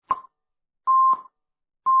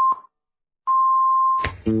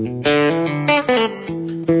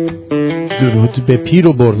درود به پیر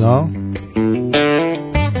و برنا.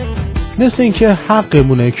 مثل اینکه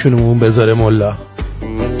حقمونه کنمون بذاره ملا.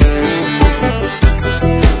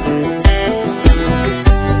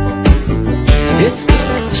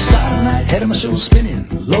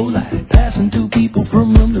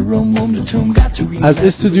 از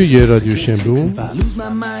استودیوی رادیو شمرو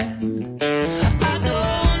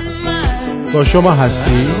با شما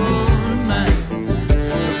هستی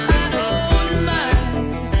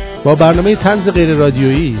با برنامه طنز غیر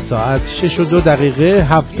رادیویی ساعت 6:02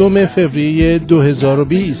 7 فوریه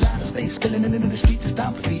 2020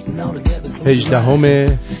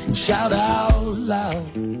 18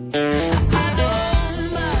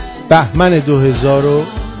 بهمن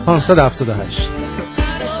 2578.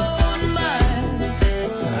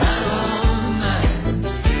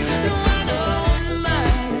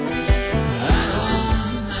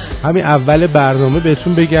 همین اول برنامه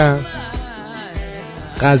بهتون بگم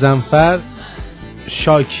غضنفر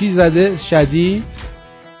شاکی زده شدید.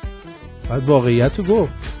 بعد واقعیت رو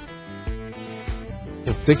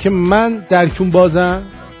گفته که من درکون بازم.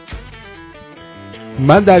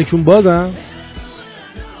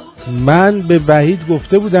 من به وحید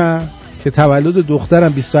گفته بودم که تولد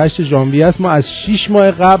دخترم 28 ژانویه است. ما از 6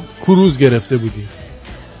 ماه قبل کروز گرفته بودیم.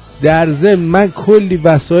 در ضمن من کلی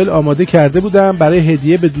وسایل آماده کرده بودم برای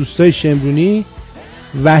هدیه به دوستای شمرونی.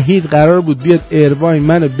 وحید قرار بود بیاد ایرواین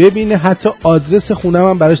منو ببینه، حتی آدرس خونم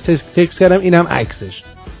هم براش تکست کردم، اینم عکسش.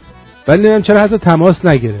 ولی نمیدونم چرا حتی تماس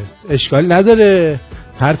نگرفت. اشکالی نداره،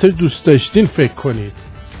 هر طور دوست داشتین فکر کنید.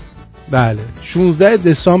 بله 16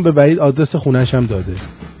 دسامبر وحید آدرس خونش هم داده.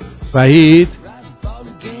 وحید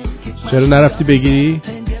چرا نرفتی بگیری؟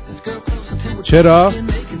 چرا؟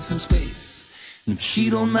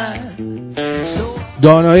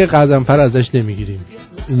 دانه‌های غضنفر ازش نمیگیریم.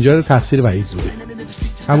 اینجا رو تفسیر وحید زوده.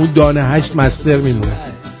 همون دانه 8 مستر میمونه.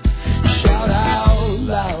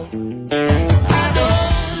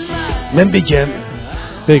 من بگم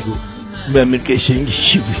بگو. من قشنگ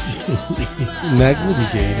چی بودی؟ نگو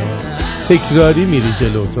دیگه، اینا تکراری میری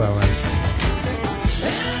جلو تو همش.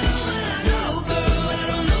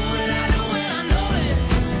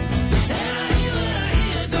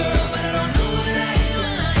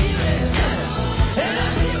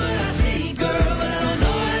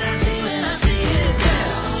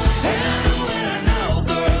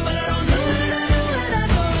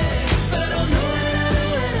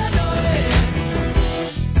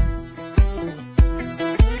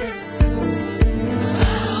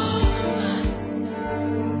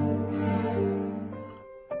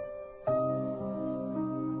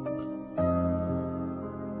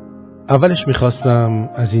 اولش میخواستم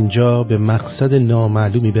از اینجا به مقصد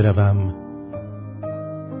نامعلومی بروم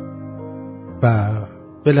و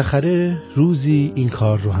بالاخره روزی این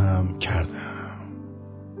کار رو هم کردم.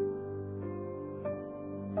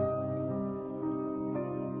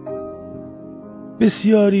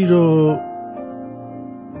 بسیاری رو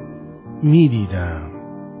میدیدم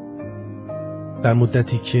در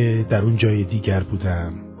مدتی که در اون جای دیگر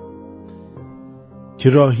بودم که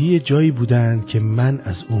راهی جایی بودن که من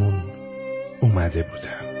از اون اومده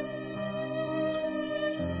بودم.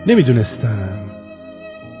 نمیدونستم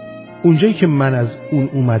اونجایی که من از اون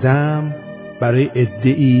اومدم برای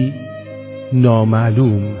عده‌ای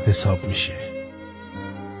نامعلوم حساب میشه.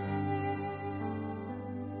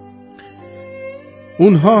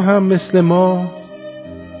 اونها هم مثل ما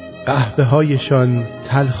قهوه هایشان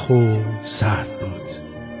تلخ و سرد بود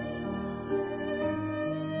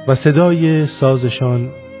و صدای سازشان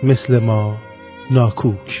مثل ما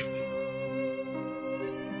ناکوک.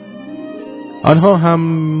 آنها هم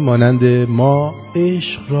مانند ما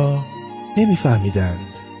عشق را نمی‌فهمیدند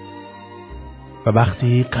و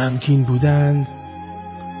وقتی غمگین بودند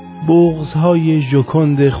بغض‌های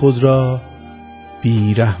ژوکند خود را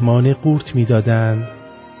بی‌رحمانه قورت می‌دادند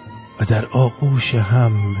و در آغوش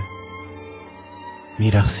هم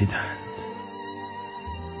می‌رقصیدند.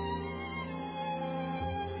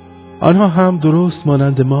 آنها هم درست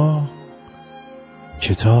مانند ما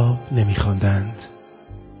کتاب نمی‌خواندند،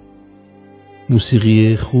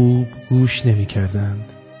 موسیقی خوب گوش نمی‌کردند،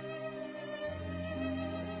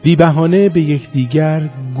 بی بهانه به یکدیگر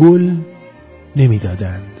گل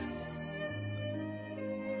نمی‌دادند.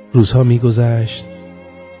 روزها می‌گذشت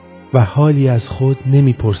و حالی از خود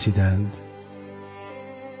نمی‌پرسیدند.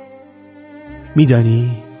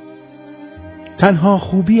 می‌دانی تنها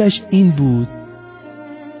خوبیش این بود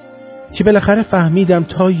که بالاخره فهمیدم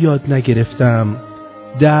تا یاد نگرفتم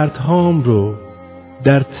دردهام رو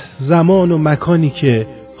در زمان و مکانی که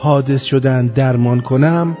حادث شدن درمان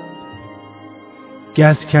کنم،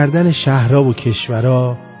 گز کردن شهرها و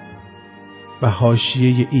کشورها و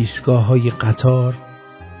حاشیه ایستگاه‌های قطار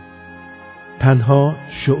تنها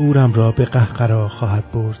شعورم را به قهقرا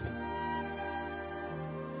خواهد برد.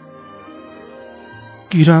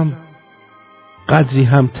 گیرم قدری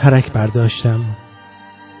هم ترک برداشتم.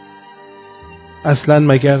 اصلاً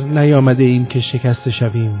مگر نیامده ایم که شکسته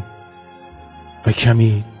شویم و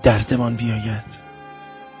کمی دردمان بیاید.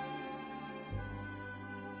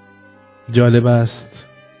 جالب است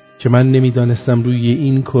که من نمیدانستم روی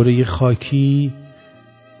این کره خاکی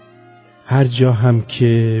هر جا هم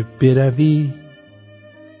که بروی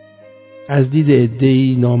از دید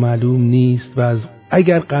عده‌ای نامعلوم نیست و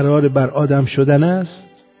اگر قرار بر آدم شدن است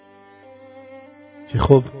که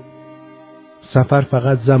خب سفر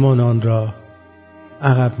فقط زمان آن را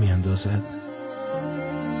عقب می اندازد.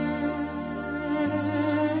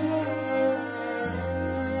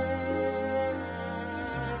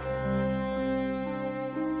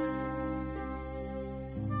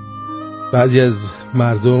 بعضی از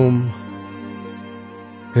مردم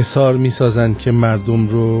حصار می سازند که مردم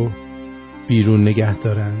رو بیرون نگه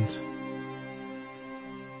دارند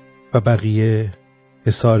و بقیه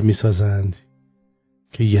حصار می سازند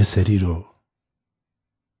که یه سری رو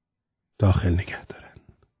داخل نگه دارند.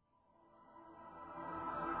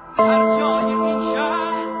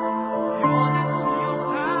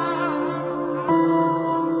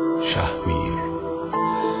 شهمیر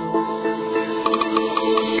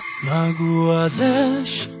نگو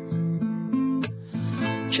ازش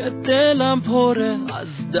که دلم پره از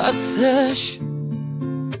دستش،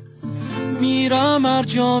 میرم هر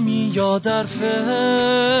جا میاد درفش،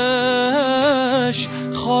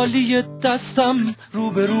 خالی دستم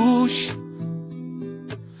روبروش،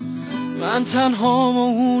 من تنهام و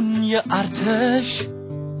اون یه ارتش،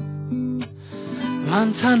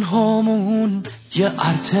 من تنهام و اون یه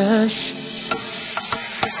ارتش،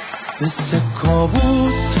 مثل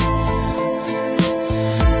کابوس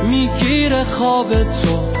میگیره خواب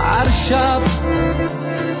تو هر شب،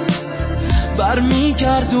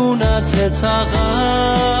 برمیگردونت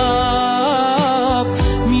عقب،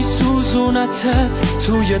 میسوزونتت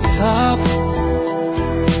توی تب،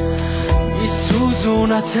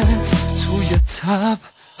 میسوزونتت توی تب.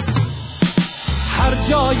 هر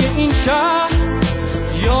جای این شهر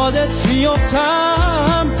یادت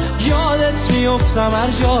میفتم، یادت میفتم،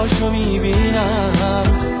 هر جاشو میبینم،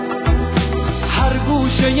 هر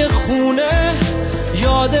گوشه خونه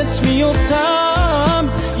یادت میفتم،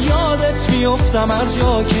 یادت میفتم، هر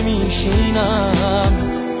جا که میشینم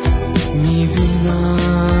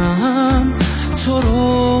میبینم تو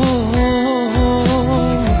رو.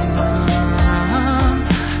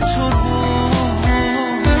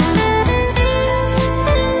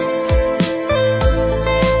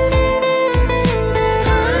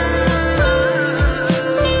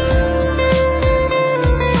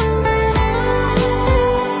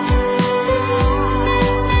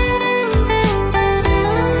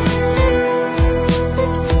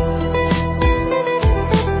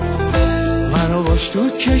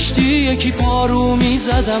 یکی پارو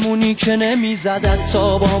میزدم اونی که نمیزد از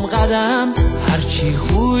صابام قدم، هرچی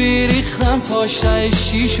خوی ریختم پاشتهش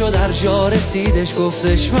چی شد، هر جا رسیدش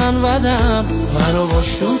گفتش من بدم. منو باش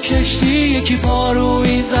تو کشتی یکی پارو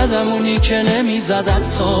میزدم اونی که نمیزد از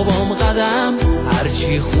صابام قدم،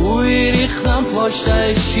 هرچی خوی ریختم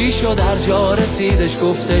پاشتهش چی شد، هر جا رسیدش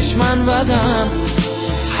گفتش من بدم.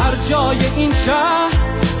 هر جای این شهر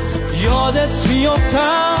یادت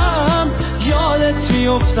میفتم، یادت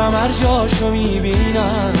میفتم، هر جاشو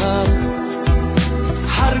میبینم،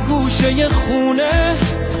 هر گوشه خونه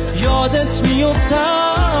یادت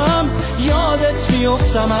میفتم، یادت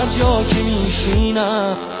میفتم، هر جا که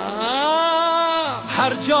میشینم،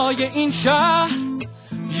 هر جای این شهر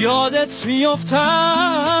یادت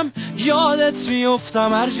میفتم، یادت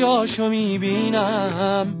میفتم، هر جاشو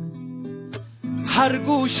میبینم، هر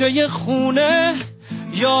گوشه خونه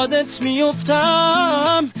یادت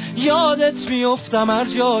میفتم، یادت میفتم، هر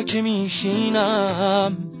جا که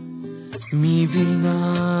میشینم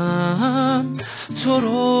میبینم تو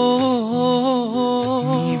رو،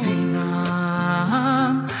 میبینم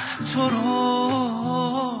تو رو.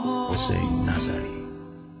 حسین نظری.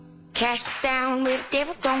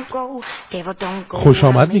 خوش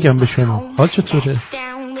آمد میگم به شما. حال چطوره؟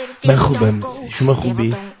 من خوبم، شما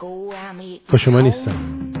خوبی؟ با شما نیستم.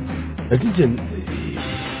 عزیز جان،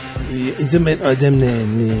 اینجا من آدم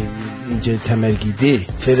نه اینجا تمرگیده،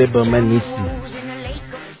 چرا با من نیستی؟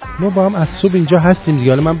 ما با هم از صبح اینجا هستیم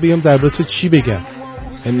دیگه. حالا من بیام در باره تو چی بگم؟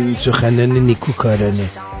 همین سخنان نیکوکارانه.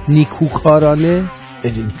 نیکوکارانه؟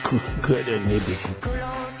 نیکوکارانه بگو.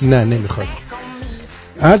 نه نمیخواد.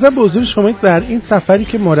 عرضم به حضور شما در این سفری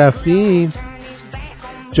که ما رفتیم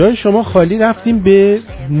جای شما خالی، رفتیم به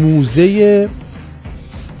موزه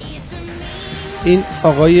این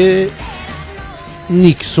آقای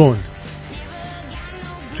نیکسون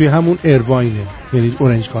توی همون ایرواینه، یعنی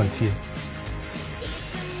اورنج کانتیه.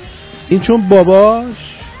 این چون باباش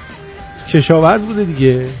کشاورز بوده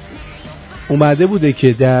دیگه، اومده بوده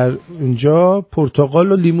که در اونجا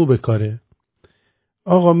پرتقال و لیمو بکاره.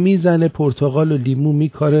 آقا میزنه پرتقال و لیمو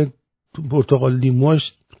میکاره، پرتقال لیموش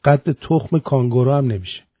قد تخم کانگورو هم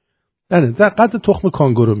نمیشه. نه قد تخم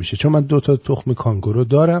کانگورو میشه، چون من 2 تخم کانگورو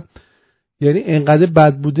دارم. یعنی انقدر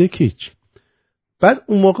بد بوده که هیچ. بعد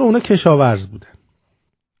اون موقع اونا کشاورز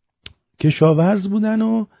بودن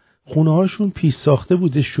و خونه هاشون پیش ساخته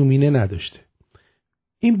بوده، شومینه نداشته.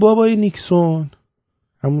 این بابای نیکسون،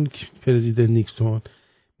 همون پرزیدنت نیکسون،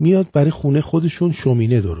 میاد برای خونه خودشون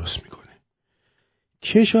شومینه درست میکنه.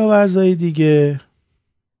 کشاورزای دیگه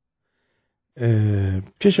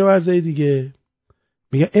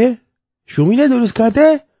میگه شومینه درست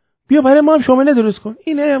کرده، بیا برای ما هم شومینه درست کن.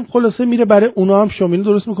 اینه هم خلاصه میره برای اونا هم شومینه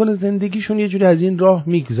درست میکنه. زندگیشون یه جوری از این راه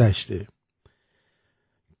میگذشته.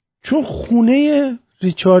 چون خونه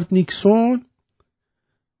ریچارد نیکسون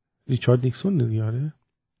دیاره،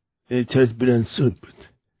 چارلز برانسون بود.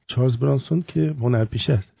 چارلز برانسون که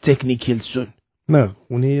هنرپیشه است. تکنیکلسون. نه،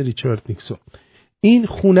 خونه ریچارد نیکسون. این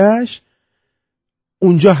خونهش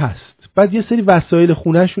اونجا هست. بعد یه سری وسایل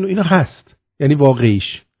خونهشون اینا هست، یعنی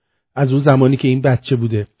واقعیش از اون زمانی که این بچه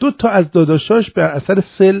بوده. 2 از داداشاش به اثر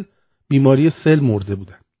بیماری سل مرده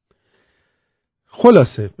بودن.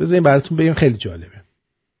 خلاصه بذارین براتون بگم، خیلی جالبه.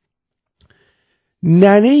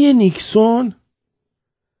 ننه نیکسون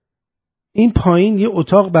این پایین یه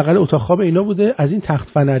اتاق بغل اتاق خواب اینا بوده. از این تخت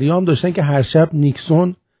فنری هم داشتن که هر شب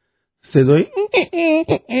نیکسون صدای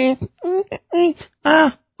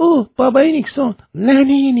بابای نیکسون،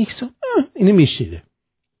 ننه نیکسون اینو میشیده.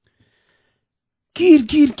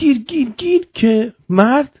 گیر که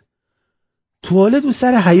مرد توالت و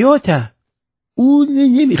سر حیاته، اون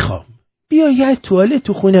نمیخوام، بیا یه توالت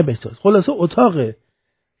تو خونه بساز. خلاصه اتاق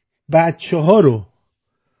بچه ها رو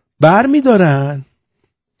بر میدارن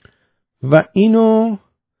و اینو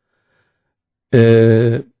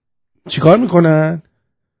چیکار میکنن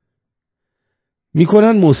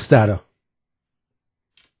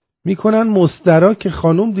مسترا که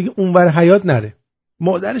خانم دیگه اونور حیاط نره.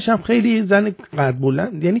 مادرش هم خیلی زن قد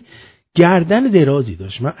بلند، یعنی گردن درازی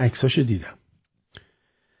داشت. من عکساشو دیدم،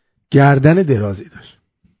 گردن درازی داشت.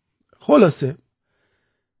 خلاصه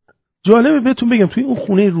جالبه بهتون بگم توی اون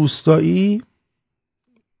خونه روستایی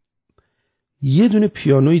یه دونه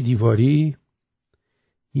پیانوی دیواری،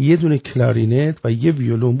 یه دونه کلارینت و یه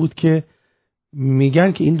ویولون بود که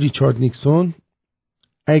میگن که این ریچارد نیکسون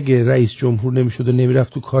اگه رئیس جمهور نمیشد و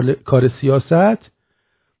نمیرفت تو کار سیاست،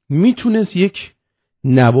 میتونست یک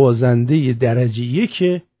نوازنده درجه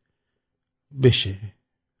 1 بشه.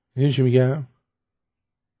 یعنی چی میگم؟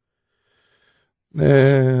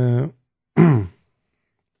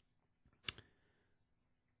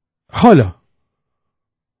 حالا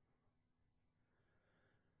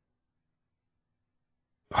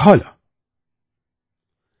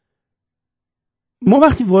ما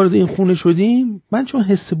وقتی وارد این خونه شدیم، من چون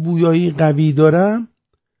حس بویایی قوی دارم،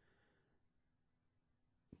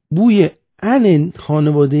 بوی ان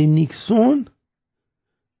خانواده نیکسون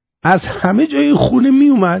از همه جای خونه می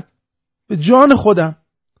اومد به جان خودم.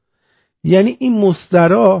 یعنی این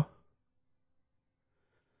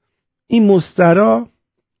مسترا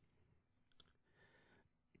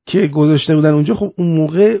که گذاشته بودن اونجا، خب اون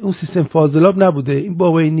موقع اون سیستم فاضلاب نبوده. این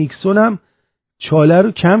بابای نیکسون هم چاله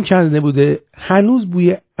رو کم کرده بوده، هنوز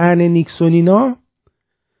بوی ان نیکسونینا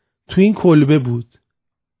تو این کلبه بود.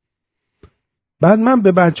 بعد من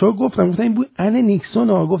به بچه‌ها گفتم این بوی ان نیکسون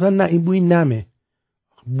ها. گفتن نه، این بوی نمه.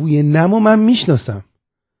 بوی نمو من میشناسم.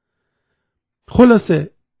 خلاصه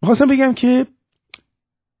میخواستم بگم که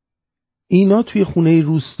اینا توی خونه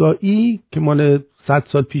روستایی که مال 100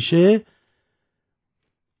 سال پیشه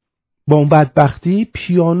با اون بدبختی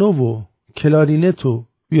پیانو و کلارینت و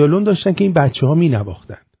ویولون داشتن که این بچه ها می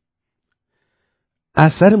نواختن.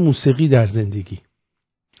 اثر موسیقی در زندگی.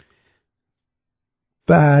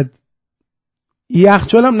 بعد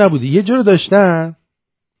یخچال هم نبوده، یه جا رو داشتن،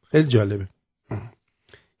 خیلی جالبه،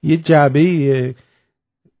 یه جعبه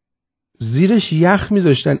زیرش یخ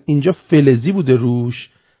میذاشتن، اینجا فلزی بوده روش،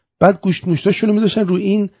 بعد گوشت موشتاشون رو میذاشتن روی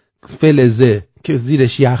این فلزه که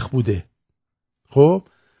زیرش یخ بوده. خب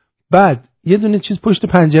بعد یه دونه چیز پشت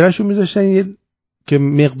پنجرهشون میذاشتن که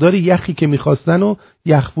مقدار یخی که میخواستن و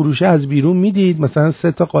یخ فروشه از بیرون میدید، مثلا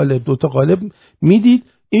 3 تا قالب 2 تا قالب میدید،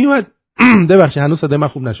 این اومد ببخشید هنوز صدای من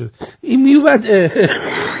خوب نشد. این میومد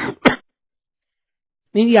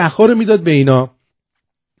این یخا رو میداد به اینا.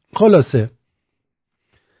 خلاصه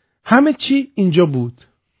همه چی اینجا بود.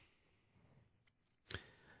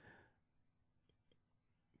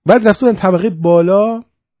 بعد رفتن طبقه بالا،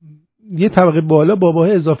 یه طبقه بالا باباه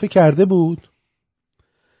اضافه کرده بود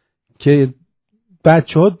که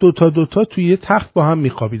بچه‌ها دوتا توی یه تخت با هم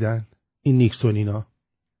میخوابیدن. این نیکسون اینا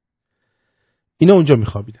اونجا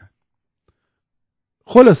میخوابیدن.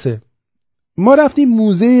 خلاصه ما رفتیم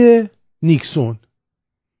موزه نیکسون.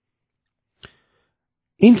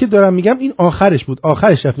 این که دارم میگم این آخرش بود،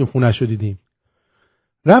 آخرش رفتیم خونه‌شو رو دیدیم.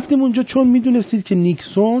 رفتیم اونجا چون میدونستید که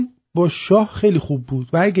نیکسون با شاه خیلی خوب بود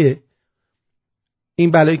و اگه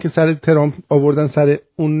این بلایی که سر ترامپ آوردن سر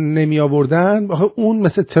اون نمی آوردن، اون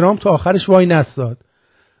مثل ترامپ تا آخرش وای نستاد.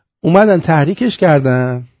 اومدن تحریکش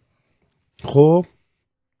کردن. خب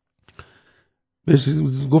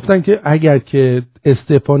گفتن که اگر که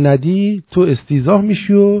استعفا ندی تو استیضاح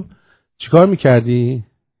میشی و چیکار میکردی؟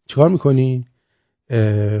 چیکار میکنی؟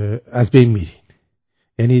 از بین میرین،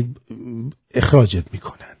 یعنی اخراجت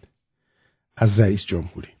میکنن از رئیس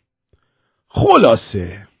جمهوری.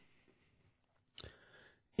 خلاصه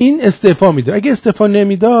این استعفا میداد. اگه استعفا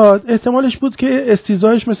نمیداد احتمالش بود که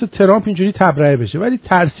استیضاحش مثل ترامپ اینجوری تبرئه بشه، ولی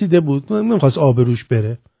ترسیده بود، نمیخواست آبروش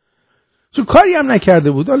بره، چون کاری هم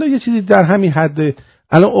نکرده بود. حالا یه چیزی در همین حد.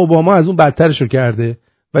 الان اوباما از اون بدترشو کرده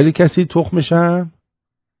ولی کسی تخمش هم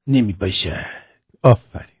نمیباشه.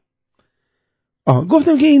 آفرین.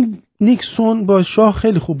 گفتم که این نیکسون با شاه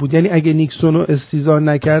خیلی خوب بود، یعنی اگه نیکسون رو استیضاح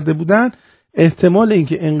نکرده بودن احتمال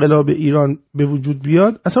اینکه انقلاب ایران به وجود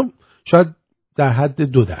بیاد اصلا شاید در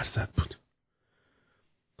حد 2% بود.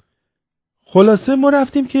 خلاصه ما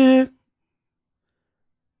رفتیم که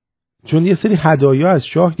چون یه سری هدایا از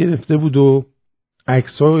شاه گرفته بود و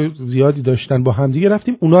عکس‌ها زیادی داشتن با هم دیگه،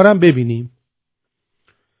 رفتیم اونا رو هم ببینیم.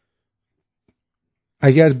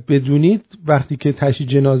 اگر بدونید وقتی که تشییع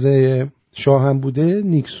جنازه شاه هم بوده،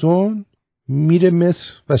 نیکسون میره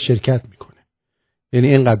مصر و شرکت میکنه، یعنی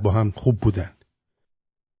اینقدر با هم خوب بودن.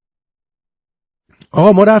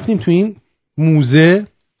 آقا ما رفتیم تو این موزه،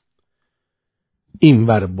 این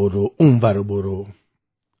ور برو اون ور برو.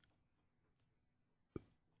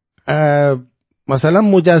 مثلا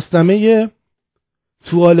مجسمه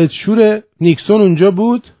توالت شور نیکسون اونجا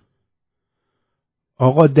بود.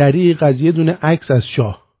 آقا دری قضیه دونه عکس از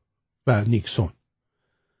شاه و نیکسون.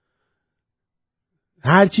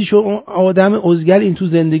 هرچی شو آدم ازگل این تو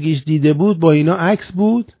زندگیش دیده بود با اینا عکس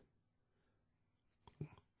بود.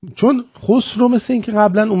 چون خسرو مثل این که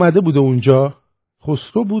قبلا اومده بوده اونجا،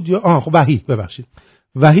 خسرو بود یا وحید، ببخشید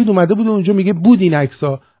وحید اومده بوده اونجا، میگه بود این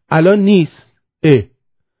عکس‌ها الان نیست.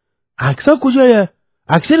 عکس‌ها کجایه؟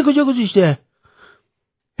 عکس‌ها کجا گذاشته؟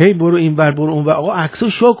 هی برو این ور برو اون ور. آقا عکس‌ها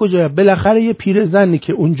شاه کجایه؟ بالاخره یه پیرزنی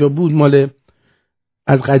که اونجا بود مال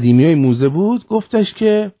از قدیمیای موزه بود، گفتش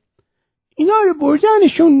که اینا رو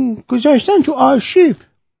بردنشون گذاشتن تو آرشیو.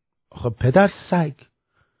 آخه پدر سگ،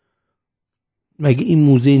 مگه این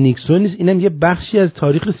موزه نیکسون نیست؟ اینم یه بخشی از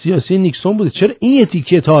تاریخ سیاسی نیکسون بوده. چرا این یه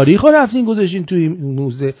تیکه تاریخ رو رفتین گذاشتین توی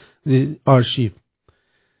موزه آرشیو؟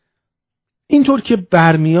 اینطور که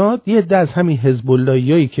برمیاد یه عده از همین حزب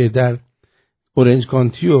اللهیایی که در اورنج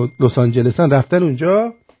کانتی و لس آنجلسن رفتن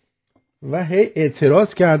اونجا و هی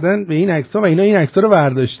اعتراض کردن به این عکس‌ها و اینا این عکس‌ها رو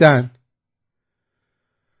برداشتن.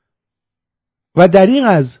 و دریغ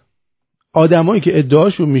از آدمایی که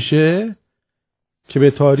ادعاشون میشه که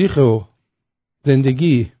به تاریخ و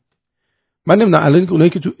زندگی، من نمیدونم الان اونایی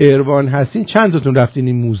که تو ایروان هستین چند تاتون رفتین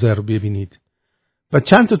این موزه رو ببینید و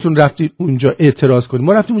چند تاتون رفتید اونجا اعتراض کنید.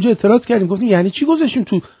 ما رفتیم اونجا اعتراض کردیم، گفتیم یعنی چی گذاشتیم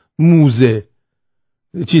تو موزه،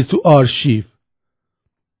 تو آرشیو؟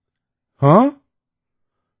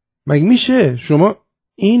 مگه میشه شما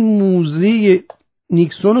این موزه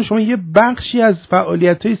نیکسون رو شما یه بخشی از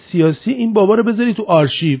فعالیت‌های سیاسی این بابا رو بذاری تو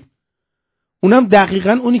آرشیو، اونم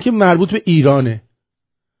دقیقاً اونی که مربوط به ایرانه؟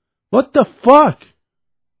 What the fuck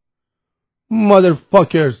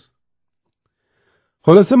motherfuckers.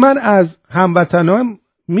 خلاصه من از هموطنام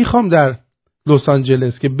میخوام در لس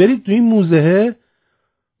آنجلس که برید تو این موزه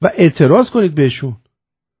و اعتراض کنید بهشون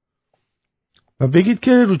و بگید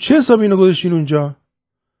که رو چه حساب اینو گذاشتین اونجا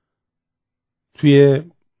توی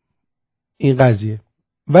این قضیه.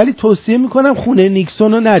 ولی توصیه میکنم خونه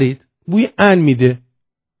نیکسون رو نرید، بوی ان میده.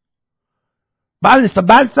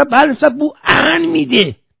 بلسه بو ان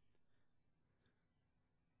میده.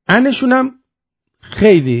 انشون هم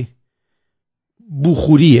خیلی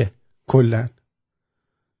بوخوریه کلن.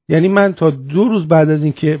 یعنی من تا 2 روز بعد از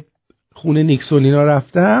این که خونه نیکسون اینا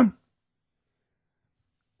رفتم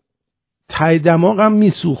ته دماغم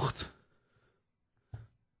میسوخت.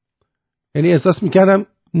 یعنی احساس میکردم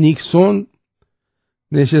نیکسون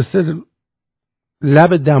نشسته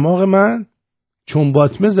لب دماغ من، چون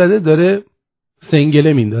باطمه زده داره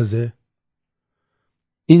سنگله میندازه.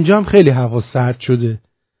 اینجا هم خیلی هوا سرد شده،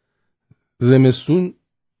 زمستون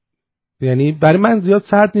یعنی برای من زیاد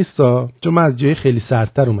سرد نیستا، چون من از جای خیلی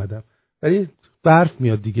سردتر اومدم، ولی برف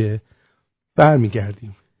میاد دیگه.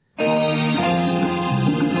 برمیگردیم.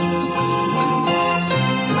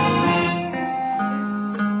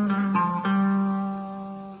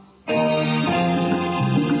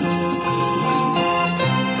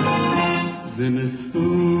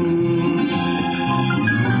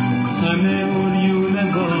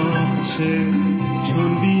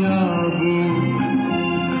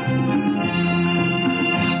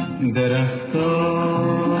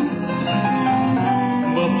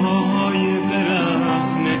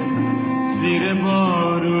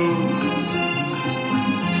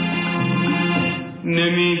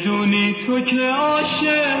 نمیدونی تو که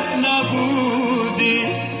عاشق نبودی،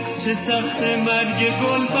 چه سخت مرگ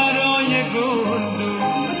گل برای گلدون.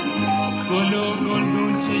 گل و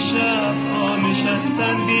گلدون چه شب ها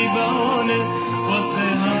نشستن دیوانه، واسه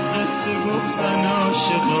هم قصه گفتن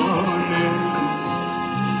عاشقانه.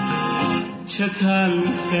 چه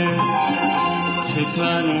تلخه چه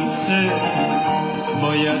تلخه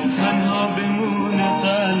باید تنها بمونه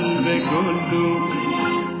قلب گلدون،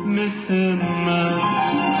 مثل من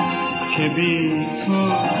که بی تو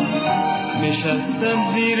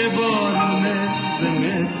نشستم زیر بارون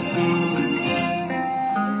زمستون.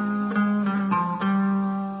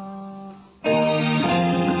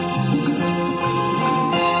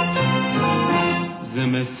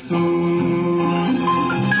 زمستون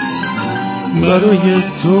برای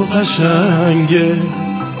تو قشنگه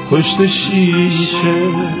پشت شیشه،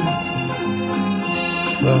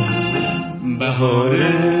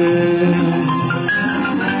 بهاره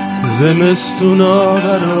زمستونا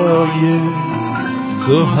برای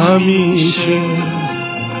تو همیشه.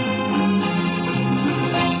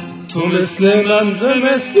 تو مثل من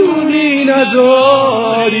زمستونی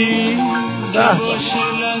نداری، باشه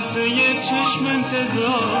لحظه یه چشم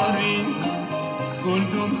انتظاری.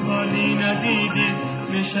 گلدون خالی ندیدی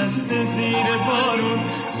نشسته زیر بارون،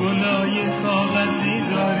 گلای کاغذی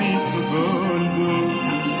داری تو گلدون.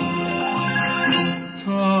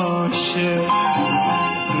 تو عاشق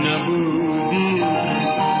نبودی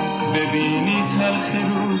ببینی تلخ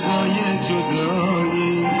روزای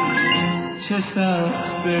جدایی، چه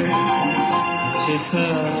سخته چه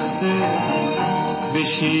سخته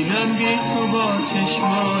بشینم بی تو با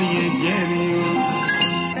چشمای گریون.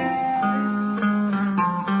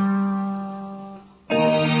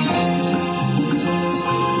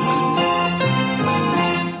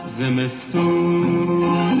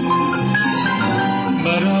 زمستون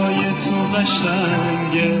برای تو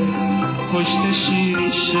قشنگه پشت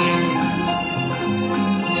شیشه،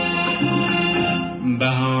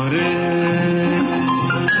 بهاره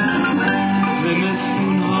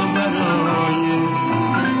زمستون ها برای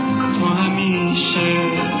تو همیشه.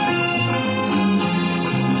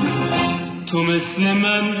 تو مثل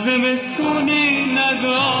من زمستونی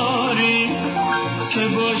نداری که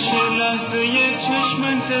باشه لحظه یه چشم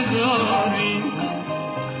انتظاری.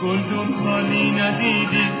 گلدون خالی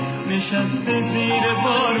ندیدی نشسته زیر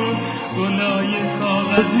بارون، گلای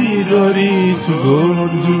کاغذی داری تو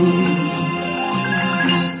گلدون.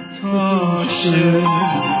 تو عاشق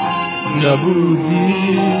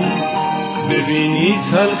نبودی ببینی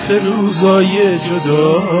تلخ روزای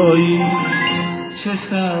جدایی، چه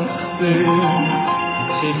سخته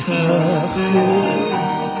چه سخته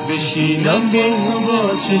بشینم بی تو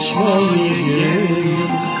با چشمای گریه،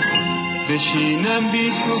 بشینم بی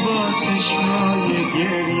تو با چشمای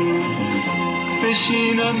گریه،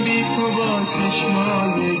 بشینم بی تو با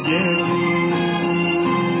چشمای گریه.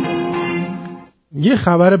 یه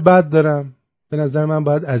خبر بد دارم. به نظر من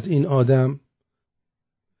باید از این آدم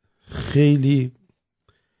خیلی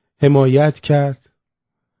حمایت کرد.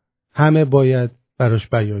 همه باید براش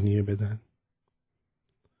بیانیه بدن.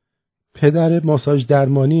 پدر ماساژ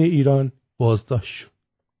درمانی ایران بازداشت شد.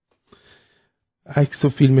 عکس و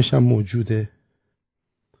فیلمش هم موجوده.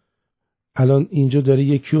 الان اینجا داره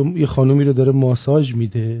یه خانومی رو داره ماساژ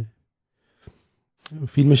میده.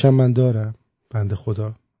 فیلمش هم من دارم. بنده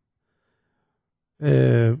خدا.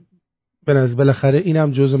 بالاخره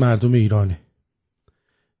اینم جزء مردم ایرانه.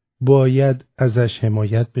 باید ازش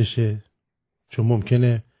حمایت بشه، چون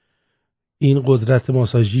ممکنه این قدرت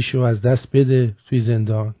ماساژیشو از دست بده توی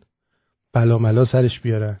زندان، بلا ملا سرش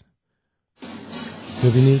بیارن.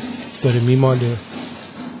 ببینید داره میماله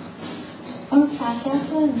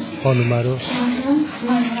خانومه رو.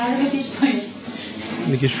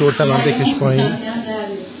 میگه شورت هم بکش پایین.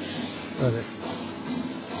 آره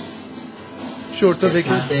شورت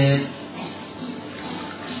بکش.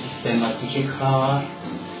 سیستماتیک کار.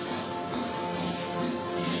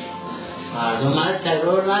 مردم من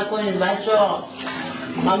ترور نکنید بچه‌ها.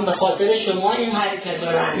 من به خاطر شما این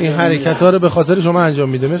حرکت‌ها رو به خاطر شما انجام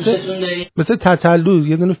میده. مثل تتلو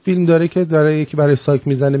یه دونه فیلم داره که داره یکی برای ساک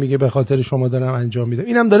میزنه میگه به خاطر شما دارم انجام میده.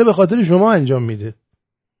 اینم داره به خاطر شما انجام میده.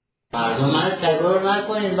 مردم من ترور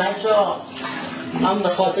نکنید بچه‌ها. من به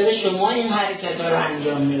خاطر شما این حرکت‌ها رو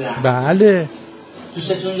انجام میدم. بله.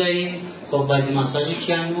 دوستتون داریم با بادی ماساژ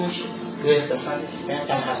کیانوش روی اختصار سیستم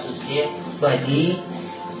تخصصی بادی.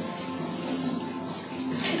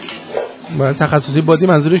 تخصصی بادی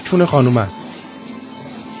منظورش چون خانومه.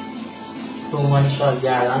 به عنوان شال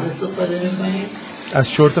گردن استفاده می‌کنید. از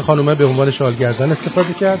شورت خانومه به عنوان شال گردن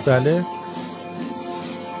استفاده کرد. بله.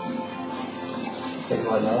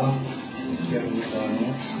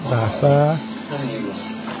 بله.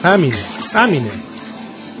 همینه.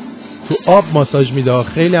 تو آب ماساژ میده.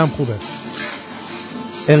 خیلی هم خوبه.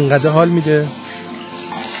 انقدر حال میده.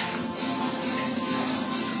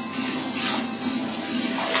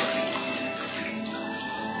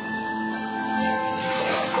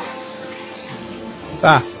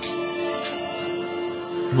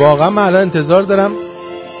 واقعا من الان انتظار دارم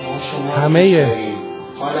همه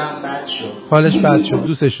حالش بد شد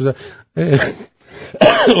دوستش شده.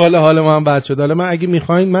 حال ما هم بد شد. حالا من اگه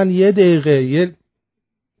میخواین من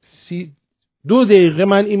 2 دقیقه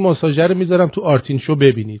من این ماساژر رو میذارم تو آرتین شو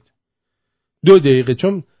ببینید. 2 دقیقه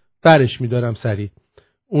چون برش میدارم سریع.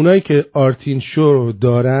 اونایی که آرتین شو رو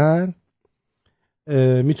دارن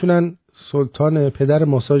میتونن سلطان پدر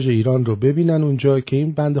ماساژ ایران رو ببینن اونجا که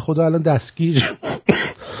این بنده خدا الان دستگیر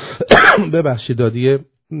ببخشید دادیه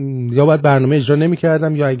یا باید برنامه اجرا نمی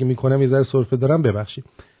کردم یا اگه میکنم یه ذره سرفه دارم ببخشید.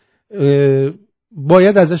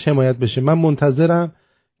 باید ازش حمایت بشه. من منتظرم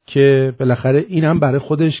که بالاخره این هم برای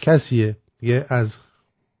خودش کسیه یه از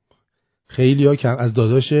خیلی ها کم از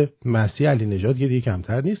داداش مسیح علی نژاد دیگه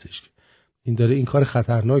کمتر نیستش. این داره این کار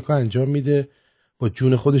خطرناک رو انجام میده با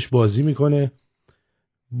جون خودش بازی میکنه.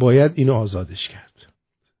 باید اینو آزادش کرد.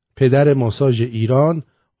 پدر ماساژ ایران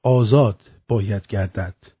آزاد باید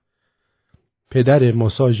گردد. پدر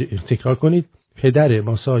ماساژ تکرار کنید. پدر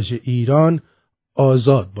ماساژ ایران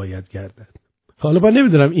آزاد باید گردد. حالا من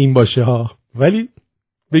نمیدونم این باشه ها ولی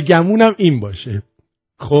به گمونم این باشه.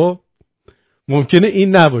 خب ممکنه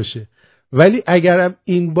این نباشه ولی اگرم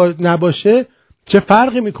این نباشه چه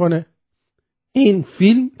فرقی میکنه؟ این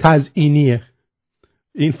فیلم تزیینیه.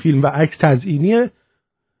 این فیلم و عکس تزیینیه.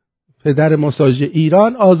 پدر ماساژ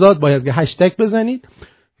ایران آزاد باید گردد. هشتگ بزنید.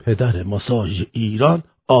 پدر ماساژ ایران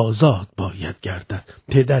آزاد باید گردد.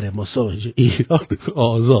 پدر ماساژ ایران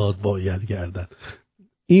آزاد باید گردد.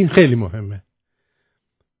 این خیلی مهمه.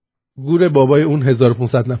 گور بابای اون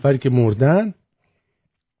 1500 نفری که مردن،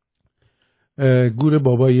 گور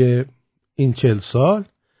بابای این 40 سال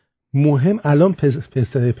مهم الان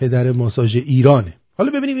پدر ماساژ ایرانه.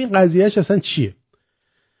 حالا ببینیم این قضیهش اصلا چیه.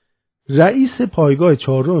 رئیس پایگاه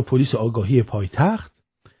 4 پلیس آگاهی پایتخت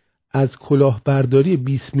از کلاهبرداری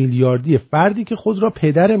 20 میلیاردی فردی که خود را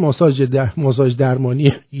پدر ماساژ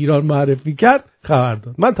درمانی ایران معرفی کرد خبر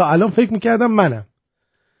داد. من تا الان فکر میکردم منم.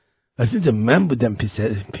 اصلا من بودم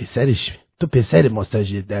پسرش. تو پسر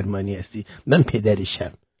ماساژ درمانی هستی. من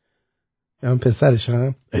پدرشم. من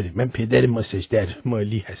پسرشم؟ آره من پدر ماساژ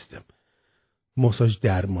درمانی هستم. ماساژ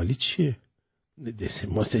درمانی چیه؟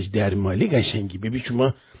 ماساژ درمانی قشنگی. ببین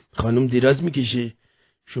شما خانم دراز میکشه،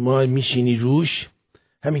 شما میشینی روش،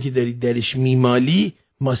 همین که داری درش میمالی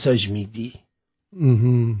ماساژ میدی.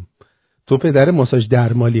 تو پدر ماساژ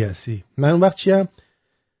درمانی هستی. من اون وقت چیم؟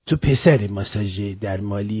 تو پسر ماساژ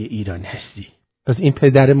درمانی ایران هستی. پس این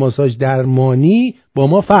پدر ماساژ درمانی با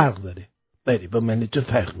ما فرق داره. بله با من تو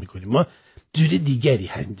فرق میکنیم. ما جور دیگری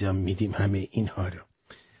انجام میدیم همه اینها رو.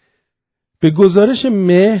 به گزارش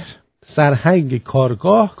مهر سرهنگ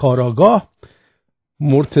کاراگاه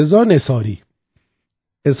مرتضی نصاری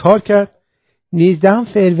اظهار کرد 19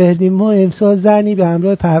 فروردین ماه امسال زنی به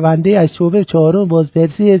همراه پرونده از شعبه 4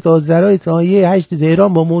 بازپرسی دادسرای سایه 8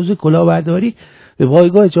 تهران با موضوع کلاهبرداری به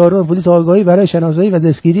پایگاه 4 پلیس آگاهی برای شناسایی و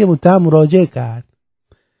دستگیری متهم مراجعه کرد.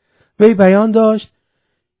 وی بیان داشت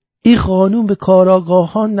این خانوم به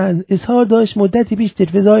کاراگاهان اظهار داشت مدتی پیش در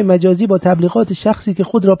فضای مجازی با تبلیغات شخصی که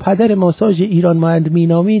خود را پدر ماساژ ایران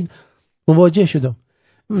مینامید مواجه شدم.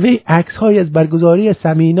 وی عکس‌های از برگزاری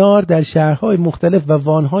سمینار در شهرهای مختلف و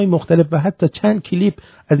وانهای مختلف و حتی چند کلیپ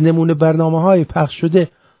از نمونه برنامه‌های پخش شده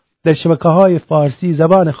در شبکه‌های فارسی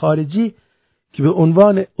زبان خارجی که به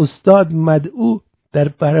عنوان استاد مدعو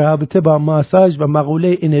در رابطه با ماساژ و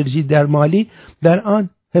مقوله انرژی درمانی در آن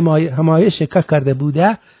حمایه شکل کرده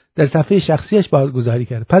بوده در صفحه شخصیش بازگذاری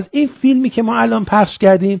کرده. پس این فیلمی که ما الان پخش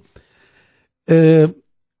کردیم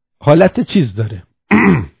حالت چیز داره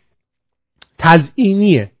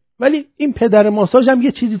تزیینیه، ولی این پدر ماساژ هم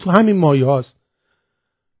یه چیزی تو همین مایه هاست،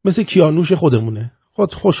 مثل کیانوش خودمونه.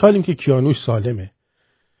 خود خوشحالیم که کیانوش سالمه،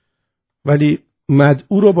 ولی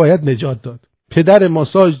مدعو رو باید نجات داد. پدر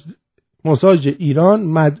ماساژ ایران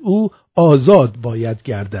مدعو آزاد باید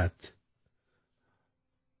گردد،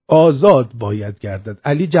 آزاد باید گردد.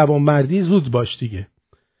 علی جوانمردی زود باش دیگه.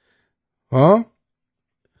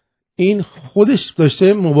 این خودش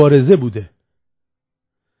داشته مبارزه بوده.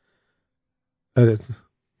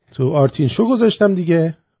 تو آرتین شو گذاشتم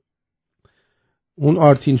دیگه، اون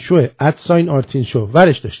آرتین شوه @آرتین شو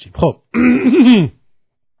ورش داشتیم. خب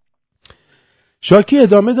شاکی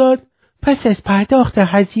ادامه داد: پس از پرداخت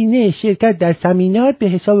هزینه شرکت در سمینار به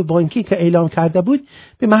حساب بانکی که اعلام کرده بود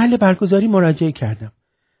به محل برگزاری مراجعه کردم.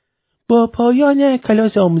 با پایان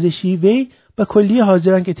کلاس آموزشی وی و کلیه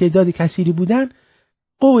حاضران که تعداد کثیری بودند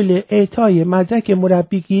قول اعطای مدرک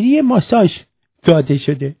مربیگیری ماساژ داده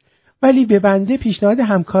شده، ولی به بنده پیشنهاد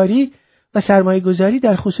همکاری و سرمایه گذاری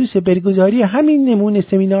در خصوص برگزاری همین نمونه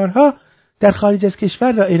سمینارها در خارج از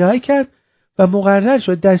کشور را ارائه کرد و مقرر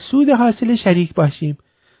شد در سود حاصل شریک باشیم.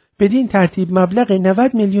 بدین ترتیب مبلغ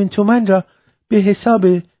 90 میلیون تومان را به حساب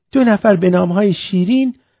 2 نفر به نامهای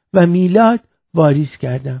شیرین و میلاد واریز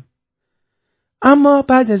کردم. اما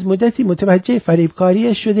بعد از مدتی متوجه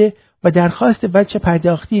فریبکاری شده و درخواست وجه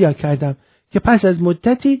پرداختی را کردم که پس از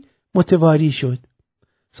مدتی متواری شد.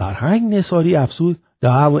 سرهنگ نصاری افسود: در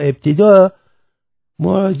همون ابتدا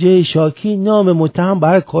مراجع شاکی نام متهم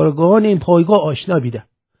برای کارگاهان این پایگاه آشنا بیده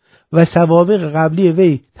و سوابق قبلی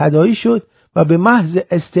وی تداعی شد و به محض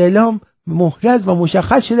استعلام محرز و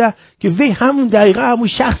مشخص شده که وی همون دقیقه همون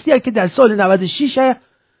شخصیه که در سال 96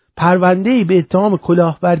 پرونده‌ای به اتهام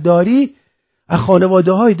کلاهبرداری از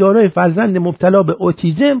خانواده‌های دارای فرزند مبتلا به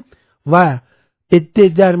اوتیسم و عده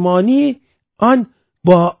درمانی آن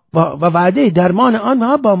و وعده درمان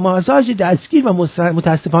آنها با ماساژ دستگیر و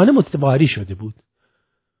متاسفانه متواری شده بود.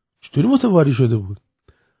 چطوری متواری شده بود؟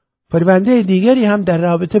 پرونده دیگری هم در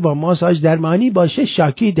رابطه با ماساژ درمانی با 6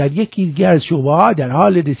 شاکی در یکی دیگر از شعبه‌ها در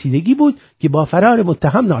حال رسیدگی بود که با فرار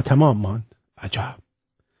متهم ناتمام ماند. عجب.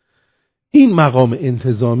 این مقام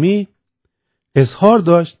انتظامی اظهار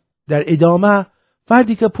داشت در ادامه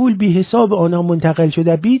فردی که پول بی حساب آنها منتقل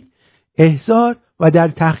شده بود احضار و در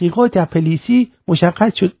تحقیقات پلیسی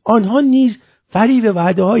مشخص شد آنها نیز فریب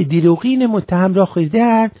وعده‌های دروغین متهم را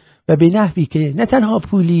خورده‌اند و به نحوی که نه تنها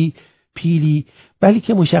پیلی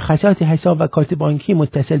بلکه مشخصات حساب و کارت بانکی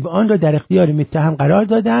متصل به آن را در اختیار متهم قرار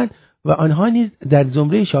دادند و آنها نیز در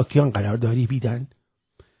زمره شاکیان قرارداری بیدند.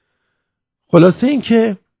 خلاصه این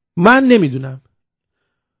که من نمیدونم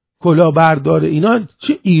کلاهبردار اینا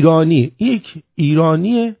چه ایرانی، یک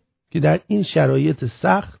ایرانیه که در این شرایط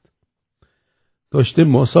سخت داشته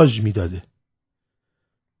ماساژ میداده.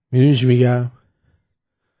 میدونی چی میگم؟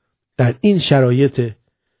 در این شرایط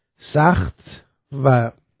سخت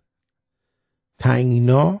و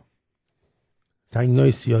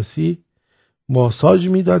تنگنای سیاسی ماساژ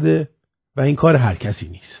میداده و این کار هر کسی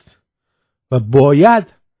نیست و باید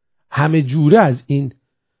همه جوره از این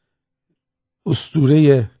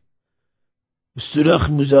اسطوره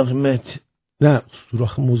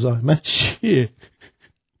چیه؟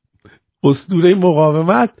 اسطوره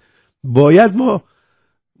مقاومت باید ما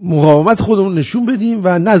مقاومت خودمون نشون بدیم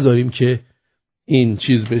و نذاریم که این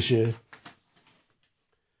چیز بشه،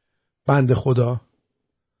 بنده خدا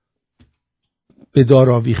به دار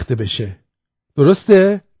آویخته بشه.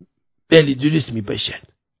 درسته؟ بلی درست میباشد.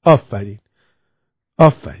 آفرین.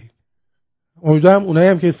 امیدوارم اونایی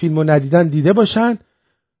هم که فیلمو ندیدن دیده باشن.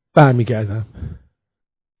 برمیگردم.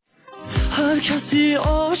 هر کسی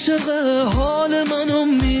عاشق حال منو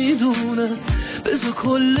میدونه، بذار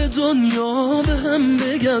کل دنیا بهم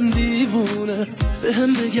بگن دیوونه،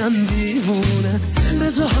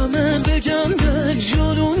 بذار همه بگن به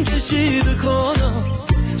جلوم کشیده کارم،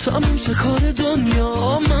 تموم شه کار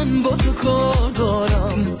دنیا، من با تو کار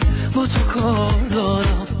دارم.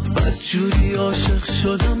 بدجوری عاشق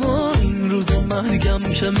شدم و این روز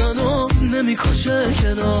مرگم که منو نمیکشه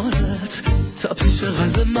کنارت، تپش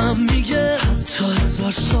قلب من میگه حتی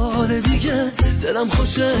 1000 سال دیگه دلم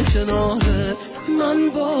خوشه کنارت. من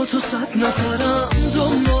با تو 100 نفرم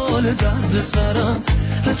دنبال درد سرم،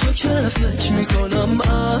 به تو که فکر میکنم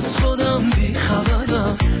از خودم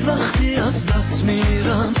بیخبرم، وقتی از دست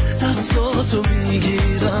میرم دستاتو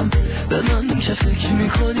میگیرم، به من که فکر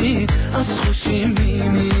میکنی از خوشی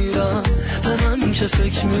میمیرم، به من که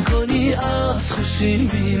فکر میکنی از خوشی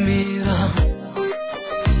میمیرم.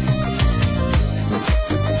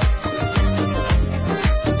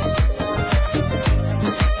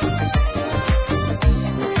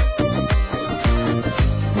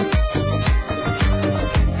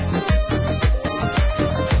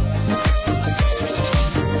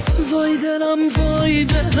 وای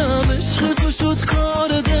دلم عشق تو شد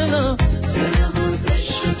کار دلم، دلم از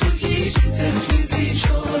عشق تو هیچ تفلی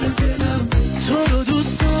بیچار دلم، تو رو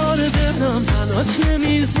دوست دار دلم تنات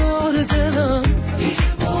نمیذار دلم،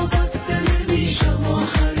 دیگه وابسته نمیشم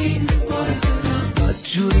آخرین بار دلم،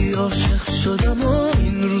 بدجوری عاشق شدم و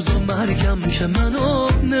این روزا مرگم که منو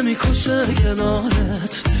نمیکشه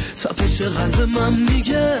کنارت، تپش قلب من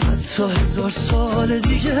میگه حتی 1000 سال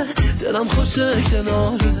دیگه دلم خوشه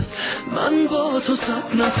کنارت، من با تو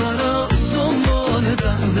 100 نفرم دنبال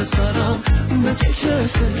درد سرم، به تو که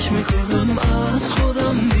فکر میکنم از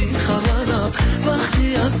خودم بیخبرم،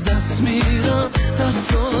 وقتی از دست میرم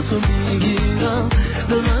دستاتو میگیرم،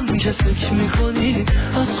 به من که فکر میکنی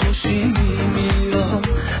از خوشی میمیرم،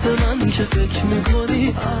 به من که فکر میکنی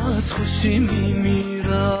از خوشی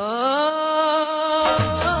میمیرم.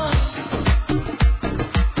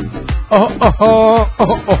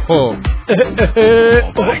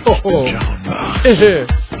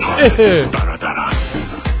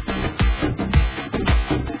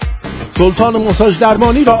 سلطان ماساژ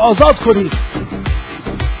درمانی را آزاد کنید.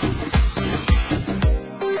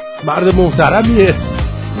 مرد محترمیه،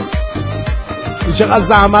 چقدر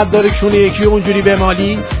زحمت داره کشونه یکی اونجوری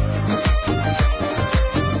بمالی.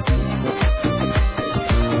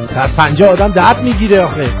 در پنجه آدم درد میگیره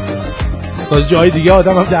آخه، تا جای دیگه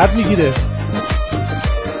آدم هم درد میگیره.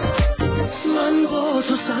 من با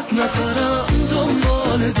تو 100 نفرم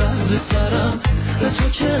دنبال درد سرم، به تو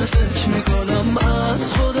که فکر میکنم از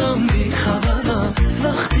خودم بیخبرم،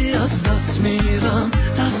 وقتی از دست میرم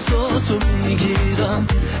دستاتو میگیرم،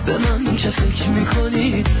 به من که فکر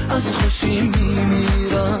میکنی از خوشی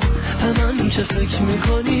میمیرم، به من که فکر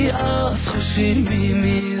میکنی از خوشی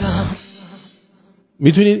میمیرم.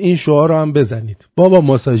 میتونید این شعار رو هم بزنید: بابا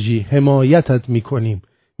ماساژی حمایتت میکنیم،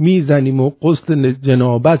 میزنیم و غسل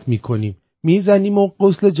جنابت میکنیم، میزنیم و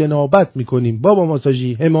غسل جنابت میکنیم، بابا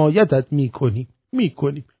ماساژی حمایتت میکنیم.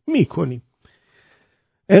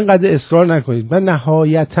 اینقدر اصرار نکنید. من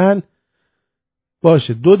نهایتاً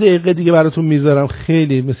باشه 2 دقیقه دیگه براتون میذارم،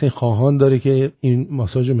 خیلی مثل خواهان داره که این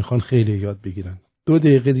ماساژ رو میخوان خیلی یاد بگیرن. 2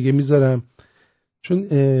 دقیقه دیگه میذارم، چون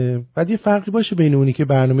بعد یه فرقی باشه بین اونی که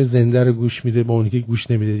برنامه زنده رو گوش میده با اونی که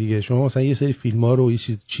گوش نمیده دیگه. شما مثلا یه سری فیلم‌ها رو و یه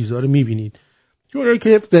چیزا رو میبینید، اونایی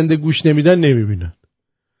که زنده گوش نمیدن نمیبینن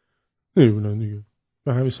دیگه،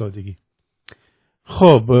 به همین سادگی.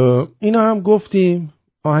 خب اینا هم گفتیم.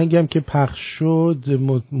 آهنگم که پخش شد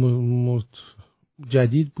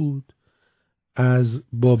جدید بود، از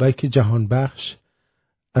بابک جهانبخش،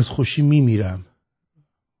 از خوشی میمیرم.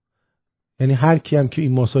 یعنی هر کی هم که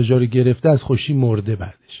این ماساژا رو گرفته از خوشی مرده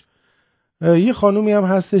بعدش. یه خانومی هم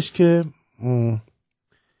هستش که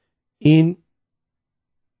این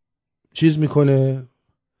چیز میکنه،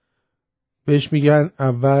 بهش میگن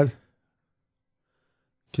اول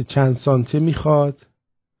که چند سانته میخواد،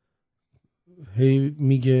 هی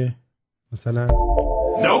میگه مثلا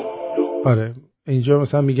آره اینجا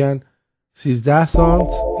مثلا میگن 13 سانت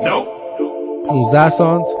 15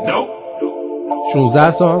 سانت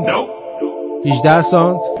 16 سانت 18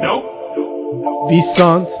 سانت 20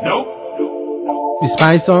 سانت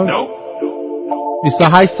 25 سانت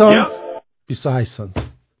 28 سانت 28 سانت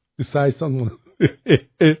 28 سانت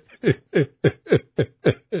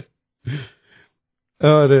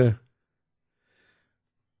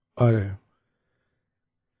آره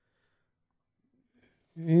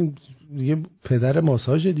این دیگه پدر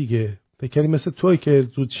ماساژ دیگه. فکر مثل توی که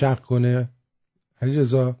زود شق کنه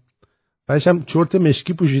علیرضا، بعدش هم چرت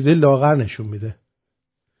مشکی پوشیده لاغر نشون میده.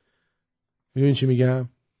 میدونین چی میگم؟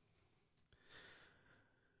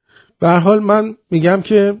 به هر حال من میگم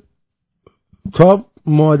که تا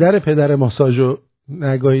مادر پدر ماساژ رو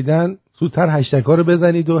نگاهیدن زودتر هشتگ‌ها رو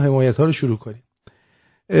بزنید و حمایت‌ها رو شروع کنید.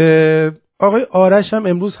 آقای آرش هم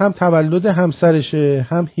امروز هم تولد همسرشه،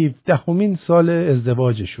 هم 17مین سال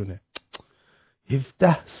ازدواجشونه.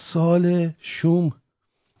 17 سال شوم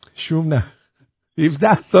نه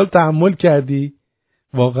 17 سال تحمل کردی،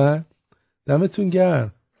 واقعا دمتون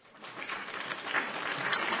گرم.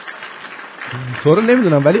 تو رو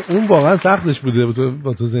نمیدونم ولی اون واقعا سختش بوده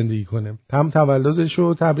با تو زندگی کنه. هم تولدش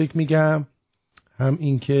رو تبریک میگم، هم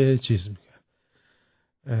این که چیز میگه.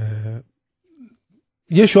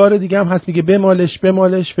 یه شعار دیگه هم هست میگه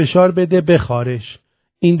بمالش فشار بده بخارش.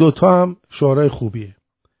 این دوتا هم شعارهای خوبیه.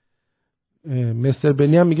 مستر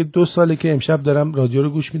بنی هم میگه 2 ساله که امشب دارم رادیو رو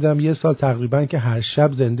گوش میدم، 1 سال تقریبا که هر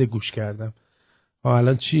شب زنده گوش کردم.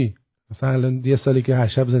 الان چی؟ مثلا الان 1 ساله که هر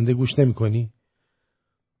شب زنده گوش نمی کنی؟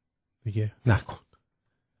 میگه نکن.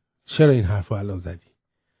 چرا این حرف رو الان زدی؟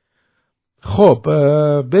 خب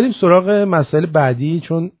بریم سراغ مسائل بعدی،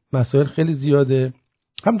 چون مسائل خیلی زیاده.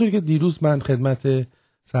 همونطوری که دیروز من خدمت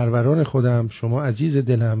سروران خودم، شما عزیز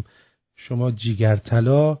دلم، شما جیگر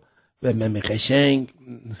طلا و ممی قشنگ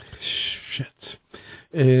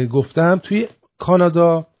گفتم توی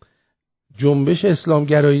کانادا جنبش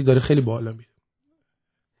اسلامگرایی داره خیلی بالا میره.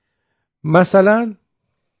 مثلا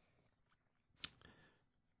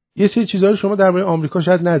یه سری چیزا رو شما درباره آمریکا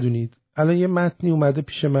شاید ندونید. الان یه متنی اومده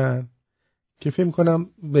پیش من که فکر می‌کنم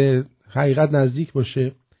به حقیقت نزدیک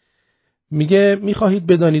باشه. میگه می‌خواهید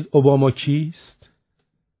بدانید اوباما کیست؟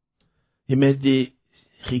 یه مردی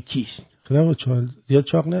کیست؟ خیلی زیاد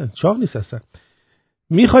چاق نیست اصلا.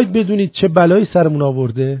 می‌خواهید بدونید چه بلایی سرمون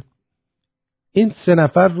آورده؟ این 3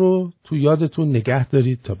 نفر رو تو یادتون نگه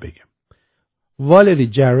دارید تا بگم. والری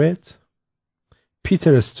جارت،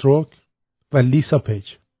 پیتر استروک و لیسا پیج.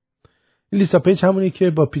 لیسا پیج همونی که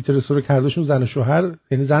با پیتر استروک هر دوشون زن و شوهر،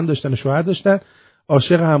 یعنی زن داشتن و شوهر داشتن،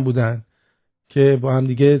 عاشق هم بودن که با هم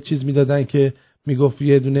دیگه چیز میدادن که میگفت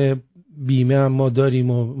یه دونه بیمه هم ما داریم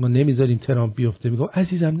و ما نمیذاریم ترامپ بیفته. میگفت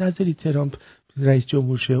عزیزم نذاری ترامپ رئیس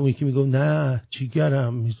جمهور شه. اون یکی میگفت نه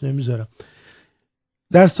چیگرم نمیذارم.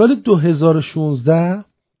 در سال 2016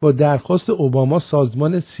 با درخواست اوباما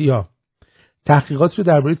سازمان سیا تحقیقات رو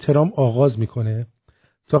درباره ترامپ آغاز میکنه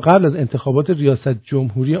تا قبل از انتخابات ریاست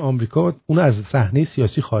جمهوری آمریکا اون از صحنه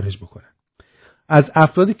سیاسی خارج بکنن. از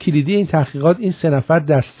افراد کلیدی این تحقیقات این 3 نفر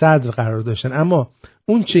در صدر قرار داشتن، اما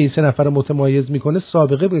اون چه این 3 نفر رو متمایز میکنه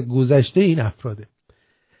سابقه به گذشته این افراده.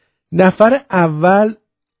 نفر اول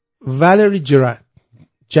والری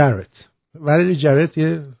جارت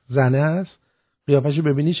یه زنه است، قیافه‌شو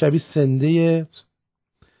ببینی شبیه سنده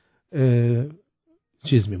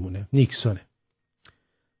چیز میمونه، نیکسونه.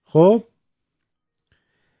 خب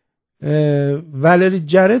والری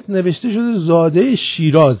جارت نوشته شده زاده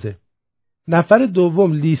شیرازه. نفر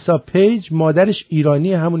دوم لیسا پیج، مادرش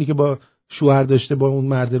ایرانی، همونی که با شوهر داشته با اون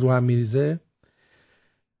مرد رو هم میریزه.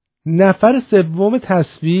 نفر سوم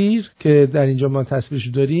تصویر که در اینجا ما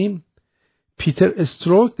تصویرشو داریم، پیتر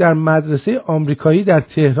استروک، در مدرسه آمریکایی در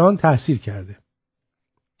تهران تحصیل کرده.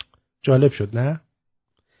 جالب شد نه؟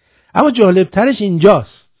 اما جالب ترش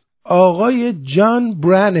اینجاست. آقای جان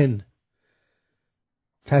برانن،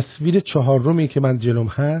 تصویر 4 که من جلوم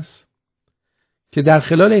هست، که در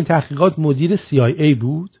خلال این تحقیقات مدیر CIA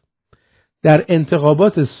بود، در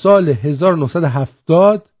انتخابات سال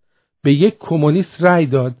 1970 به یک کمونیست رأی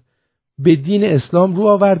داد، به دین اسلام رو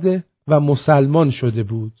آورده و مسلمان شده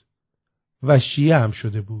بود و شیعه هم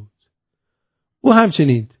شده بود. او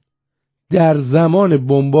همچنین در زمان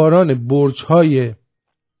بمباران برج‌های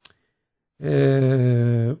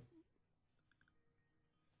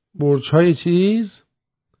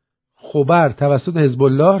خبر توسط حزب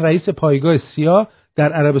الله رئیس پایگاه سیا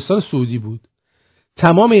در عربستان سعودی بود.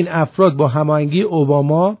 تمام این افراد با هماهنگی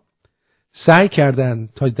اوباما سعی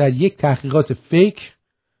کردند تا در یک تحقیقات فیک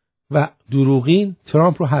و دروغین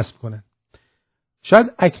ترامپ رو حذف کنند.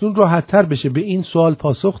 شاید اکنون راحت‌تر بشه به این سوال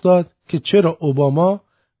پاسخ داد که چرا اوباما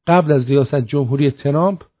قبل از ریاست جمهوری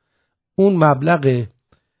ترامپ اون مبلغ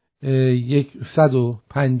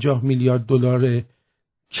 150 میلیارد دلار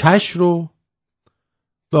کش رو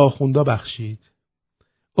به آخوندا بخشید.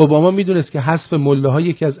 اوباما میدونست که حذف ملاها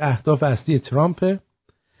یکی از اهداف اصلی ترامپه.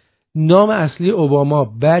 نام اصلی اوباما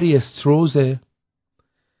بری استروزه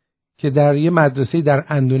که در یه مدرسه در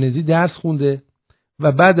اندونزی درس خونده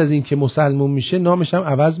و بعد از اینکه مسلمون میشه نامش هم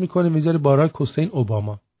عوض میکنه، میذاره باراک حسین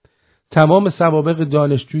اوباما. تمام سوابق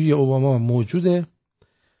دانشجویی اوباما موجوده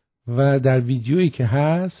و در ویدیویی که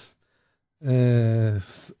هست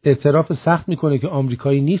اعتراف سخت میکنه که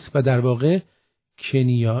آمریکایی نیست و در واقع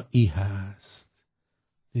کنیایی هست.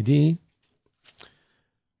 دیدی؟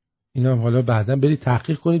 اینا حالا بعداً برید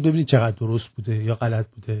تحقیق کنید ببینید چقدر درست بوده یا غلط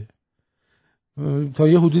بوده. تا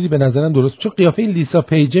یه حدودی به نظرم درست، چون قیافه این لیسا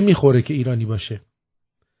پیجه میخوره که ایرانی باشه.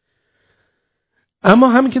 اما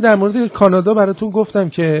همین که در مورد کانادا براتون گفتم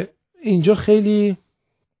که اینجا خیلی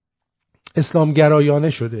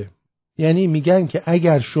اسلامگرایانه شده. یعنی میگن که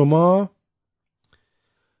اگر شما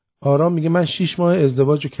آرام میگه من 6 ماه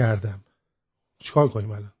ازدواجو کردم، چیکار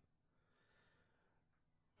کنیم الان؟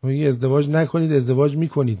 میگه ازدواج نکنید، ازدواج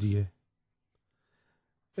میکنید دیگه.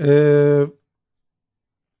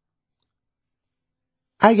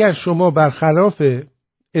 اگر شما برخلاف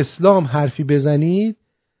اسلام حرفی بزنید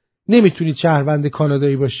نمیتونید شهروند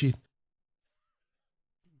کانادایی باشید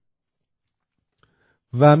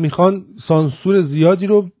و میخوان سانسور زیادی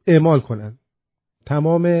رو اعمال کنن.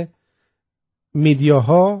 تمام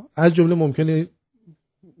میدیاها از جمله ممکنه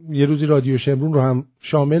یه روزی رادیو شمرون رو هم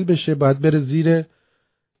شامل بشه، باید بره زیر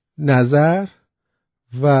نظر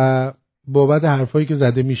و بابت حرفایی که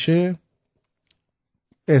زده میشه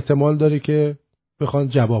احتمال داره که بخوان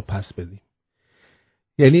جواب پس بدیم.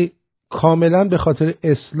 یعنی کاملا به خاطر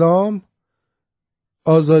اسلام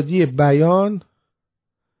آزادی بیان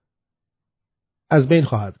از بین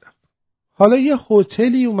خواهد رفت. حالا یه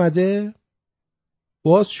هتلی اومده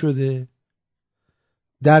باز شده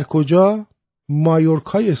در کجا؟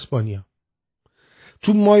 مایورکای اسپانیا.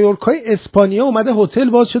 تو مایورکای اسپانیا اومده هتل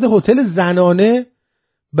باز شده، هتل زنانه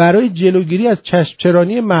برای جلوگیری از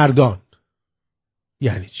چشمچرانی مردان.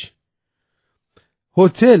 یعنی چی؟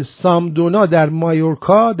 هتل سامدونا در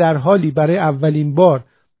مایورکا در حالی برای اولین بار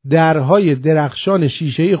درهای درخشان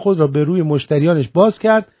شیشه‌ای خود را به روی مشتریانش باز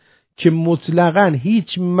کرد که مطلقاً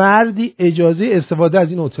هیچ مردی اجازه استفاده از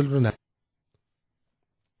این هتل رو نداره.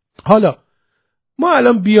 حالا ما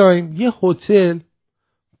الان بیایم یه هتل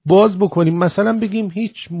باز بکنیم، مثلا بگیم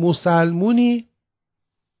هیچ مسلمونی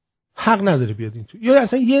حق نداره بیاد این تو، یا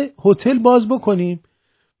اصلا یه هتل باز بکنیم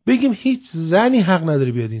بگیم هیچ زنی حق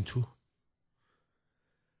نداره بیاد این تو.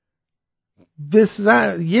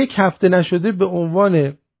 یک هفته نشده به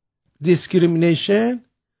عنوان دیسکریمینیشن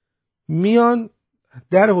میان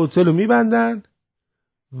در هتل رو میبندن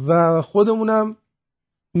و خودمونم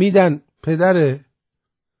میدن پدر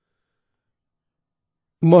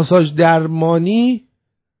ماساژ درمانی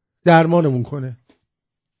درمانمون کنه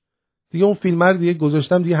دیگه. اون فیلم رو دیگه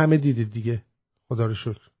گذاشتم دیگه، همه دیدید دیگه، خدا رو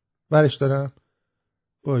شکر. برش دارم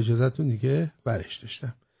با اجازهتون دیگه، برش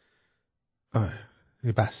داشتم.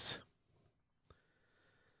 بس.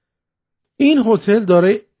 این هتل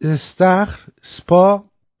داره استخر، سپا،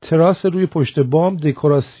 تراس روی پشت بام،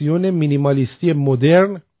 دکوراسیون مینیمالیستی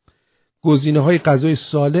مدرن، گزینه‌های غذای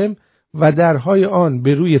سالم و درهای آن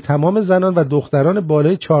به روی تمام زنان و دختران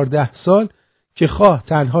بالای 14 سال که خواه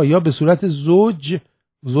تنها یا به صورت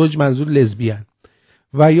زوج منظور لزبیان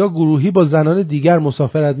و یا گروهی با زنان دیگر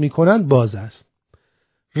مسافرت می‌کنند باز است.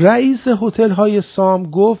 رئیس هتل‌های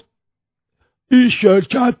سام گفت این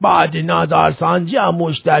شرکت بعد نظرسنجی از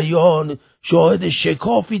مشتریان شاهد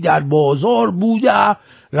شکافی در بازار بوده.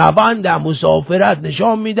 روند مسافرت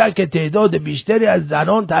نشان میده که تعداد بیشتری از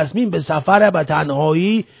زنان تصمیم به سفر به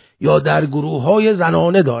تنهایی یا در گروه‌های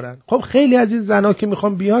زنانه دارن. خب خیلی از این زنا که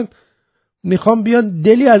میخوان بیان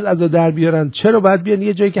دلی از عزا در بیارن، چرا باید بیان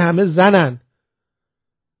یه جایی که همه زنن؟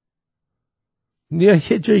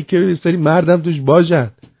 یه جایی که بسیاری مردم توش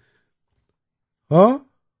باشن.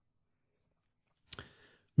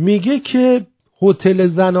 میگه که هتل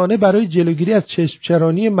زنانه برای جلوگیری از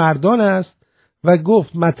چشمچرانی مردان است و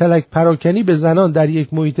گفت متلک پراکنی به زنان در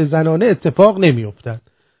یک محیط زنانه اتفاق نمی‌افتد.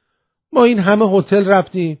 ما این همه هتل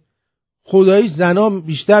رفتیم، خدایی زنا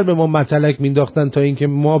بیشتر به ما متلک مینداختن تا اینکه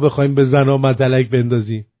ما بخوایم به زنا متلک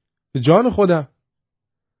بندازیم. به جان خودم،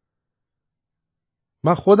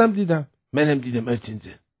 من خودم دیدم. منم دیدم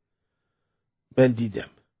ارتینزه، من دیدم.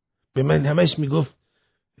 به من همش میگفت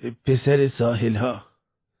پسر ساحل ها،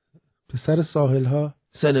 پسر ساحل ها،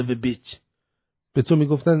 son of a bitch. به تو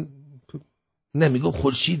میگفتن نه، میگفت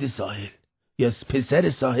خورشید ساحل یا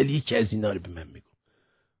پسر ساحل، یکی از اینا رو به من میگفت.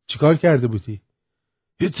 چیکار کرده بودی؟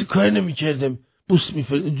 هیچ کار نمیکردم، بوس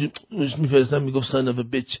میفرستم، میگفت son of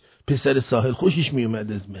a bitch، پسر ساحل. خوشش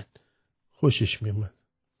میومد از من، خوشش میومد.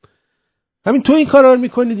 همین تو این کارا رو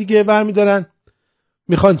میکنی دیگه، برمیدارن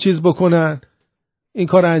میخوان چیز بکنن، این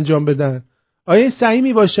کار رو انجام بدن. آیا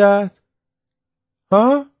صحیح باشد؟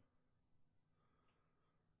 ها؟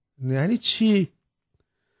 یعنی چی؟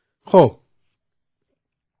 خب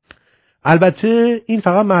البته این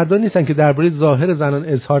فقط مردان نیستن که درباره ظاهر زنان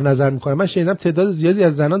اظهار نظر میکنن. من شنیدم تعداد زیادی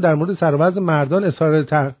از زنان در مورد سر و وضع مردان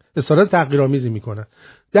اظهارات تحقیرآمیزی میکنن.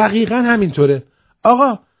 دقیقاً همینطوره.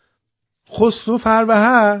 آقا خسرو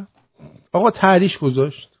فروهر آقا تحریش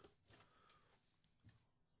گذاشت.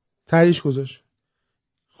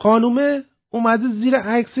 خانومه اومده زیر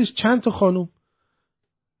عکسش چند تا خانوم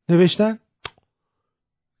نوشتن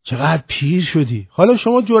چقدر پیر شدی. حالا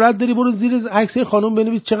شما جرأت داری برو زیر عکس خانوم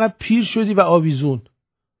بنویس چقدر پیر شدی و آویزون.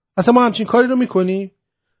 اصلا ما همچین کاری رو میکنی؟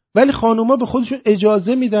 ولی خانوما به خودشون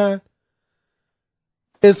اجازه میدن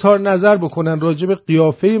اظهار نظر بکنن راجع به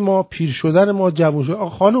قیافه ما، پیر شدن ما، جوون شدن.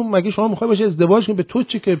 خانم مگه شما میخوای باشه ازدواج کنی؟ به تو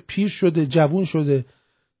چه که پیر شده، جوون شده،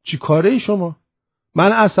 چی کاره ای شما؟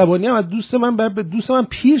 من عصبانی ام از دوست من، به دوست من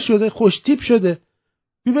پیر شده، خوش تیپ شده.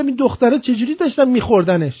 ببین دخترها چجوری داشتن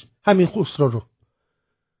میخوردنش همین خسرو رو.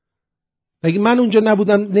 اگه من اونجا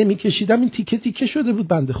نبودم نمیکشیدم این تیکه تیکه شده بود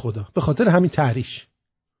بنده خدا به خاطر همین تحریش.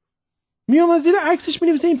 میام از زیر عکسش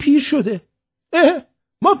مینویسه این پیر شده.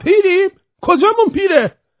 ما پیریم؟ کجامون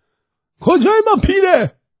پیره؟ کجای ما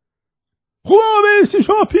پیره؟ خوب آمدی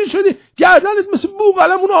شما پیر شدی گردنت مثل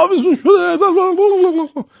بوقلمون آویزون شده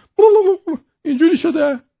اینجوری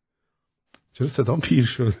شده. چرا صدام پیر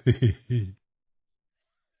شده؟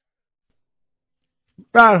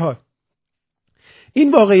 به هر حال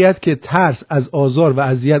این واقعیت که ترس از آزار و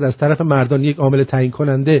اذیت از طرف مردان یک عامل تعیین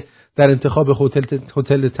کننده در انتخاب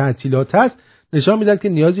هتل تعطیلات است نشان میدهد که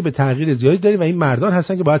نیازی به تغییر زیادی داریم و این مردان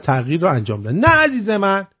هستن که باید تغییر رو انجام بدن. نه عزیز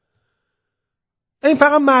من، این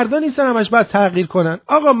فقط مردان نیستن همش باید تغییر کنن.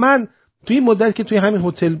 آقا من توی این مدت که توی همین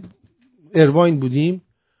هتل ایران بودیم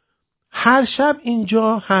هر شب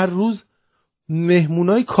اینجا هر روز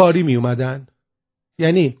مهمونای کاری می اومدن،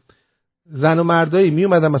 یعنی زن و مردایی می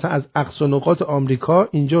اومدن مثلا از اقصا نقاط آمریکا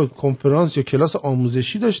اینجا کنفرانس یا کلاس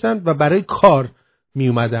آموزشی داشتن و برای کار می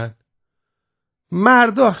اومدن.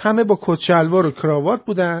 مردا همه با کت شلوار و کراوات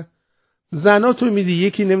بودن، زنا تو میدی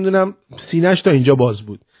یکی نمیدونم سینه‌اش تا اینجا باز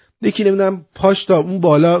بود، یکی نمیدونم پاش تا اون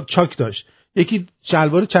بالا چاک داشت، یکی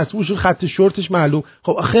شلوار چسبوش خط شورتش معلوم.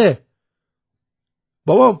 خب آخه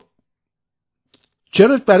بابا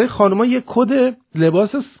چرا برای خانم‌ها یک کد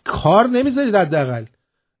لباس کار نمیذارید حداقل؟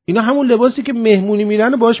 اینا همون لباسی که مهمونی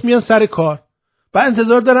میرن و باش میان سر کار. بعد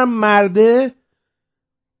انتظار دارم مرده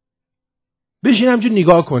بشین همجور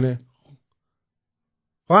نگاه کنه.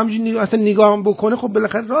 خب همجور اصلا نگاه هم بکنه خب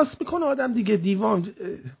بالاخره راست میکنه آدم دیگه. دیوان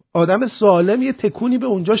آدم سالم یه تکونی به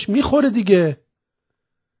اونجاش میخوره دیگه.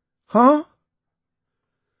 ها؟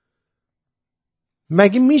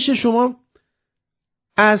 مگه میشه شما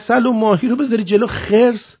عسل و ماهی رو بذاری جلو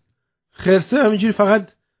خرسه همینجوری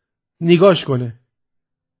فقط نگاش کنه؟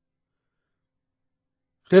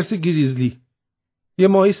 خرس گریزلی یه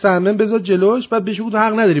ماهی سرمن بذار جلوش بعد بهش بگو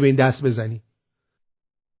حق نداری به این دست بزنی.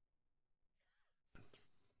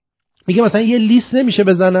 میگه مثلا یه لیست نمیشه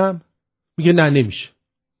بزنم؟ میگه نه نمیشه.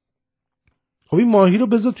 خب این ماهی رو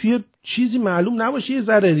بذار توی چیزی معلوم نباشه یه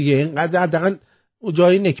ذره دیگه، اینقدر حداقل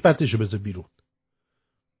جای نکبتشو بذار بیرون.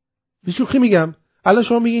 بیشوخی میگم. الان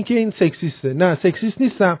شما میگین که این سکسیسته. نه سکسیست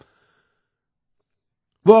نیستم،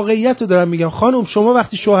 واقعیت رو دارم میگم. خانم شما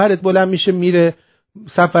وقتی شوهرت بلند میشه میره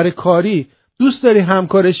سفر کاری دوست داری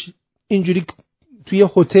همکارش اینجوری توی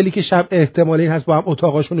هتلی که شب احتمالی هست با هم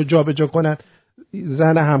اتاقاشون رو جا به جا کنن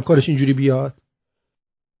زن همکارش اینجوری بیاد؟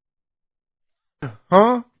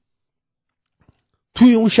 ها؟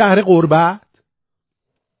 توی اون شهر غربت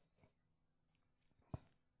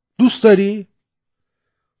دوست داری؟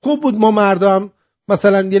 خوب بود ما مردم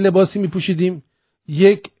مثلا یه لباسی میپوشیدیم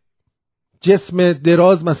یک جسم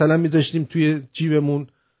دراز مثلا میذاشتیم توی جیبمون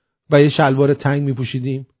و یه شلوار تنگ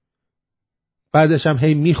میپوشیدیم، بعدش هم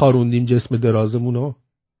هی میخاروندیم جسم درازمونو.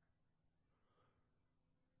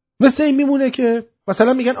 مثل این میمونه که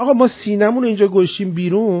مثلا میگن آقا ما سینمون اینجا گوشیم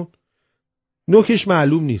بیرون نوکش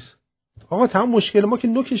معلوم نیست. آقا تمام مشکل ما که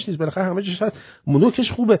نوکش نیست، بالاخره همه جاش هست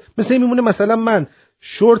نوکش خوبه. مثل این میمونه مثلا من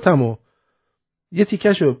شورتمو یه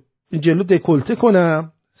تیکشو جلو دکولته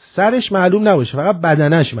کنم سرش معلوم نباشه فقط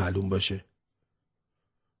بدنش معلوم باشه.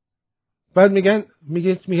 بعد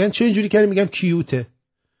میگن چه اینجوری کردی؟ میگم کیوته،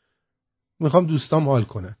 میخوام دوستام حال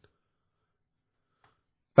کنن.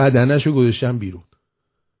 بدنشو گذاشتم بیرون.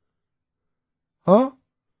 ها؟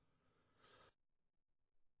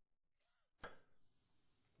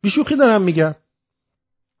 بیشوخی دارم میگم.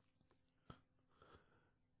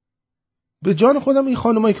 به جان خودم این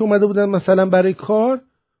خانمایی که اومده بودن مثلا برای کار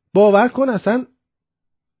باور کن اصلا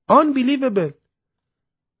unbelievable.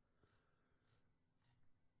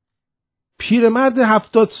 پیرمرد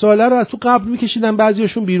 70 ساله رو از تو قبر میکشیدن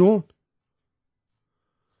بعضیاشون بیرون.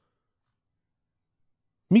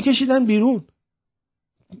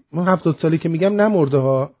 من 70 ساله که میگم نمرده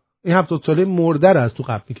ها، این 70 ساله مرده رو از تو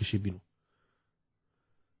قبر میکشی بیرون.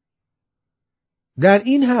 در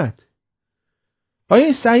این حد آیا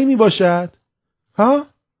این صحیح می باشد؟ ها؟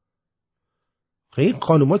 این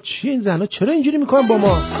خانوما چیه؟ این زنها چرا اینجوری میکنن با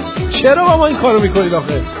ما؟ چرا با ما این کارو میکنید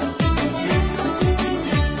آخه؟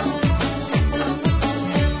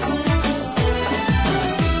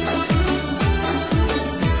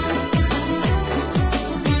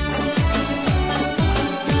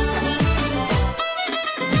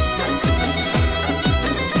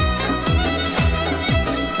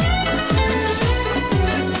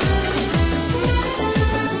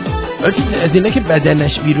 از اینه که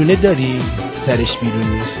بدنش بیرونه داری سرش بیرون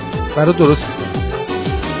نیست برای درست کنی.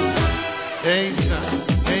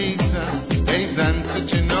 ای زن تو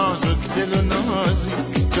چه نازک دل و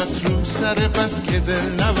نازی، سر بس که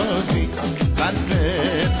دل نوازی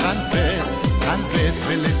قلبت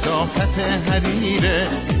به لطافت حریره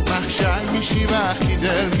محشر میشی وقتی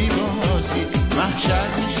دل میبازی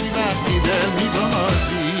محشر میشی وقتی دل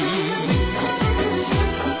میبازی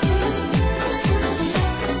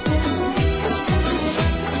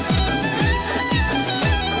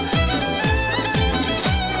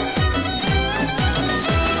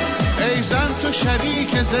ای زن تو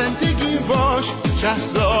شریک زندگی باش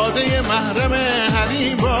شهزاده محرم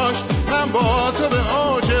حریم باش من با تو به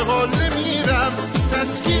اوج قله میرم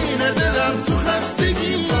تسکین دلم تو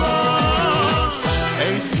خستگی باش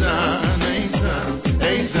ای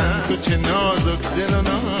زن تو چه نازک دل و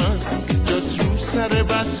ناز جز رو سر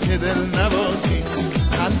بس که دل نوازی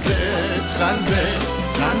قلبت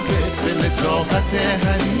به لطافت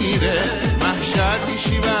حریره محشر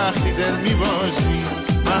میشی وقتی دل میبازی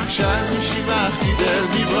محشر میشی وقتی دل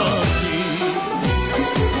میبازی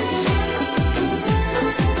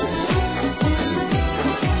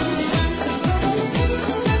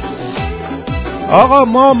آقا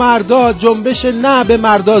ما مردا جنبش نه به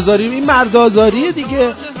مردازاری، این مردازاریه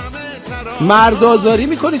دیگه، مردازاری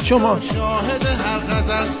میکنید شما. شاهد هر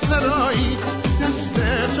غزل سرایی دست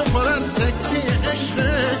تو پر از سکه عشق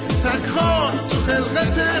تکخواه تو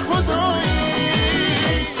خلقت خدایی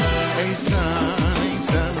ای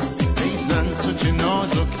زن تو چه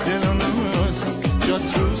نازک دل و نازی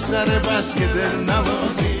جات رو سر بس که دل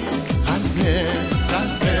نوازی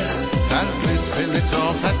قلبت به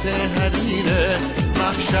لطافت حریره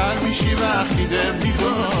محشر میشی وقتی دل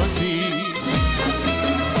میبازی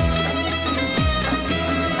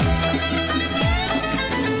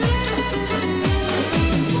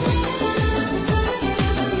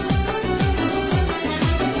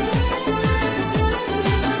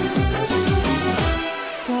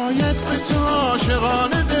باید به تو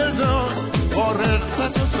عاشقانه دل داد با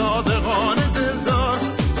رغبت و صادقانه دل داد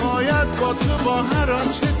باید با تو با هر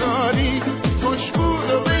آنچه داری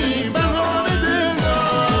خوشبود و به این بهانه دل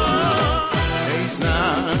داد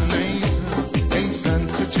ای زن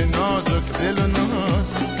تو چه نازک دل و ناز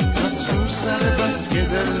جات رو سر بس که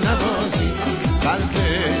دل نوازی قلبت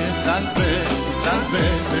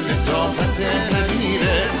به لطافت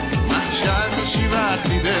حریره محشر میشی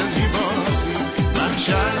وقتی دل میبازی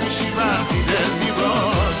محشر میشی وقتی دل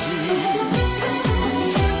میبازی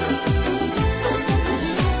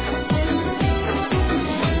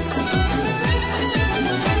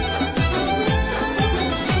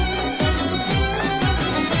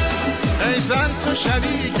ای زن تو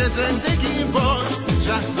شریک زندگی باش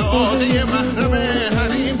شهزاده محرم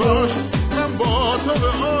حریم باش من با تو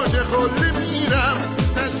به اوج قله میرم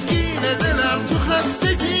تسکین دلم تو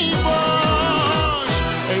خستگی باش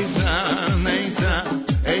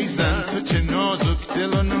ای زن تو چه نازک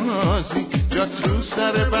دل و نازی جات رو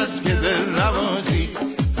سر بس که دل نوازی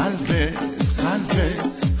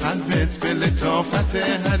قلبت به لطافت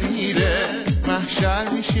حریره محشر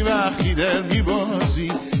میشی وقتی دل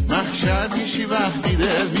میبازی محشر میشی وقتی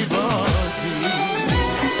دل میبازی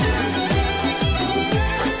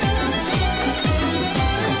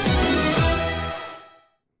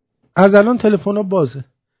از الان تلفن ها بازه،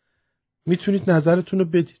 میتونید نظرتون رو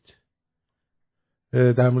بدید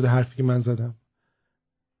در مورد حرفی که من زدم.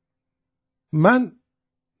 من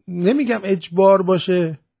نمیگم اجبار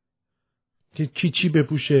باشه که کی چی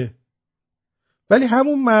بپوشه، ولی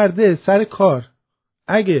همون مرده سر کار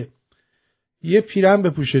اگه یه پیرن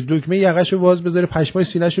بپوشه، دکمه یقه‌شو باز بذاره، پشمای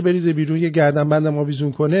سینه‌شو بریزه بیرون، یه گردنبندم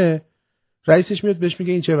آویزون کنه، رئیسش میاد بهش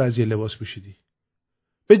میگه این چه وضعیه لباس پوشیدی؟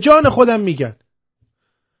 به جان خودم میگن.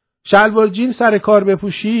 شلوار جین سر کار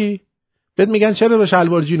بپوشی بهت میگن چرا با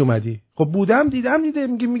شلوار جین اومدی؟ خب بودم دیدم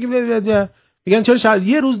میگن چرا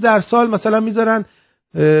یه روز در سال مثلا میذارن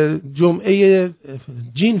جمعه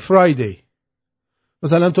جین فرایدی،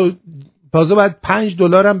 مثلا تو تازه باید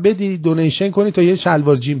 $5 هم بدی دونیشن کنی تا یه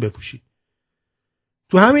شلوار جین بپوشی.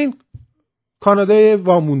 تو همین کانادای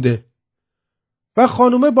وامونده و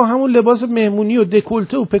خانومه با همون لباس مهمونی و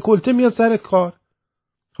دکولته و پکولته میاد سر کار.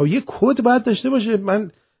 خب یه کد باید داشته باشه،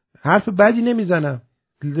 من حرف بدی نمیزنم،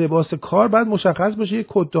 لباس کار باید مشخص باشه، یه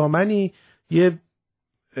کد دامنی، یه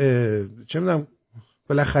چه میدونم،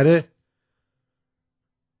 بالاخره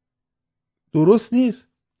درست نیست.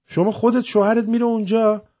 شما خودت شوهرت میره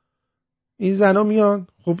اونجا، این زنا میان،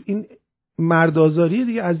 خب این مردآزاریه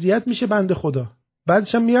دیگه، اذیت میشه بنده خدا.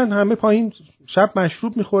 بعدش هم میان همه پایین شب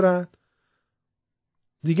مشروب میخورن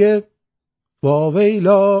دیگه،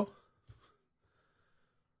 واویلا.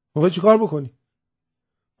 موقع چی کار بکنی؟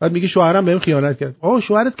 بعد میگه شوهرم بهم خیانت کرد. آه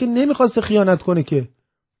شوهرت که نمیخواسته خیانت کنه که.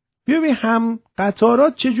 بیا ببین هم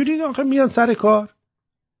قطارات چجوری آخه میان سر کار.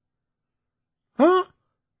 ها؟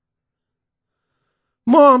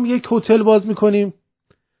 ما هم یک هتل باز میکنیم،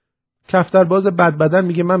 کفتر باز بد بدن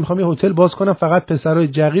میگه من میخوام یه هتل باز کنم فقط پسرای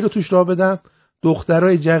جغی رو توش راه بدم،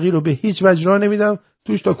 دخترای جغی رو به هیچ وجه راه نمیدم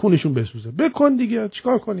توش تا کونشون بسوزه. بکن دیگه،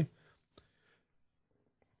 چیکار کنی؟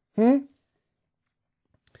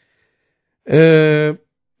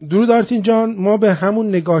 درود آرتین جان، ما به همون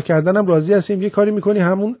نگاه کردنم راضی هستیم. یه کاری میکنی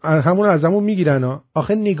همون ازمون میگیرن ها.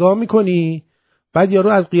 آخه نگاه میکنی بعد یارو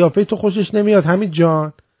از قیافه تو خوشش نمیاد همین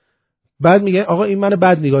جان، بعد میگه آقا این منو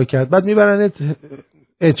بد نگاه کرد، بعد میبرنت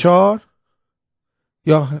HR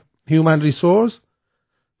یا هیومن ریسورس،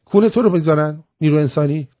 کونه تو رو میذارن نیرو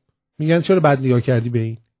انسانی، میگن چرا بد نگاه کردی به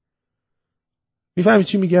این. میفهمی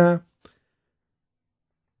چی میگم؟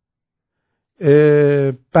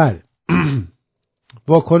 بله.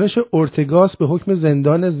 واکنش اورتگاس به حکم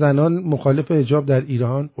زندان زنان مخالف حجاب در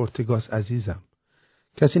ایران. اورتگاس عزیزم،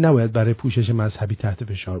 کسی نباید برای پوشش مذهبی تحت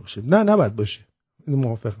فشار باشه. نه نباید باشه،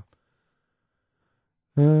 موافقم.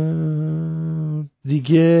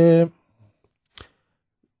 دیگه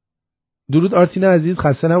درود آرتین عزیز،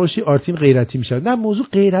 خسته نباشی. آرتین غیرتی میشه. نه موضوع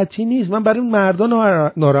غیرتی نیست، من برای اون مردا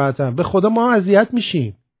ناراحتم. به خدا ما اذیت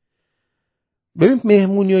میشیم. ببین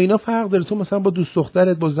مهمونی و اینا فرق داره. تو مثلا با دوست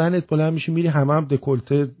دخترت با زنت بلند میشی میری هم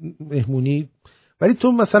دکولته مهمونی، ولی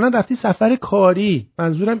تو مثلا رفتی سفر کاری،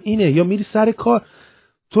 منظورم اینه، یا میری سر کار.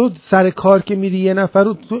 تو سر کار که میری یه نفر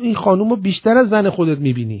رو، تو این خانومو بیشتر از زن خودت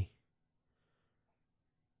میبینی.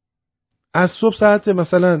 از صبح ساعت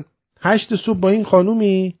مثلا 8 صبح با این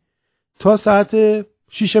خانومی تا ساعت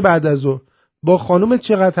 6 بعد از ظهر. با خانومت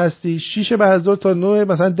چقدر هستی؟ 6 بعد از ظهر تا 9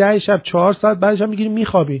 مثلا 10 شب 4 ساعت بعدش هم میگیری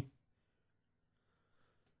میخوابی.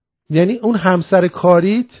 یعنی اون همسر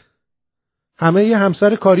کاریت، همه یه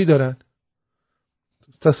همسر کاری دارن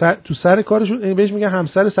تو سر کارشون بهش میگن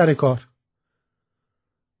همسر سر کار،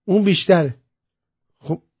 اون بیشتره.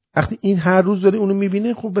 خب وقتی این هر روز داره اونو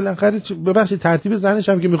میبینه، خب بالاخره ببخشید ترتیب زنش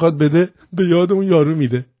هم که میخواد بده به یاد اون یارو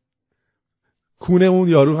میده، کونه اون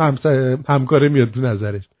یارو همکاره میاد تو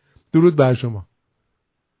نظرش. درود بر شما.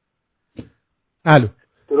 الو.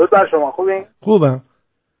 درود بر شما. خوبین؟ خوبم.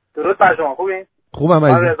 درود بر شما. خوبین؟ خوبم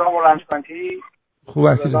عزیز. من رضا مورنجکانتی. خوب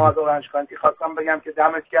هستی؟ رضا مورنجکانتی. خواستم بگم که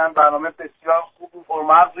دمت گرم، برنامه بسیار خوب و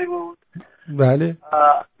پرمغزی بود. بله.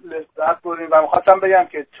 لذت بردیم و خواستم بگم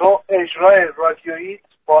که تو اجرای رادیویی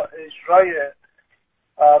با اجرای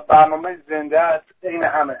برنامه زنده است این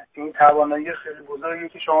همه. این توانایی خیلی بزرگی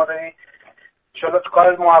که شما داری. ان شاءالله تو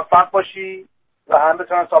کارت موفق باشی و هم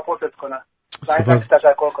بتونن ساپورتت کنن. من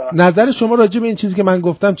تشکر کنم. نظر شما راجع به این چیزی که من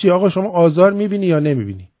گفتم چی؟ آقا شما آزار میبینی یا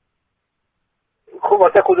نمیبینی؟ خب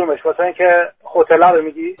واسه کدومش؟ واسه اینکه هتل رو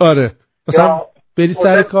میگی؟ آره. مثلا بری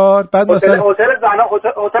سر کار بعد مثلا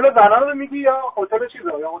هتل زنان رو میگی یا هتل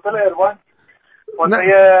چیزو یا هتل اروان؟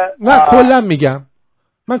 نه کلا میگم.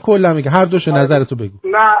 من کلا میگم، هر دوشو نظرتو بگو.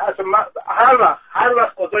 نه اصلا من هر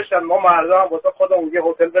وقت گذاشتن ما مردم واسه خودمون یه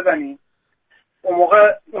هتل بزنیم، اون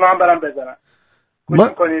موقع اونا هم برام بزنن. گوش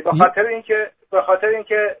می‌کنید؟ به خاطر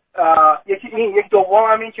اینکه یک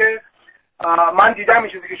دوم هم این که من دیدم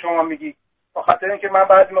این چیزی که شما میگی. به خاطر اینکه من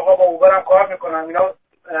بعضی موقع با اوبرم کار میکنم، اینا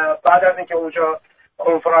بعد از اینکه اونجا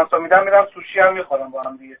کنفرانسا میدم سوشی هم میخورم با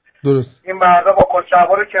هم دیگه. درست. این مردا با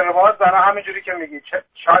کچه‌وار کرواز زنا همینجوری که میگی،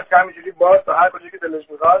 شاید همینجوری باز تا هر کجا که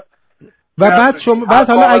دلش میخواد. و بعد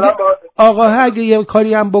حالا اگه آقا اگه یه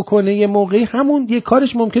کاری هم بکنه یه موقعی همون یه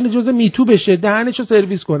کارش ممکنه جزء میتو بشه، دهنشو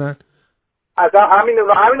سرویس کنن. از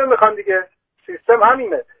همینو میخوان دیگه. سیستم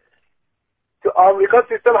همینه. تو آمریکا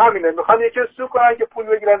سیستم همینه. میخوان یکی سو کنن که پول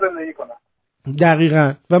بگیرن زندگی کنن.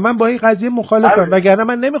 دقیقاً. و من با این قضیه مخالفم. وگرنه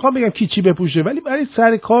من نمیخوام بگم کی چی بپوشه، ولی برای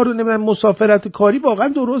سر کار و نمیدونم مسافرت کاری واقعا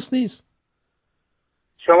درست نیست.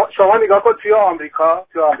 شما نگاه کن توی آمریکا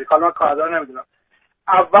من کانادا نمیدونم.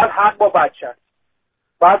 اول حق با بچه،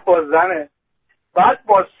 بعد با زنه، بعد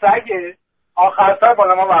با سگ، آخرتر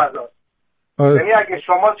با ما بردار. یعنی اگه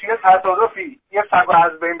شما توی تصادفی یه سگو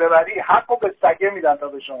از بین ببری، حقو به سگه میدن تا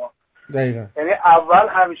به شما. دقیقاً. یعنی اول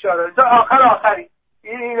همیشه تا آخری.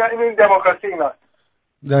 این دموکراسی ایناست.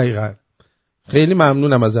 دقیقاً. خیلی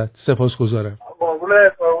ممنونم ازت. سپاسگزارم.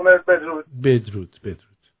 قربونت. بدرود.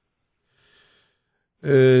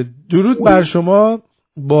 درود بر شما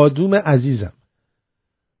بادوم عزیزم.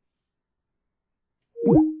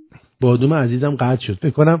 بادوم عزیزم قطع شد. فکر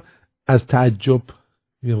کنم از تعجب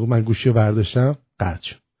من گوشی رو برداشتم قطع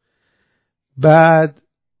شد. بعد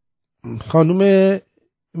خانم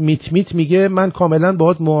میت میگه من کاملا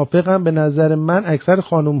باهات موافقم. به نظر من اکثر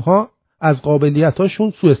خانم ها از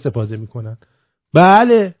قابلیتاشون سوء استفاده میکنن.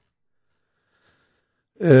 بله.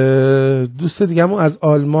 دوست دیگه‌مون از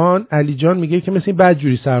آلمان علی جان میگه که مثل این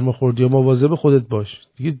بدجوری سرما خوردی و مواظب خودت باش.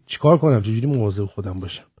 دیگه چیکار کنم؟ چجوری مواظب خودم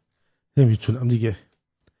باشم؟ نمیتونم دیگه.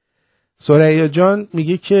 ثریا جان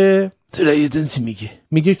میگه که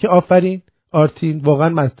میگه که آفرین آرتین، واقعا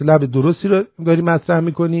مطلب درستی رو داری مطرح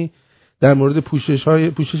میکنی در مورد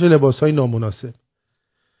پوشش لباسهای نامناسب.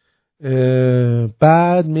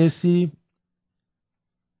 بعد مرسی.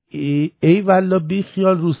 ای والله بی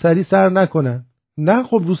خیال روسری سر نکنن. نه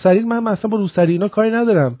خب روسری من اصلا با روسری اینا کاری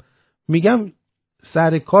ندارم، میگم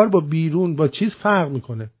سر کار با بیرون با چیز فرق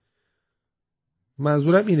میکنه.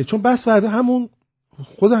 منظورم اینه چون بس فردا همون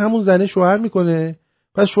زنه شوهر میکنه،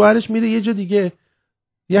 پس شوهرش میره یه جا دیگه،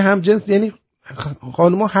 یه همجنس، یعنی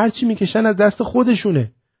خانوما هر چی میکشن از دست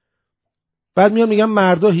خودشونه. بعد میگم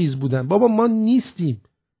مردا هیز بودن. بابا ما نیستیم،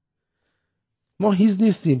 ما هیز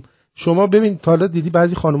نیستیم. شما ببین تا حالا دیدی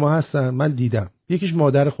بعضی خانوما هستن، من دیدم، یکیش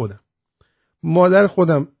مادر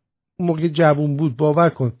خودم موقع جوون بود، باور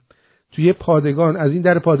کن توی پادگان از این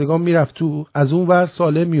در پادگان میرفت تو، از اون ور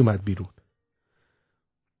سالم میومد بیرون.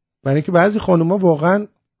 برای اینکه بعضی خانوما واقعا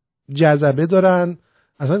جذبه دارن،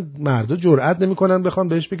 اصلا مردا جرئت نمیکنن بخوان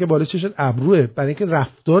بهش بگه بالا چشت ابروه، برای اینکه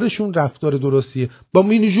رفتارشون رفتار درستیه. با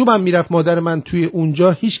مینیجوب هم میرفت مادر من توی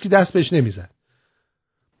اونجا، هیچ کی دست بهش نمیزد.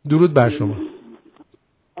 درود بر شما.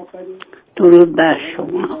 درود بر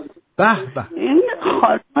شما. به به. این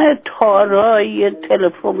خانم تارا یه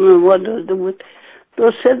تلفن به ما داده بود، 2-3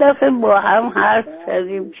 دفعه با هم حرف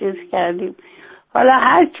زدیم، چیز کردیم. حالا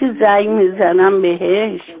هر چی زنگ میزنم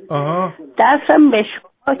بهش دستم به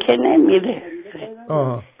شما که نمیره.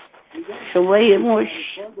 شما یه مش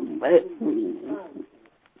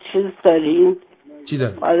چیز دارین؟ چی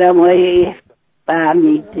دارین؟ آدم های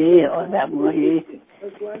فهمیده، آدم های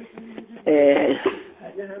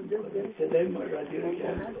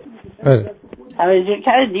توجه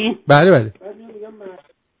کردین؟ بله.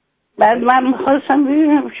 بعد من میخواستم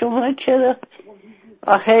ببینم شما چرا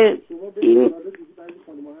آخه این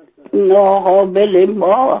ناقابل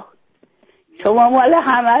ما، شما مال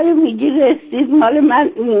همه رو میگی رسید،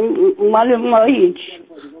 مال ما هیچ.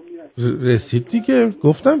 رسید دیگه،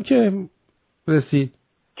 گفتم که رسید.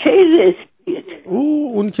 چه رسید؟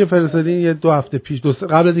 اون که فرستادین یه 2 هفته پیش،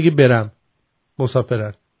 قبل دیگه برم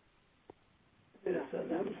مسافرت.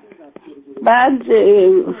 بعد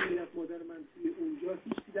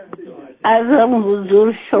ازم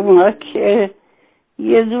حضور شما که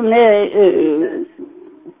یه دونه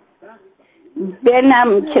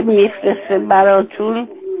بنم که میفرسته براتون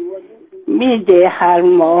میده هر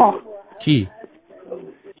ماه. کی؟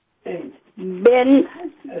 بن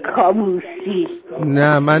کابوسی.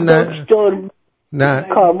 نه من نه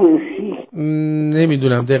کابوسی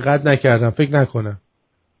نمیدونم، دقت نکردم، فکر نکنم.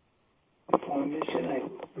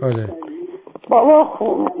 آره بابا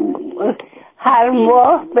خب هر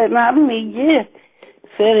ماه به من میگه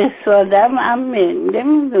فرستادم،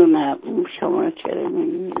 نمیدونم شما چرا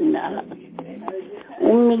میگی نه.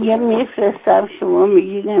 اون میگه میفرستم، شما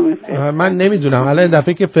میگی نمیفرستم. من نمیدونم، الان این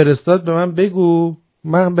دفعه که فرستاد به من بگو،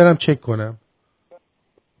 من برم چک کنم.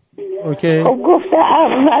 اوکی. خب گفته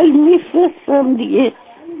اول میفرستم دیگه،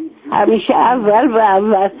 همیشه اول به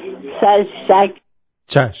اول شک.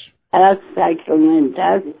 چشم. از ساکرامنت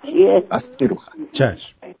هست چیه؟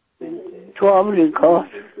 چشم. تو آمریکا.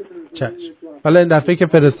 چشم. حالا این دفعه که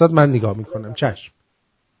فرستاد من نگاه میکنم. چشم.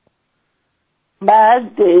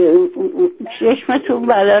 بعد چشمتون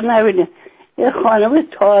بلا نبینه یه خانم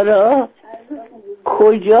تارا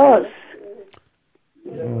کجاست؟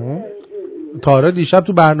 تارا دیشب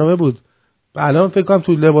تو برنامه بود، الان فکر کنم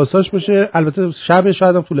تو لباساش باشه، البته شب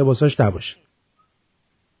شاید هم تو لباساش نباشه.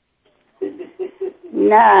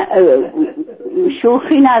 نه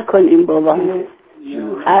شوخی نکنیم بابا،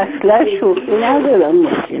 اصلا شوخی ندارم.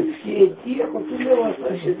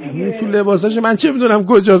 تو لباساش من چه میدونم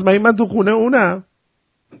کجاست، من تو خونه اونم.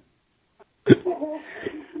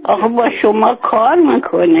 آخه با شما کار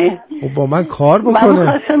میکنه. با من کار بکنه؟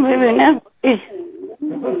 من خواستم ببینم.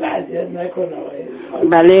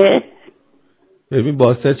 بله. ببین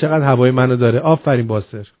باسر چقدر هوای منو داره. آفرین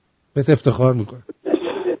باسر، بهت افتخار میکنه.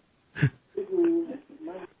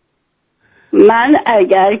 من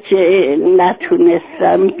اگر که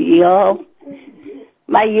نتونستم بیام،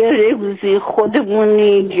 من یه روزی خودمونی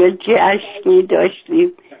اینجا جشنی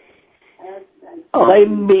داشتیم، آقای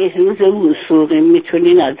بهروز وثوقی،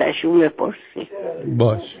 میتونین ازشون بپرسید.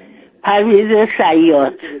 باش. پرویز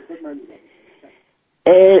صیاد،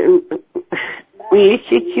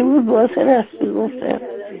 یکی کی بود باسر هستی گفتم،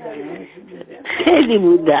 خیلی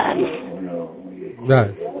بودن. نه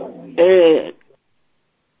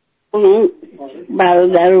اون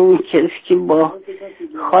برادر اون کسی که با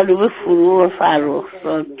خانم فرو و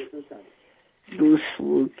فرخزاد دوست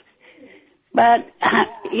بود. بعد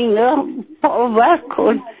اینا باور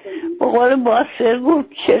کن بقول باسر گفت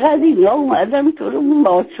چقدر اینا اومدم تو رو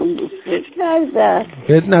ماسون دوستش کردن.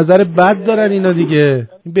 بهت نظر بد دارن اینا دیگه.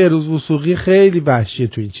 این بهروز وثوقی خیلی وحشیه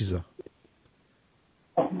تو این چیزا.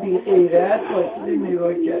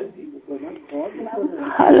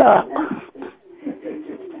 حالا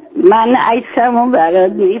من عکسمو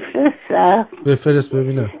برات میفرستم. بفرست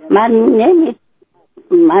ببینم.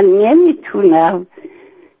 من نمیتونم،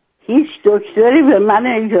 هیچ دکتری به من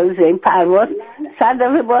اجازه پرواز،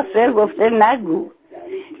 صدف باسر گفته نگو،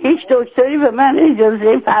 هیچ دکتری به من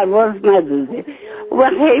اجازه پرواز نداده. و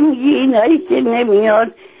خیلی میگی اینایی که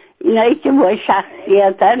نمیاد، اینایی که با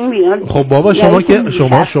شخصیتن میاد. خب بابا شما که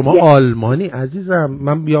شما آلمانی عزیزم،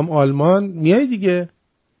 من بیام آلمان میای دیگه.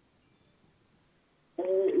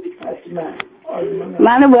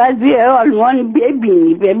 منو باید بیای آلمان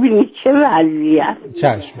ببینی چه وضعیه.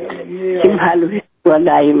 چشم. که پلوش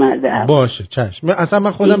بالا ایمده. باشه چشم. اصلا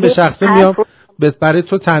من خودم به شخصه میام برای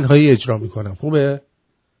تو تنهایی اجرا میکنم. خوبه؟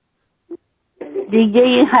 دیگه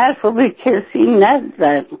این حرفو به کسی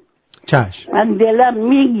نزن. چشم. من دلم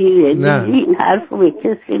میگیره. دیگه این حرفو به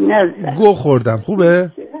کسی نزن. گو خوردم. خوبه؟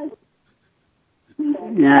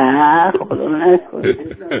 نه خدا نکنه.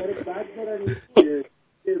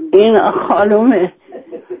 این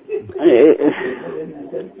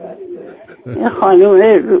خانوم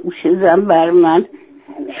روشیزم بر من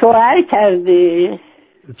شوهر کرده.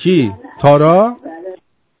 کی؟ تارا؟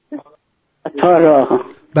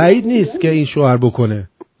 بعید نیست که این شوهر بکنه،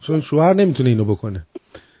 چون شوهر نمیتونه اینو بکنه.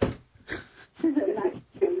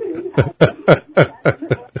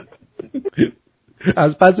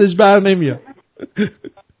 از پسش بر نمیاد.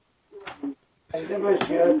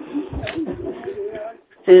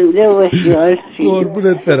 زنده باشی آرسی.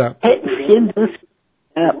 قربونت برم.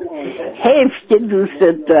 حیف که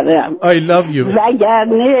دوستت دارم. I love you.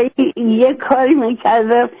 وگرنه یه کاری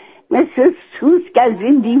میکردم مثل سوسک از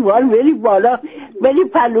این دیوار بری بالا، بری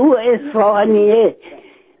پلو اصفهانیه.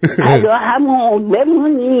 حالا همون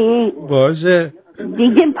بمونی باشه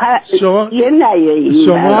دیگه.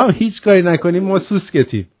 شما هیچ کاری نکنیم ما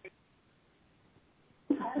سوسکتیم.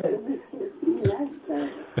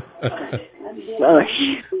 باش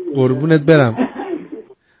قربونت برم.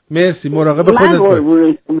 مرسی. مراقب خودت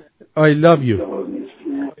باش. I love you.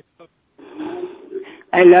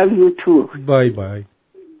 I love you too. بای بای.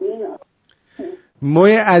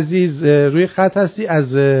 موی عزیز روی خط هستی، از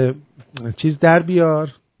چیز در بیار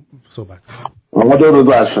صحبت. آقا درود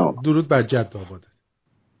بر شما. درود بر جد آباد.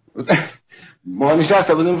 ما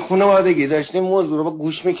نشسته بودیم خانوادگی داشتیم موضوع رو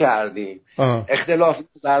گوش میکردیم. اختلاف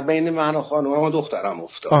در بین من و خانومم و دخترم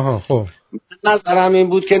افتاد. خب نظرم این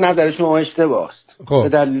بود که نظر شما اشتباه است. خب. به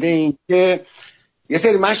دلیل اینکه یه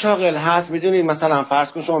سری مشاغل هست، میدونید مثلا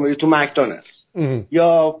فرض کن شما برید تو مکدونالدز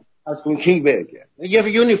یا از اون کینگ برگر، یه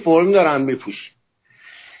یونیفرم دارن میپوشن.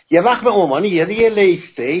 یه وقت به عنوان یه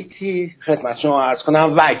لیستیتی خدمت شما عرض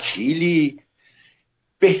کنم وکیلی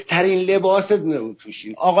بهترین لباس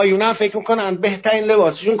نمیپوشین. آقایون فکر میکنن بهترین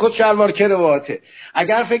لباسشون کت شلوار کرواته.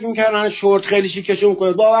 اگر فکر میکنن شورت خیلی شیکشون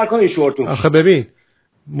کنه، باور کن این شورتون. آخه ببین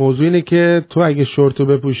موضوع اینه که تو اگه شورتو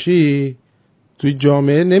بپوشی توی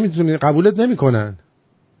جامعه نمیتونی، قبولت نمیکنن.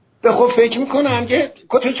 به خود فکر میکنن که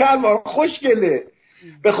کت شلوار خوشگله،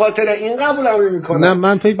 به خاطر این قبولم نمیکنن. نه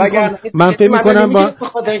من فکر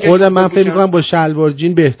میکنم با شلوار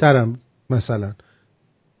جین بهترم مثلا.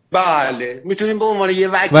 بله میتونیم به عنوان یه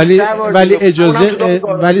وکیل ولی اجازه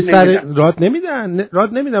ولی سر رات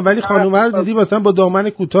نمیدن ولی خانومه رو دیدی مثلا با دامن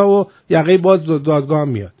کوتاه و یقه باز دادگاه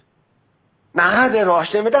میاد. نه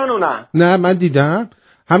راش نمیدن اونا. نه من دیدم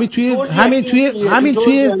همین توی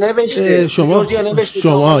شما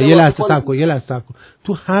یه لحظه صبر کن.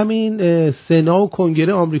 تو همین سنا و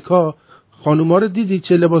کنگره آمریکا خانوما رو دیدی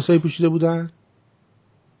چه لباسایی پوشیده بودن؟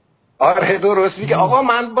 آره درست میگه. آقا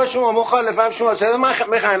من با شما مخالفم. شما چرا من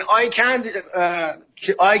میخواین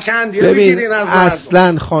آی کندی رو بگیرین از من؟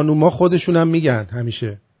 اصلا خانوما خودشون هم میگن،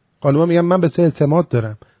 همیشه خانوما میگن من به تو اعتماد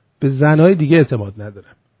دارم، به زنهای دیگه اعتماد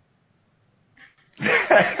ندارم.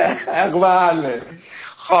 بله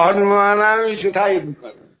خانوما همیشه تایید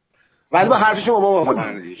میکنن ولی با حرف شما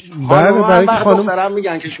موافقن. خانوما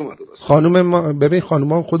میگن که شما درست. ببین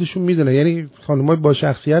خانوما خودشون میدونن، یعنی خانوما با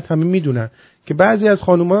شخصیت همین میدونن که بعضی از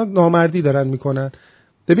خانوما نامردی دارن میکنن.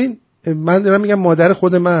 ببین من دارم میگم مادر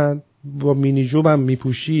خود من با مینی جوبم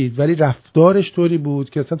میپوشید ولی رفتارش طوری بود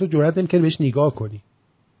که اصلا تو جرئت نمی‌کردی بهش نگاه کنی.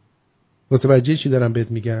 متوجه چی دارم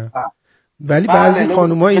بهت میگم؟ ولی بعضی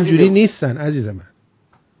خانوما اینجوری نیستن عزیز من.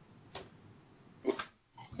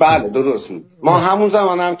 بله درست. ما همون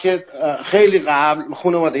زمان هم که خیلی قبل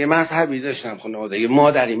خانواده مذهبی داشتم، خانواده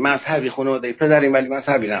مادری مذهبی، خانواده پدری ولی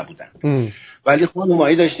مذهبی نبودن، ولی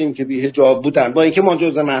خانواده‌ای داشتیم که بی حجاب بودن، با اینکه ما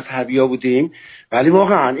جزء مذهبی‌ها بودیم ولی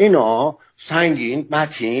واقعا اینا سنگین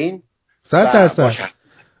متین 100%.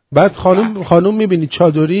 بعد خانم میبینی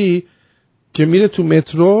چادری که میره تو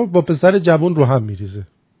مترو با پسر جوان رو هم میریزه.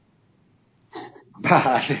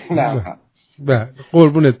 بله نه بله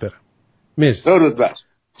قربونت برم. مرسی. درود بر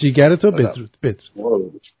جیگرتو. بدرود.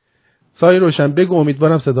 سایه روشن بگو،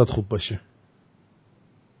 امیدوارم صدات خوب باشه.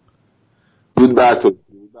 درود بر تو،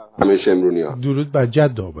 همه شمرونی‌ها. درود بر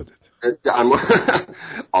جد آبادت. اما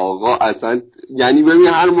آقا اصلا یعنی ببین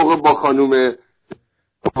هر موقع با خانوم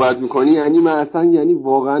صحبت میکنی یعنی من اصلا یعنی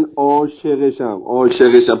واقعا عاشقشم.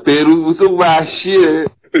 بهروز وحشیه.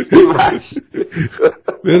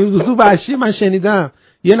 بهروز وحشیه. من شنیدم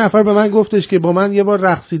یه نفر به من گفتش که با من یه بار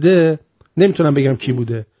رقصیده، نمیتونم بگم کی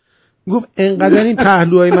بوده، گفت انقدر این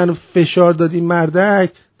پهلوهای منو فشار داد این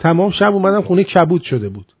مردک، تمام شب اومدم خونه کبود شده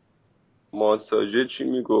بود. ماساژ چی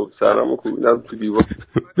میگفت؟ سرمو کوبیدم تو دیوار.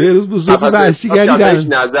 بهروز وحشیگری دارن. هیچ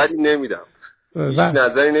نظری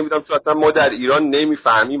نمیدم تو اصلا ما در ایران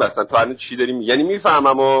نمیفهمیم اصلا تو الان چی داری میگی. یعنی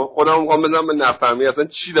میفهمم و خودم میخوام بدونم به نفهمی اصلا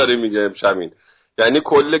چی داره میگه امشبین. یعنی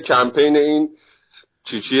کل کمپین این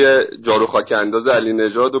چیچی جارو خاک انداز علی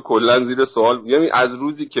نژاد و کلا زیر سوال. یعنی از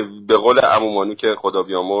روزی که به قول عمومانو که خدا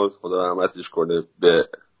بیامرز خدا رحمتش کنه به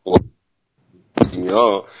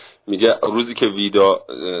دنیا، میگه روزی که ویدا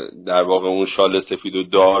در واقع اون شال سفیدو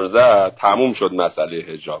دار زد تموم شد مسئله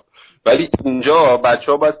حجاب. ولی اینجا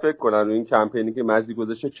بچه‌ها باید فکر کنن رو این کمپینی که مزی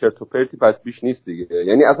گذاشته چرت و پرتی پس بیش نیست دیگه.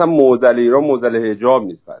 یعنی اصلا معضل ایران معضل حجاب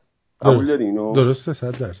نیست. پس قبول داری اینو؟ درسته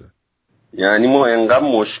 100%. یعنی ما انقدر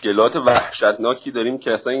مشکلات وحشتناکی داریم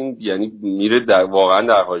که اصلا این یعنی میره در واقعا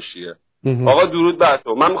در حاشیه. آقا درود بر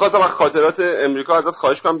تو. من می‌خواستم از خاطرات امریکا ازت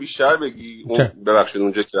خواهش کنم بیشتر بگی. ببخشید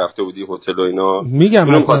اونجا که رفته بودی هتل و اینا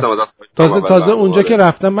میگم تازه اونجا که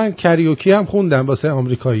رفتم من کاریوکی هم خوندم واسه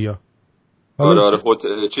آمریکایی‌ها. آره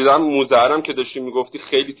چیزام موزهرم که داشتی میگفتی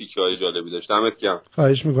خیلی تیکه‌های جالبی داشت. دمت گرم.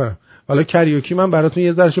 خواهش میکنم. حالا کاریوکی من براتون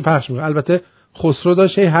یه ذرهشو پخش میکنم. البته خسرو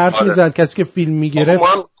داشت حرف میزد کسی که فیلم میگرفت.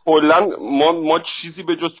 ما کلا ما چیزی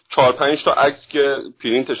به جز 4-5 تا عکس که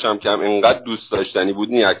پرینتش هم کردم انقدر دوست داشتنی بود.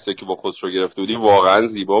 این عکسی که با خسرو گرفته بودی واقعا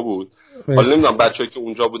زیبا بود. حالا نمیدونم بچه‌ای که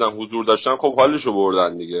اونجا بودن حضور داشتن خب حالشو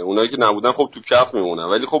بردن دیگه. اونایی که نبودن خب تو کف میمونن.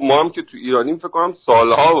 ولی خب ما هم که تو ایرانیم فکر کنم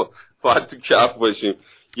سالها باید تو کف باشیم.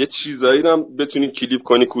 یه چیزایی هم بتونی کلیپ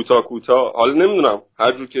کنی کوتاه. حالا نمیدونم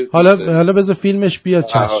هر جور که حالا بذار فیلمش بیاد.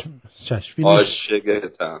 چشم فیلمش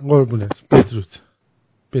عاشقتم. قربونت. بدرود.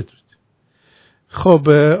 خب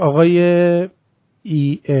آقای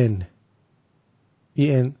این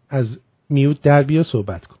از میوت در بیا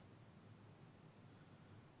صحبت کن.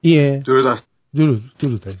 درود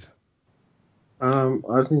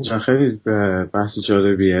آرتین جان خیلی بحث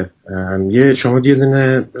جالبیه. شما یه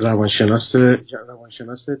دونه روانشناس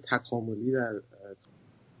تکاملی در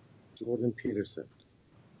جوردن پیترسن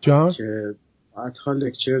جان که حتی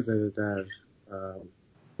لکچر داره در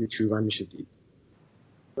یوتیوب هم میشه دید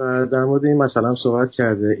و در مورد این مثلا هم صحبت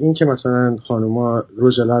کرده. این که مثلا خانوما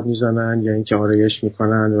رژ لب میزنن یا این که آرایش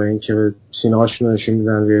میکنن و این که سینه هاشون رو نشون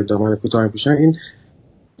میدن روی دامن کوتاه میپوشن، این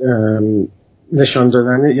نشان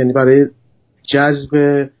دادن یعنی برای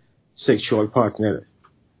جذب سکشوال پارتنره.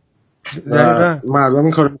 مردم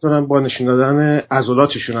این کارو میکنن با نشون دادن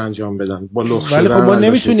عضلاتشون انجام بدن، با لخت شدن. ولی خب ما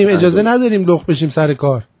نمیتونیم، اجازه نداریم لخت بشیم سر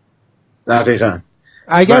کار. دقیقاً.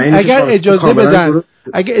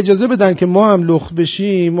 اگه اجازه بدن که ما هم لخت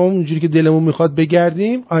بشیم، ما اونجوری که دلمون میخواد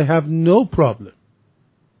بگردیم، I have no problem.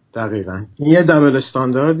 دقیقاً. این یه دبل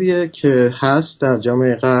استانداردیه که هست در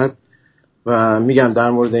جامعه غرب و میگم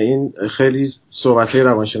در مورد این خیلی صحبت‌های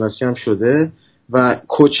روانشناسی هم شده و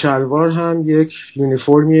کت شلوار هم یک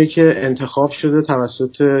یونیفرمیه که انتخاب شده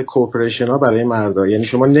توسط کورپوریشن‌ها برای مردا. یعنی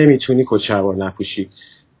شما نمیتونی کت شلوار نپوشی،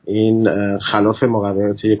 این خلاف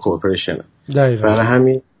مقررات یک کورپوریشنه. دقیقاً. برای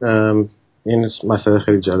همین این مسئله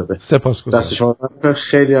خیلی جالبه. سپاسگزارم. دست شما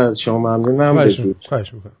خیلی از شما ممنونم.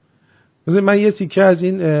 خواهش می‌کنم. من یه تیکه از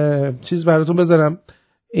این چیز براتون بذارم.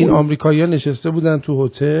 این آمریکایی‌ها نشسته بودن تو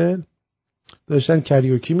هتل داشتن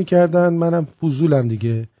کاریوکی میکردن، منم فضولم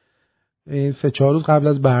دیگه. این 3-4 روز قبل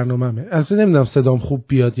از برنامه‌مه. اصلا نمیدونم صدام خوب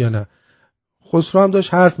بیاد یا نه. خسرو هم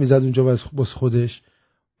داشت حرف میزد اونجا باز خودش.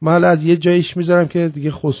 من از یه جایش میذارم که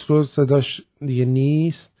دیگه خسرو صداش دیگه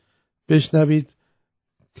نیست. بشنوید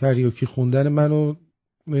کاریوکی خوندن منو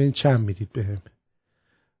ببینید چند میدید بهم.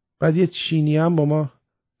 بعد یه چینی هم با ما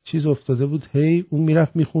چیز افتاده بود، هی اون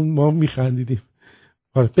میرفت میخوند ما میخندیدیم.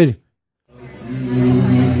 آره بریم.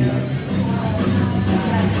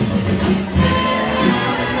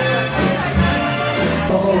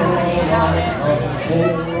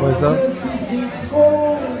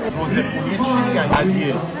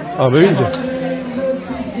 ببین جا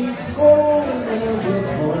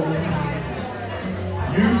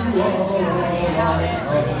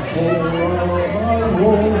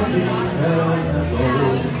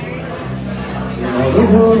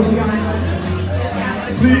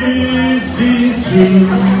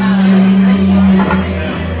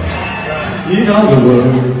In other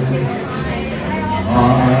words, I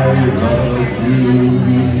love you.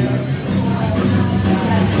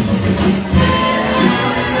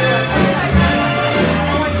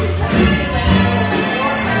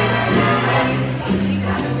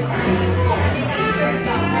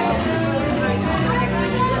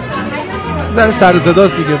 در سر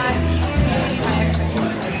صداست دیگه.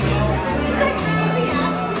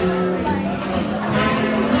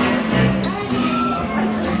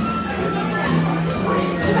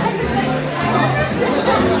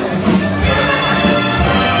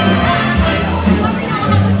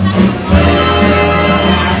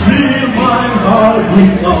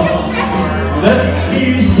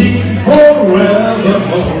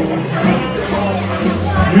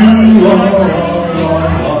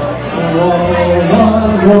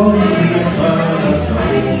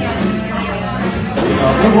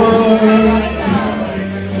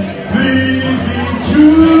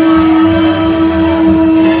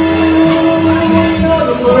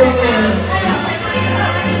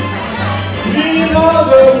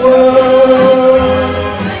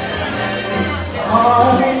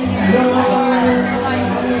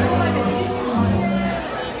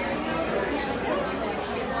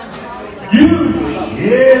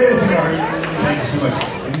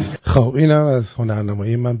 خب اینم از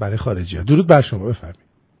هنرنمایی من برای خارجی‌ها. درود بر شما، بفرمایید.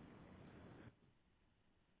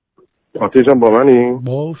 آتش جان با منی؟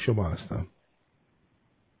 با شما هستم.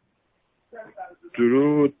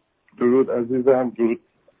 درود عزیزم،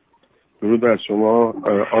 درود بر شما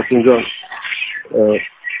آتش جان.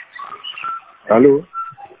 الو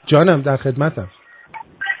جانم، در خدمتم.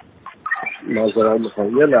 معذرت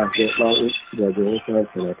میخوام یه لحظه من راجعه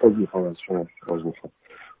تلفن میخوام از شما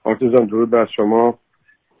آتش جان. درود بر شما،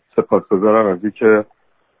 سپاسگزارم از اینکه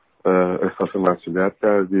احساس مسئولیت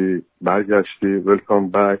کردی، برگشتی. ویلکام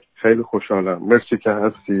بک. خیلی خوشحالم، مرسی که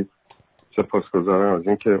هستی. سپاسگزارم از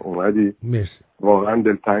اینکه اومدی. مرسی. واقعا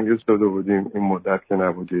دلتنگ شده بودیم این مدت که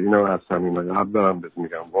نبودی. اینو از صمیم قلب دارم بهت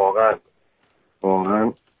میگم،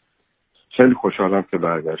 واقعا خیلی خوشحالم که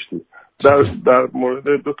برگشتی. در مورد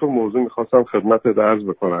 2 موضوع میخواستم خدمتت عرض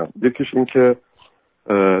بکنم. یکیش این که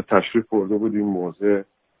تشریف برده بودیم موضع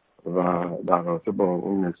و در رابطه با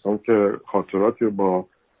اون نکسان که خاطراتی با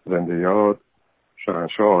زنده یاد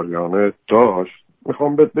شاهنشاه آریانه داشت.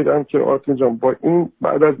 میخوام بهت بگم که آرتین جان، با این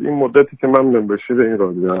بعد از این مدتی که من ممبرشیپ این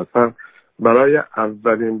رادیو هستم، برای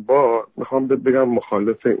اولین بار میخوام بهت بگم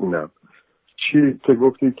مخالف اینم. چی که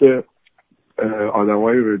گفتی که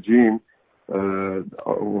آدمای رژیم،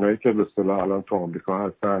 اونایی که به اصطلاح الان تو آمریکا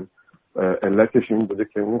هستن، علتش این بوده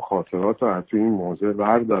که اون خاطرات رو از این موضوع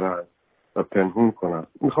بردارن و پنهون کنن.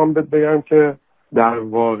 میخوام بهت بگم که در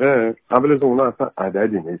واقع قبل از اونا اصلا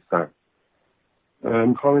عددی نیستن.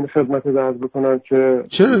 میخوام این خدمت رو عرض بکنم که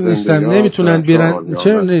چرا نیستن؟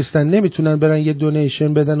 نمیتونن برن یه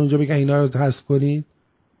دونیشن بدن اونجا بگن اینا رو حذف کنید؟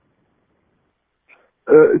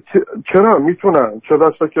 چرا میتونن؟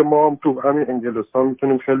 چرا که ما هم تو همین انگلستان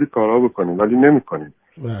میتونیم خیلی کارا بکنیم ولی نمیکنیم.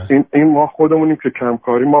 این ما خودمونیم که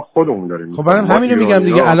کمکاری ما خودمون داریم. خب منم همینو میگم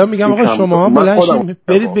دیگه. الان میگم آقا شما بلند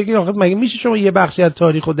برید بگید آقا مگه میشه شما یه بخشی از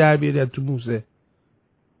تاریخو در بیارید تو موزه؟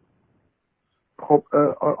 خب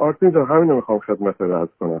آرتین جان، همینو میخوام خدمت رو عرض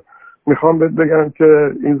کنم. میخوام بهت بگم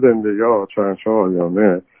که این زنده یاد شاهنشاه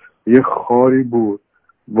آریانه یه خاری بود.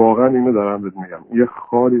 واقعا اینو دارم بهت میگم، یه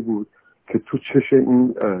خاری بود که تو چش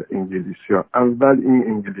این انگلیسی‌ها، اول این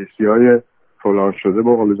انگلیسی‌های فلان شده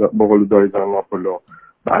با قول دایزن ناپولو،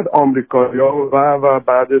 بعد آمریکایی‌ها و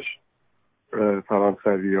بعدش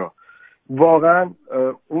فرانسوی‌ها. واقعا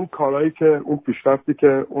اون کارهایی که اون پیشرفتی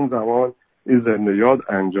که اون زمان این زنده یاد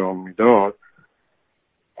انجام میداد،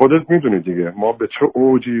 خودت میدونی دیگه ما به چه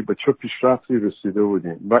اوجی، به چه پیشرفتی رسیده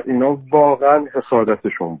بودیم و اینا واقعا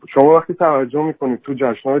حسادتشون بود. شما وقتی توجه میکنید تو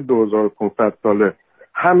جشن‌های 2500 ساله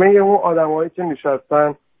همه اون آدمایی که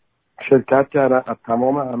نشستن شرکت کردن، از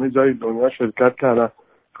تمام همه جای دنیا شرکت کردن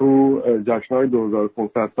تو جشن‌های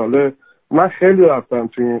 2500 ساله، من خیلی رفتم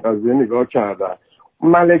تو این قضیه نگاه کردم.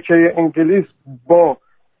 ملکه انگلیس با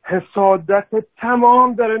حسادت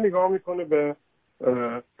تمام داره نگاه میکنه به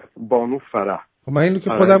بانو فرح. من اینو که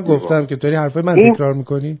خودم گفتم که توی حرفای من تکرار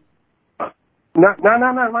میکنی؟ نه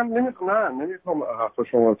من نمیخوام حرف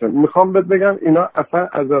شما میخوام بهت بگم اینا اصلا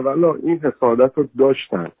از اول این حسادت رو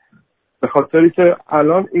داشتن، به خاطری که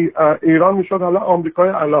الان ایران میشد حالا آمریکای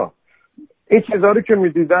الان. این چیزا رو که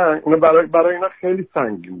میدیدن اینا برای اینا خیلی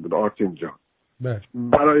سنگین بود آرتین جان.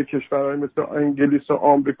 برای کشورهای مثل انگلیس و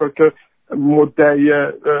آمریکا که مدعی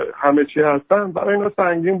همه چی هستن، برای اینا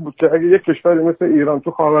سنگین بود که اگه یک کشوری مثل ایران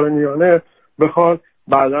تو خاورمیانه بخواد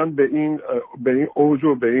بعداً به این اوج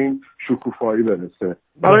و به این شکوفایی برسه،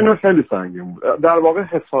 برای اینا خیلی سنگین بود. در واقع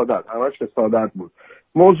حسادت، همش حسادت بود.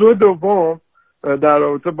 موضوع دوم در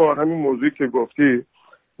رابطه با همین موضوعی که گفتی،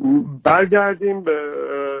 برگردیم به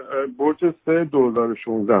برج 3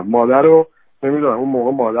 2016. مادر رو نمیدونم اون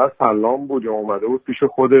موقع مادر سلام بود یا اومده بود پیش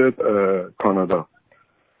خود کانادا.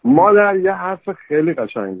 مادر یه حرف خیلی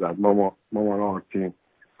قشنگ زد، مامان آرتین،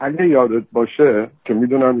 اگه یادت باشه که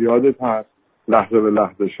میدونم یادت هست، لحظه به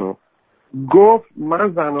لحظه شو، گفت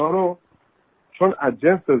من زنها رو چون از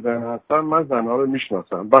جنس زن هستم، من زنها رو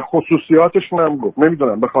میشناسم و خصوصیاتشون هم گفت.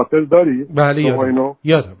 نمیدونم به خاطر داری؟ بله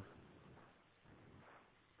یادم.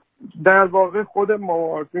 در واقع خود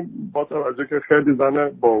مامان آرتین با توجه که خیلی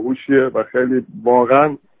زن باهوشیه و خیلی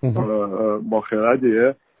واقعا با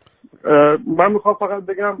خردیه، من میخوام فقط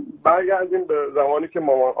بگم برگردیم به زمانی که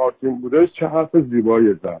مامان آرتین بودش، چه حرف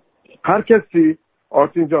زیبایی زد. هر کسی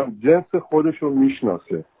آرتین جان جنس خودش رو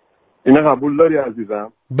میشناسه. اینه قبول داری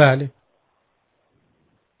عزیزم؟ بله.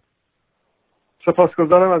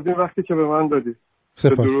 سپاسگزارم از این وقتی که به من دادی.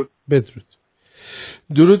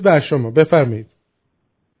 درود بر شما، بفرمایید.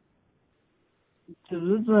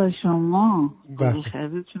 درود بر شما.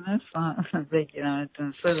 خیلیتون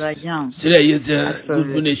بگیرمتون. سرایام سرaya جان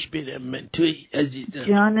قربونش برم من، توی عزیزم.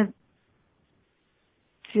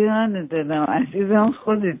 جان دلم عزیزم،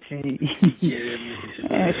 خودتی.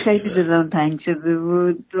 خیلی دلم تنگ شده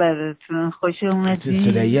بود براتون. خوش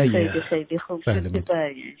اومدین. خیلی خیلی خوب شد که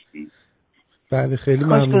برگشتید. بله خیلی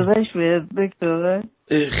ممنون. خوش گذشت به دکتر؟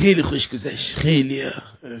 خیلی خوش گذشت، خیلی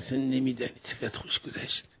اصلا نمیدونی چقدر خوش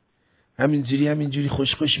گذشت. همینجوری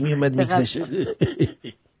خوش میومد میگذشت.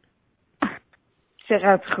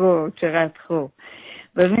 چقدر خوب.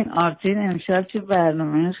 ببین آرتین امشب چه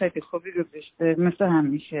برنامه خیلی خوبی گذاشته، مثل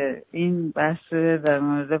همیشه. این بحث در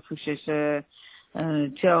مورد پوشش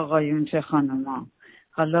چه آقایون چه خانوما.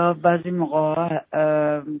 حالا بعضی موقع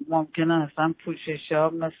ممکنه اصلا پوشش ها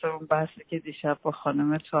مثل اون بحثی که دیشب با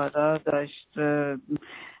خانم تارا داشت،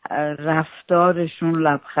 رفتارشون،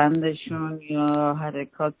 لبخندشون یا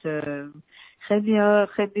حرکات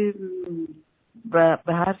خیلی به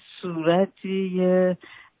هر صورتی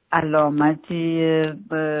علامتی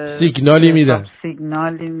سیگنالی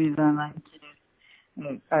میزنن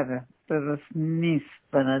که درست نیست.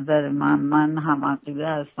 به نظر من هم عقیده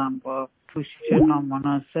هستم با پوشش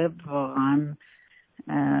نامناسب، واقعا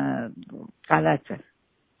غلطه.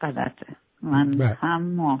 من هم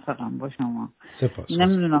موافقم با شما.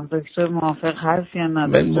 نمیدونم دکتر موافق هست یا نه؟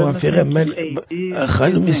 من موافقم. من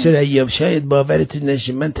خانم سریا شاید باورتون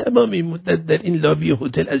نشه، من تمام این مدت در این لابی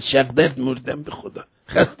هتل از شقدرد مردم. به خدا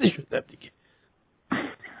خسته شدم دیگه.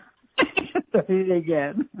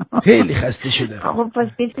 خیلی خسته شدم. خب پس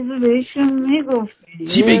یه چیزی بهشون میگفتی؟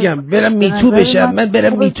 چی بگم؟ برم میتو بشم؟ من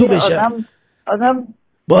برم میتو بشم؟ آدم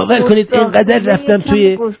باور کنید اینقدر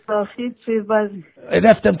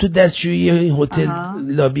رفتم تو دستشویی هتل،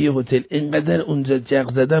 لابی هتل، اینقدر اونجا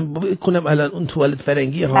جغ زدم بکنم الان اون توالت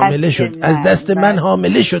فرنگی حامله شد. از دست من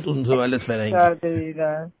حامله شد اون توالت فرنگی.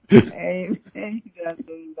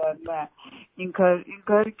 این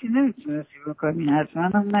کاری که نمیتونستی بکنی، حتما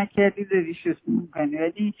هم نکردی، داری شست میکنی.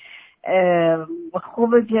 ولی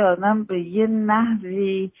خوبه که آدم به یه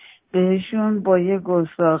نحوی بهشون با یه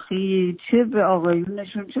گستاخی، چه به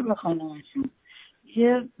آقایونشون چه به خانمشون،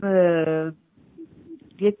 یه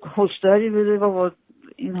هشداری بده با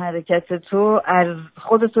این حرکت تو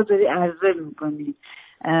خودتو داری عرضه میکنی.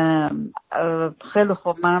 خیلی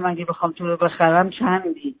خوب، منم اگه بخوام تو رو بخرم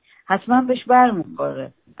چندی، حتما بهش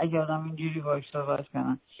برمیخوره اگه آدم اینجوری باش صحبت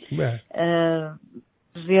کنم.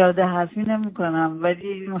 زیاده حرفی نمی کنم،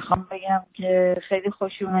 ولی میخوام بگم که خیلی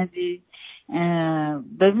خوش اومدی.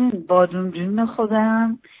 ببین بادوم جون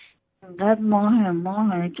خودم اینقدر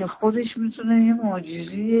ماهه که خودش میتونه یه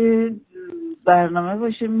معجزه برنامه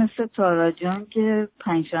باشه، مثل تارا جان که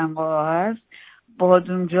پنجشنبه هست.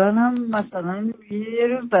 بادوم جانم مثلا یه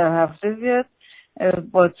روز در هفته بیاد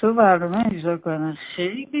با تو برنامه اجرا کنه.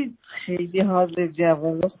 خیلی خیلی حاضر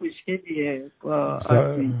جواب خوشگلیه با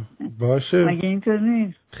آرتین. باشه مگه اینطور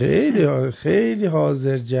نیست؟ خیلی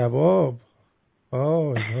حاضر جواب.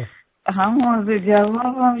 هم حاضر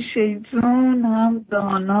جواب، هم شیطون، هم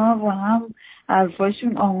دانا و هم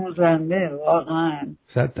حرفاشون آموزنده. واقعا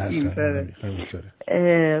 100%.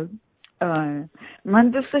 من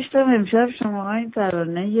دوست داشتم امشب شما این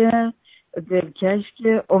ترانه دلکش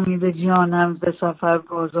که امید جانم به سفر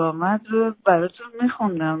باز آمد رو براتون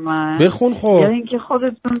میخوندم من. بخون خب. یا اینکه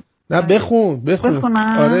خودتون نه بخون.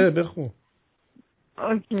 بخونم؟ آره بخون.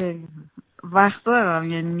 اوکی وقت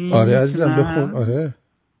دارم یعنی. آره عزیزم بخون. آره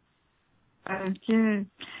اوکی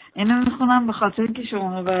اینو میخونم به خاطر که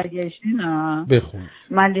شما برگشتین. بخون.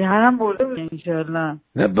 ملیحه هم برده بود انشالله.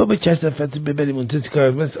 نه بابا کثافت ببریم اون تو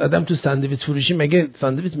کار. بس آدم تو ساندویچ فروشی مگه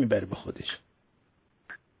ساندویچ میبره به خودش؟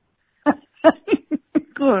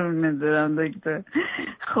 قربونت برم دکتر.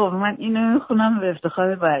 خب من اینو میخونم به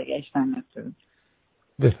افتخار برگشتنتون.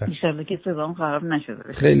 بفرم. انشالله که صدام خراب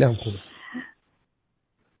نشده. خیلی هم خوبه.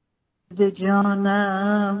 ز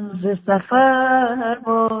جانم ز سفر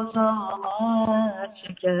باز آمد،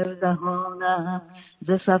 شکر دهانم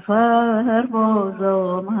ز سفر باز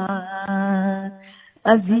آمد،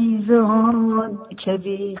 عزیزان که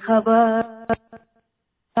بی خبر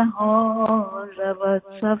نهان رود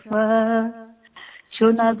سفر،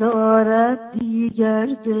 چو ندارد دیگر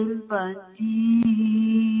دلبندی،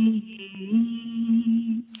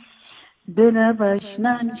 به لبش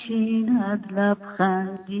ننشیند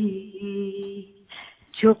لبخندی،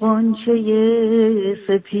 چو غنچه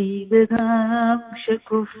سپید دم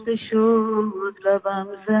شکفته شد لبم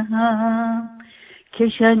ز هم، که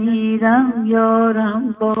شنیدم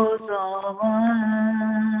یارم باز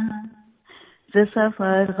آمد، ز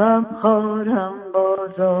سفر غم خورم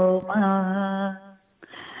باز آمد.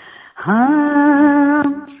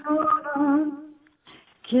 همچنان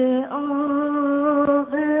که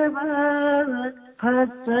عاقبت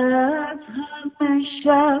پس از همه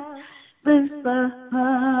شب به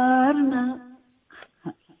سحر نه،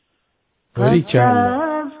 پس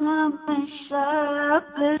از همه شب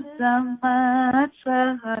به زمت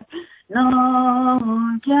سحر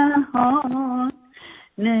ناگهان،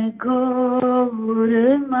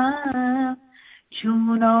 نگار من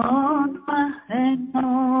چونان مه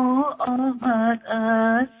نو آمد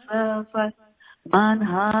از سفر، من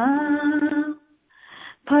هم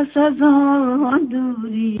پس از آن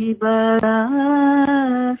دوری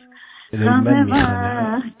برست، غم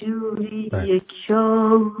مهجوری یک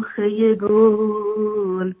شاخه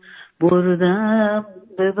گل بردم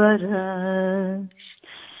ببرش،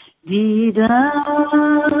 دیدم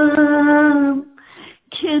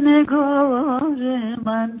که نگار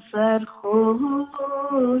من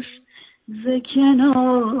سرخوش ز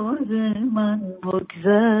کنار من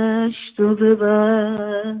بگذشت و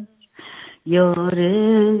ببر یار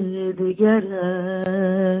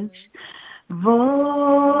دگرش.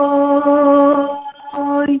 وای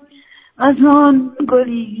از آن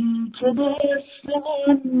گلی که دست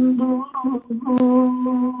من بود،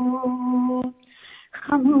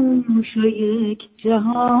 خموش و یک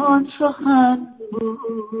جهان سخن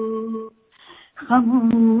بود،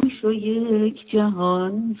 خموش و یک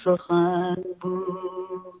جهان سخن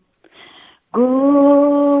بود.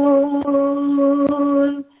 گل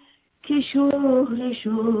که شهره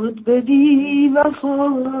شد به بی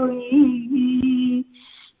وفایی،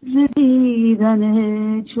 ز دیدن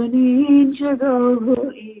چنین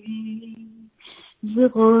جدایی، ز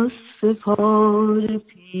غصه پار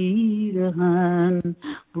پیرهن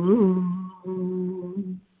بود.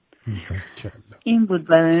 این بود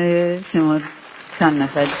برای شما چند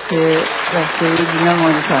نفر که رفته بودیم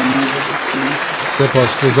مورد فرمان بودیم.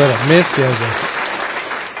 سپاسگزارم. مرسی ازت.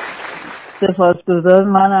 سپاسگزار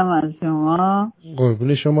منم از شما.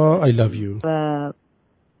 قربون شما. I love you. و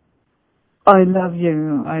I love you.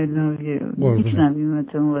 I love you.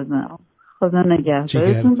 میشنویمتون بازم. خدا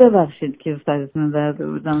نگهدارتون. ببخشید که سرتون درد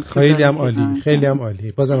بودم. خیلی هم عالی. خیلی هم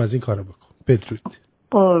عالی. بازم از این کارو بکن. بدرود.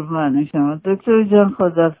 قربان شما دکتر جان.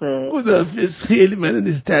 خدافظ. خدافظ. خیلی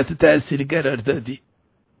منو تحت تاثیر قرار دادی.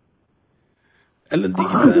 الان دیگه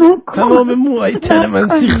تمام موهای تن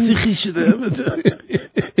من سیخ سیخی شده.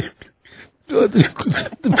 دادر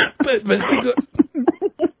کدوم بدبستگار.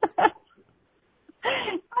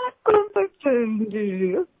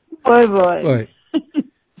 بای بای. بای.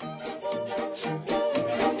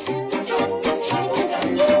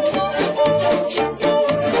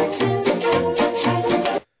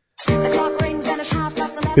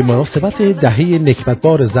 به مناسبت دهه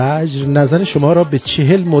نکبتبار زجر، نظر شما را به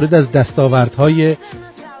 40 مورد از دستاوردهای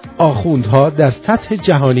آخوندها در سطح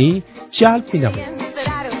جهانی جلب می‌نمایم.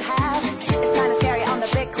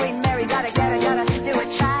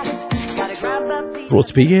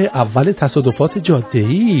 رتبه اول تصادفات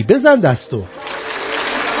جاده‌ای، بزن دستو.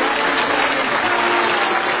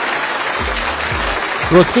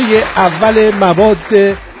 رتبه اول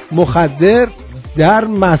مواد مخدر در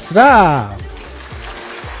مصرف.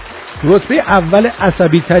 رتبه اول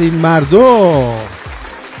عصبی ترین مردم.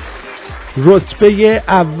 رتبه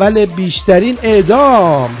اول بیشترین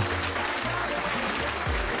اعدام.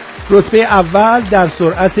 رتبه اول در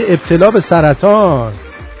سرعت ابتلا به سرطان.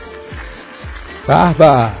 به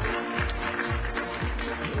به.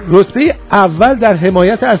 رتبه اول در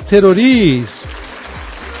حمایت از تروریسم.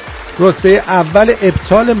 رتبه اول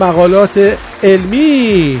ابطال مقالات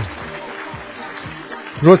علمی.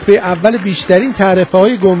 رتبه اول بیشترین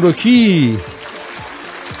تعرفه‌های گمرکی.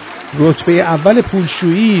 رتبه اول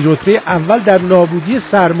پولشویی. رتبه اول در نابودی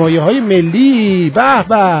سرمایه‌های ملی. به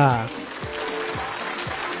به.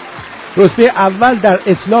 رتبه اول در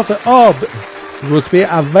اتلاف آب. رتبه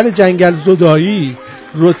اول جنگل زدایی.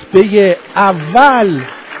 رتبه اول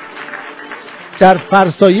در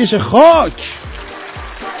فرسایش خاک.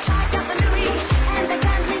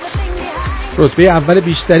 رتبه اول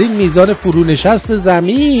بیشترین میزان فرونشست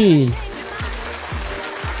زمین.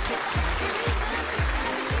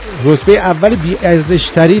 رتبه اول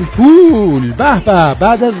بی‌ارزش‌ترین پول. به به.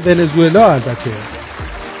 بعد از ونزوئلا البته.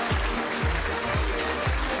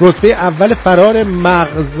 رتبه اول فرار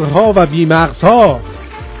مغزها و بیمغزها.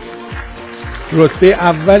 رتبه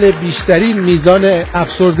اول بیشترین میزان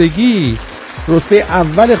افسردگی. رتبه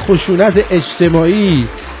اول خشونت اجتماعی،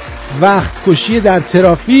 وقت کشی در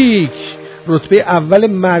ترافیک. رتبه اول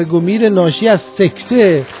مرگ و میر ناشی از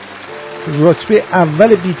سکته. رتبه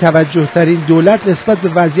اول بی‌توجه ترین دولت نسبت به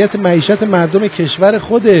وضعیت معیشت مردم کشور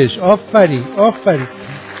خودش. آفرین آفرین.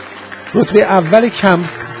 رتبه اول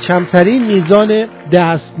کمترین میزان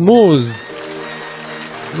دستمزد.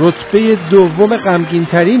 رتبه دوم غمگین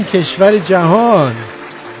ترین کشور جهان.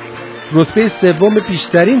 رتبه سوم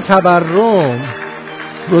بیشترین تورم.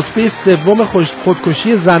 رتبه سوم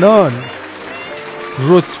خودکشی زنان.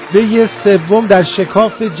 رتبه سوم در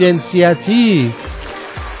شکاف جنسیتی.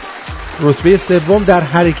 رتبه سوم در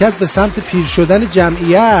حرکت به سمت پیر شدن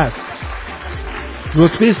جمعیت.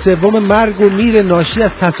 رتبه سوم مرگ و میر ناشی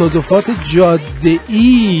از تصادفات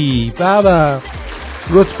جاده‌ای. بابا.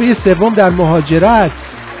 رتبه سوم در مهاجرت.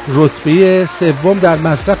 رتبه سوم در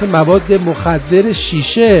مصرف مواد مخدر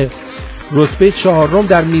شیشه. رتبه چهارم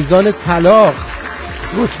در میزان طلاق.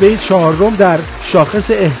 رتبه چهارم در شاخص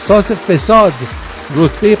احساس فساد.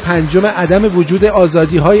 رتبه پنجم عدم وجود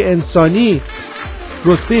آزادی‌های انسانی.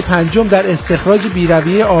 رتبه پنجم در استخراج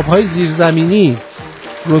بی‌رویه آب‌های زیرزمینی.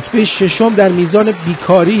 رتبه ششم در میزان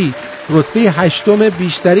بیکاری. رتبه هشتم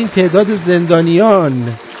بیشترین تعداد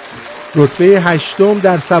زندانیان. رتبه هشتم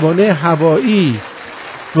در سوانح هوایی.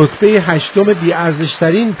 رتبه هشتم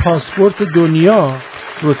بی‌ارزش‌ترین پاسپورت دنیا.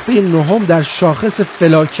 رتبه نهم در شاخص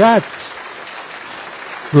فلاکت.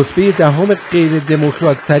 رتبه دهم غیر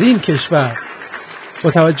دموکرات ترین کشور.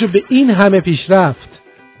 با توجه به این همه پیشرفت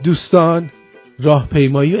دوستان،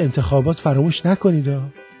 راهپیمایی و انتخابات فراموش نکنید.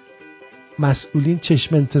 مسئولین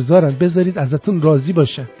چشم انتظارن، بذارید ازتون راضی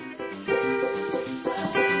باشن.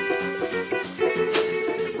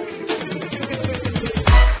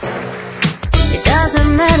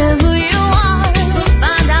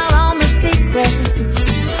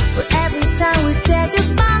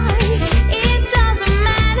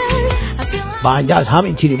 بنده از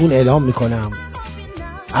همین تریبون اعلام میکنم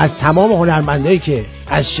از تمام هنرمندایی که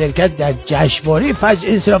از شرکت در جشنواره فجر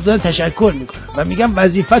انصراف دادن تشکر میکنم و میگم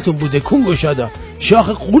وظیفتون بوده کون گشادا، شاخ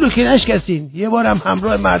قورو که نشکستین، یه بارم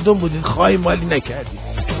همراه مردم بودین، خواهی مالی نکردین.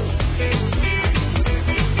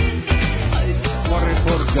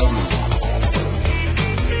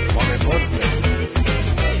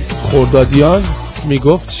 خردادیان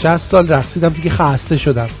میگفت 60 سال رقصیدم دیگه خسته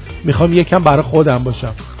شدم، میخوام یکم برای خودم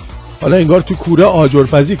باشم. حالا انگار تو کوره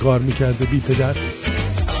آجرپزی کار میکرده بی پدر.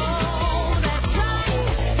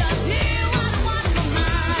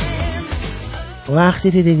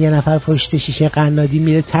 وقتی دیدین یه نفر پشت شیشه قنادی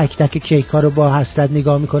میره تک تک کیکا رو با حسرت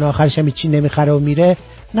نگاه میکنه، آخرش هم چی نمیخره و میره،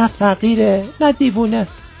 نه فقیره نه دیوونه،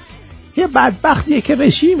 یه بدبختیه که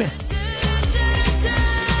رژیمه.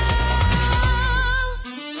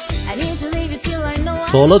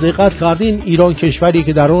 حالا دقت کردین ایران کشوری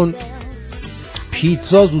که در اون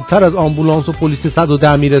پیتزا زودتر از آمبولانس و پلیس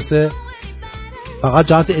 110 میرسه؟ فقط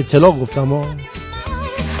جهت اطلاع گفتم ها.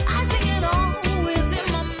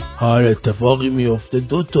 هر اتفاقی میفته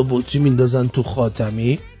 2 تا بطری میندازن تو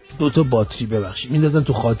خاتمی، 2 تا باتری ببخشید میندازن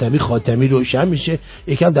تو خاتمی روشن میشه،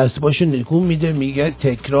 یکم دست پاشو نگون میده، میگه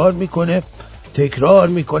تکرار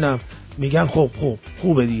میکنم، میگن خب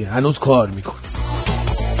خوبه دیگه هنوز کار میکنه.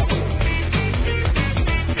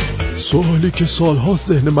 سوالی که سالهاست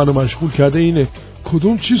ذهن منو مشغول کرده اینه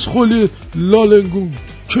کدوم چیز خالی لالنگون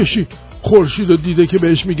کشی خورشید رو دیده که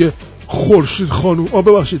بهش میگه خورشید خانوم؟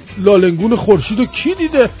 ببخشید لالنگون خورشید رو کی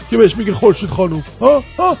دیده که بهش میگه خورشید خانوم؟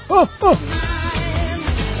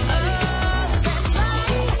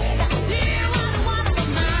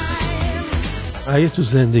 اگه تو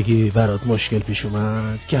زندگی برات مشکل پیش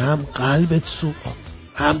اومد که هم قلبت سوخت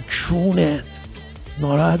هم کونت،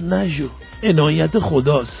 ناراحت نشو، عنایت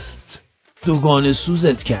خداست، دوگانه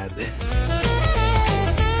سوزت کرده.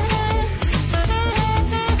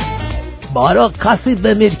 بارا کسی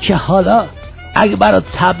بمیر که حالا اگه برات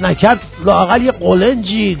تب نکرد لااقل یه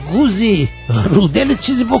قلنجی گوزی رو دل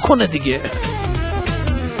چیزی بکنه دیگه.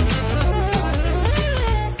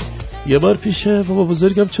 یه بار پیشه بابا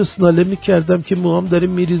بزرگم چسناله میکردم که موهام داره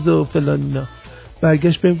میریزه و فلان اینا،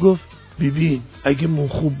 برگشت بهم گفت ببین اگه مو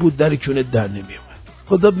خوب بود در کونت در نمیومد.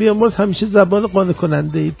 خدا بیامرز همیشه زبان قانع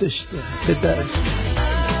کننده ای داشته پدرش.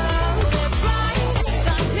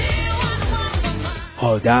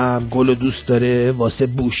 آدم گل دوست داره واسه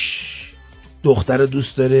بوش، دختر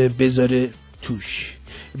دوست داره بذاره توش.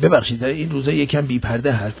 ببخشید این روزا یکم بی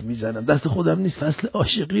پرده حرف میزنم، دست خودم نیست، فصل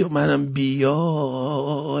عاشقی و منم بیارم.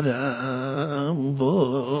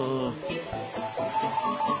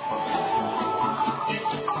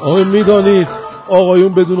 آقای میدانید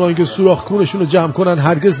آقایون بدون آنکه سوراخ کونشون رو جمع کنن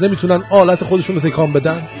هرگز نمیتونن آلت خودشون رو تکان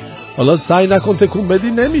بدن. حالا سعی نکن تکون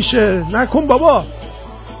بدی، نمیشه، نکن بابا.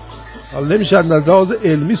 حالا نمیشه، از لحاظ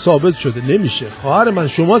علمی ثابت شده نمیشه. خواهر من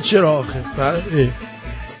شما چرا آخه؟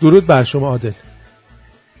 درود بر شما عادل.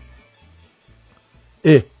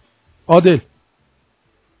 عادل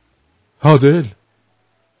عادل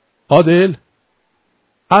عادل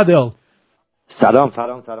عادل. سلام.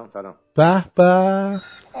 به به.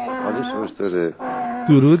 حالش خوشتره.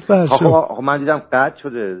 درود بر شما. خب من دیدم قطع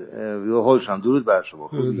شده. هولشم. درود بر شما.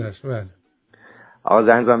 درود بر شما. آقا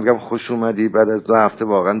زنگ زدم میگم خوش اومدی. بعد از 2 هفته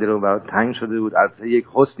واقعا دلم برات تنگ شده بود. از یک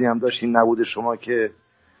حسنی هم داشتین نبود شما که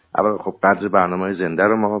اول خب قدر برنامه‌های زنده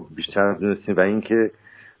رو ما بیشتر دونستیم و اینکه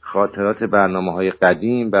خاطرات برنامه‌های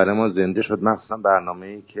قدیم برای ما زنده شد، مخصوصا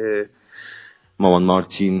برنامه‌ای که مامان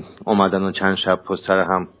مارتین اومدن و چند شب پشت سر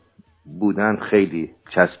هم بودن خیلی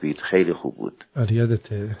چسبید، خیلی خوب بود.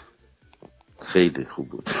 یادته؟ خیلی خوب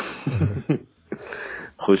بود.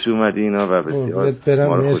 خوش اومدی اینا و بسیار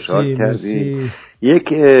ما رو خوشحال کردی. یک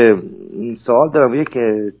سوال دارم. یک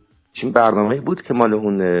چین برنامه‌ای بود که مال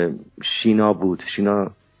اون شینا بود.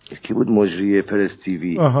 شینا کی بود؟ مجری پرس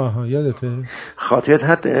تیوی. آها یادته؟ خاطرت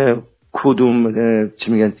هست کدوم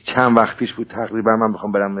چی میگن چند وقت پیش بود تقریبا؟ من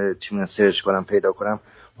بخوام برم چی میگن سرچ کنم پیدا کنم.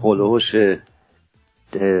 هولوش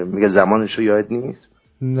میگه زمانش رو یاد نیست.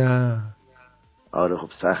 نه. آره خب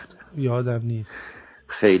سخت یادم نیست.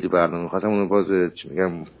 خیلی برنامه خواستم اونو باز چی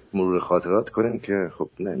میگم مرور خاطرات کنیم که خب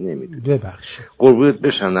نمیدونم. ببخش. قربونت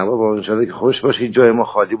بشم. نه بابا ان شاءالله که خوش باشی. جای ما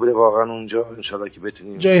خالی بوده واقعا اونجا. ان شاءالله که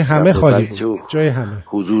بتونیم جای همه خالی بود. جای همه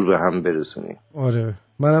حضور به هم برسونیم. آره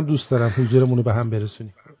منم دوست دارم حضورمون رو به هم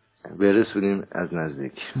برسونیم از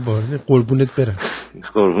نزدیک. باره قربونت برم.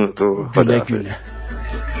 قربون تو. گله.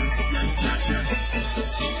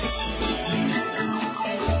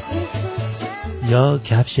 یا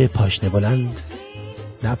کفش پاشنه بلند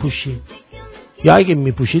نپوشید، یا اگه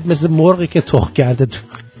میپوشید مثل مرغی که تخم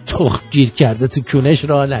گیر کرده تو کونش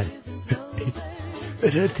راه نره.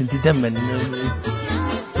 دیدم من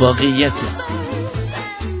واقعیت.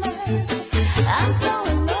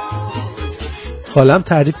 خالم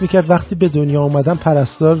تعریف میکرد وقتی به دنیا اومدم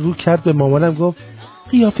پرستار رو کرد به مامانم گفت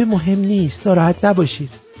قیافه مهم نیست، ناراحت نباشید،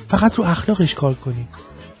 فقط رو اخلاقش کار کنید.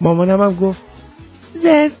 مامانم هم گفت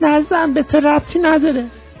زرد نزن، به تو ربطی نداره.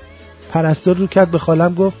 پرستار رو کرد به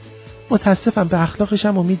خالم گفت متاسفم به اخلاقش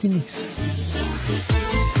هم امیدی نیست.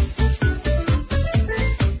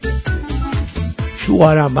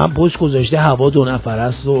 شوهرم من پشت گذاشته هوا 2 نفر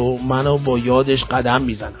است و منو با یادش قدم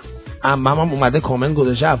میزنم. عمم هم اومده کامنت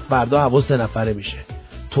گذاشته فردا هوا 3 نفره میشه.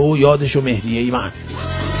 تو یادش و مهریه‌ای من.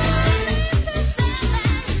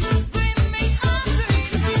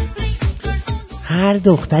 هر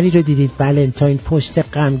دختری رو دیدید ولنتاین پست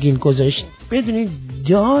غمگین گذاشت بدونید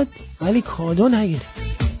داد ولی کادو نگرفت.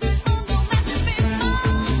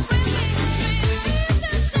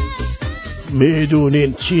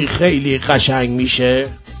 میدونین چی خیلی قشنگ میشه؟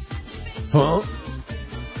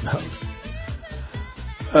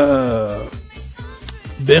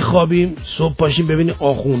 بخوابیم صبح پاشیم ببینیم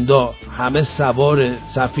آخوندا همه سوار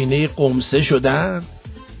سفینه قمصه شدن،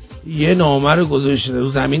 یه نامه رو گذاشتن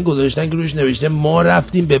رو زمین گذاشتن که روش نوشته ما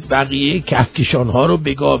رفتیم به بقیه کهکشان ها رو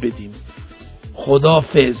بگاه بدیم.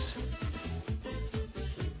 خدافظ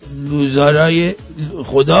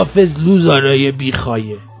لوزرای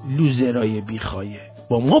بیخایه. لوزرای بیخایه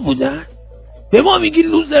با ما بودن؟ به ما میگی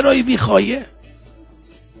لوزرای بیخایه؟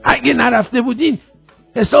 اگه نرفته بودین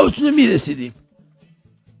حسابتون رو میرسیدیم.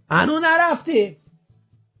 هنو نرفتی؟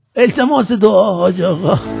 التماس دعا حاج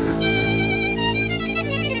آقا.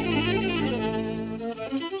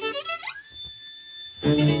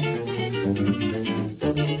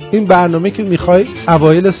 این برنامه که میخوای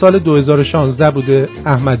اوایل سال 2016 بوده.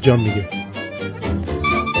 احمد جان میگه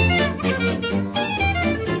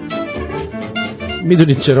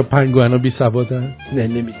میدونید چرا پنگوانا بی سوادن؟ نه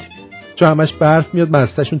نمیدونی. چون همش برف میاد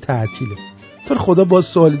مستشون تعطیله. تو خدا باز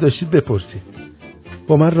سوالی داشتید بپرسید.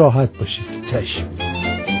 با من راحت باشید. چشم.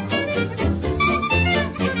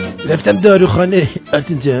 رفتم داروخانه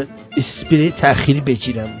آرتین جان اسپری تأخیری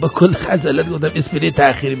بگیرم. با کل خجالت گفتم اسپری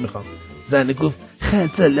تأخیری میخوام. زنه گفت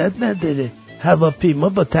خجالت نداره، هواپیما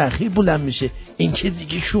با تأخیر بلند میشه، این که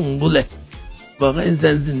دیگه شنبوله. واقعا این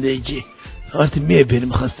زن زندگی. آرتین میای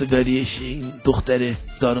بریم خواستگاریش این دختر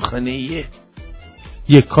داروخانه ایه.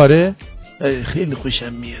 یک کاره؟ خیلی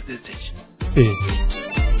خوشم میاد ازش.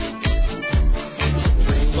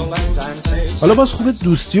 حالا باز خوبه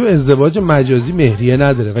دوستی و ازدواج مجازی مهریه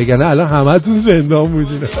نداره، وگرنه الان همتون زندان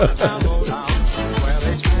بودین.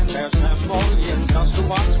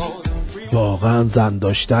 واقعا زن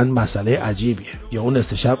داشتن مسئله عجیبیه. یا اون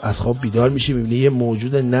نصف شب از خواب بیدار میشی میبینی یه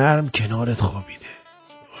موجود نرم کنارت خوابیده.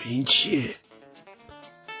 این چیه؟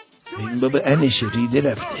 این بابا انش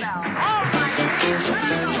ریده رفته.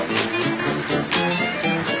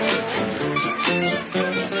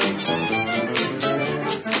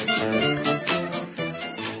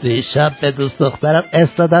 دیشب به دوست دخترم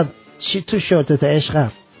استادم چی تو شورتت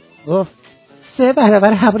عشقم؟ گفت 3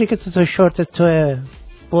 برابر همونی که تو شورتت توه.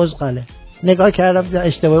 بزغاله. نگاه کردم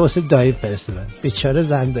اشتباهی واسه دایی فرستادن. بیچاره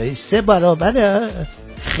زن دایی 3 برابره.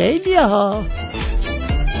 خیلی ها.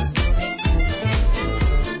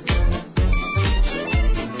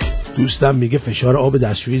 دوستم میگه فشار آب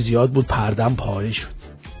دستشویی زیاد بود پردم پاره شد.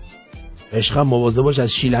 عشقم مواظب باش از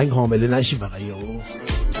شیلنگ حامله نشی فقط. یارو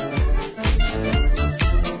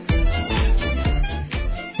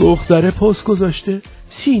دختره پست گذاشته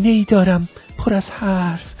سینه ای دارم پر از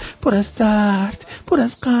حرف، پر از درد، پر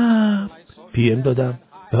از غم. پی ام دادم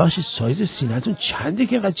ببخشید سایز سینه‌تون چنده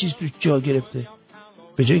که اینقدر چیز تو جا گرفته؟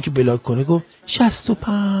 به جایی که بلاک کنه گفت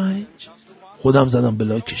 65. خودم زدم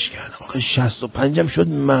بلاکش کردم. آخه 65 هم شد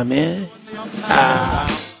ممه.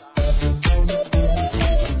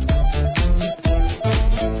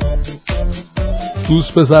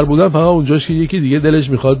 دوست پسر بودن فقط اونجاش که یکی دیگه دلش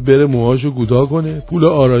میخواد بره موهاشو کوتاه کنه، پول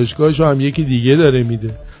آرایشگاهشو هم یکی دیگه داره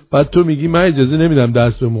میده، بعد تو میگی من اجازه نمیدم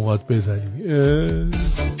دست به موهات بزنی.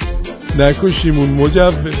 نکشیمون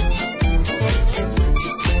مجبه.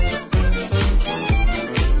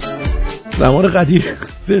 زمان قدیم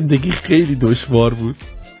زندگی خیلی دشوار بود.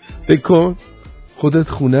 بکن خودت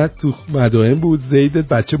خونت تو مدائن بود، زیدت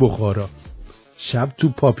بچه بخارا. شب تو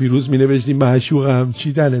پاپیروز می نوشتی معشوقم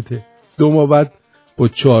چی دنته. 2 ماه بعد با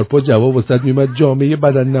 4 پا جواب واسط میمد جامعه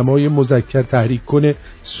بدن نمای مذکر تحریک کنه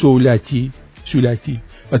سولتی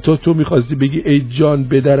و تو میخواستی بگی ای جان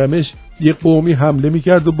بدرمش، یه قومی حمله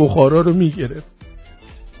میکرد و بخارا رو میگرفت.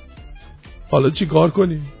 حالا چی کار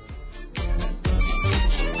کنیم؟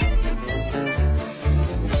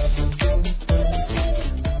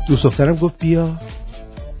 دوست دخترم گفت بیا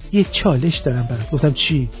یه چالش دارم برات. گفتم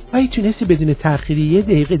چی؟ اگه تونستی بدون تأخیری 1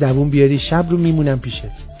 دقیقه دووم بیاری شب رو میمونم پیشت.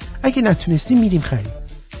 اگه نتونستی میریم خرید.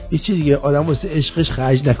 یه چیز دیگه آدم واسه عشقش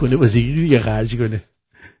خرج نکنه، واسه یکی دیگه خرج کنه.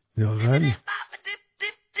 واقعا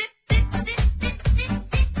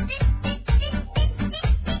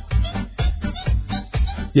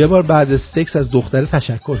یه بار بعد از سکس از دختره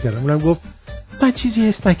تشکر کردم. اونم گفت من چیزی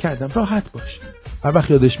حس نکردم، راحت باش. هر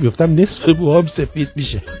وقت یادش میفتم نصف موهام سفید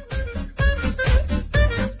میشه.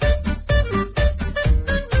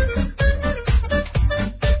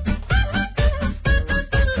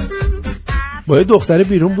 با یه دختره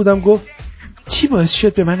بیرون بودم، گفت چی باعث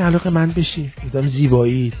شد به من علاقه من بشی؟ بودم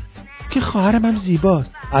زیبایی که خواهرم هم زیباست،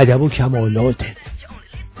 ادب و کمالاته.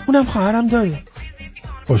 اونم خواهرم داره.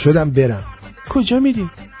 با شدم برم. کجا میری؟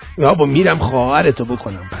 یا با میرم خواهرتو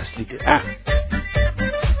بکنم بس دیگه.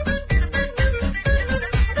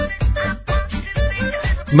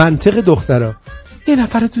 منطق دخترا. یه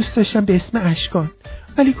نفر دوست داشتم به اسم اشکان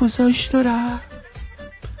ولی گذاشت داره.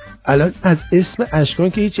 الان از اسم اشکان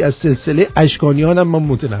که هیچی، از سلسله اشکانیانم من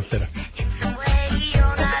متنفرم.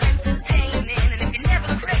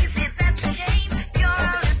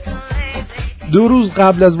 دو روز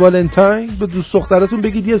قبل از والنتاین به دوست دختراتون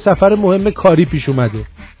بگید یه سفر مهم کاری پیش اومده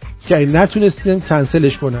که اگه نتونستین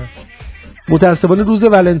کنسلش کنن. متاسفانه روز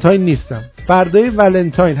والنتاین نیستم. فردای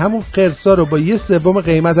والنتاین همون قرصا رو با 1/3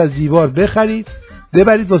 قیمت از دیوار بخرید،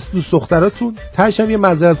 ببرید واسه دوست دختراتون، تهش هم یه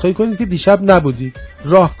معذرت خواهی کنید که دیشب نبودید.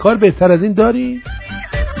 راهکار بهتر از این داری؟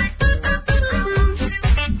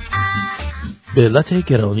 به علت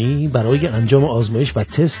گرانی برای انجام آزمایش و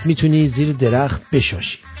تست میتونی زیر درخت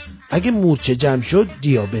بشاشی. اگه مورچه جمع شد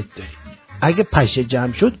دیابت داری، اگه پشه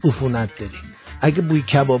جمع شد عفونت داری، اگه بوی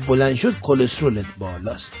کباب بلند شد کلسترولت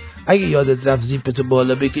بالاست. اگه یادت رفت زیپتو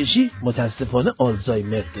بالا بکشی متاسفانه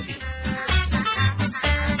آلزایمر داری.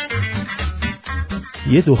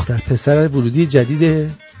 یه دختر پسر ورودی جدیده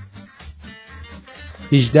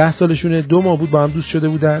 18 سالشونه، 2 ماه بود با هم دوست شده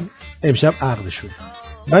بودن، امشب عقد شد.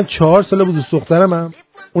 من 4 ساله بود دوست دخترمم،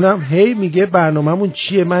 اونم هی میگه برنامه‌مون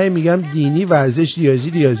چیه، من میگم دینی، ورزش،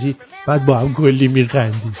 ریاضی، بعد با هم کلی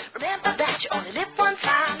میخندیم.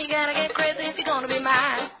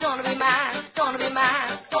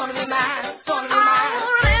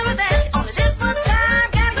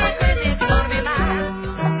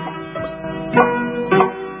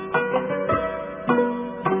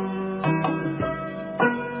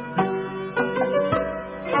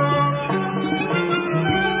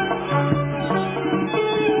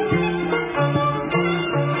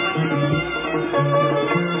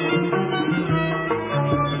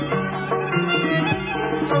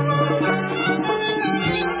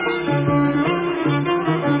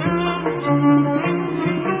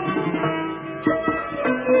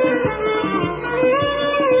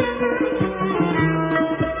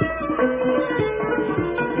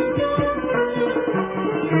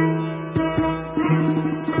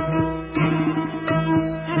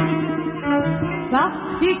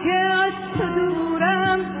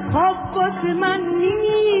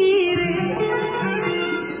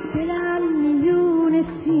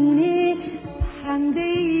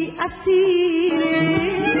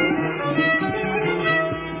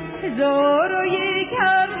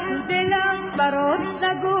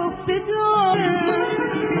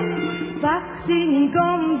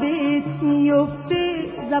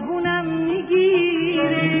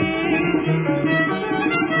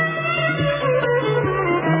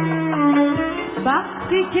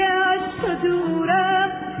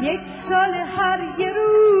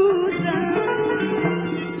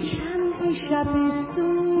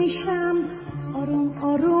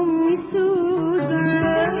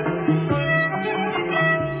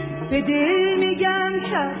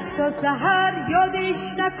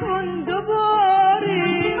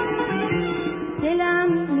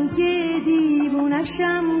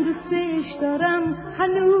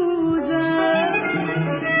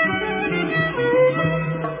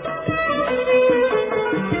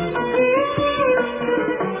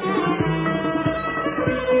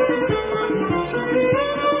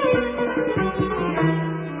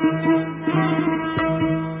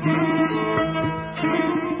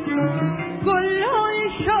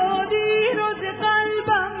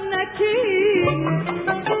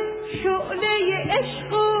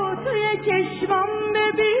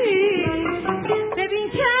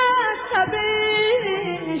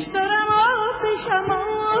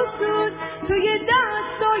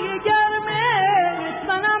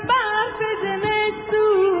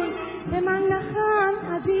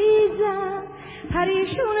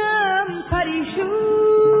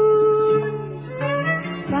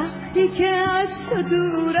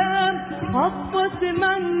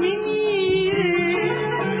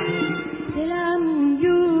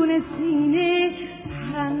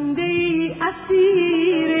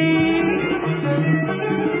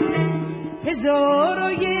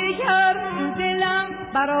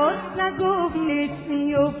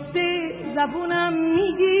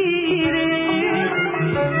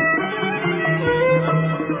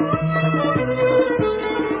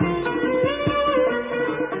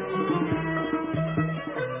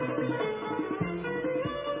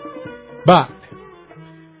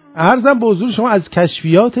 عرضم به حضور شما از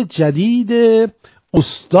کشفیات جدید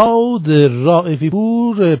استاد رائفی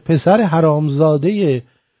پور، پسر حرامزاده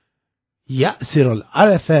یأسر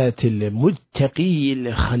العرفة المتقی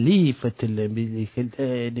الخلیفة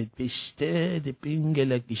الملکتان بشتاد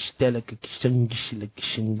بینگل گشتلک کشنگشل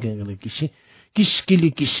کشنگل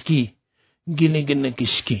کشکلی کشکی گنگن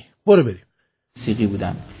کشکی. برو بریم. موسیقی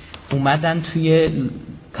بودن اومدن توی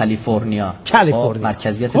کالیفرنیا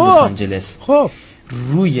مرکزیت لس آنجلس. خب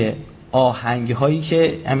روی آهنگ هایی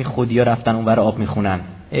که همین خودیا رفتن اونور آب میخونن،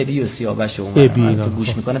 ابی و سیاوش اونور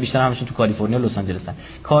گوش میکنن، بیشتر همشون تو کالیفرنیا لس آنجلسن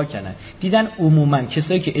کار کردن، دیدن عموما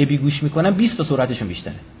کسایی که ابی گوش میکنن 20 تا سرعتشون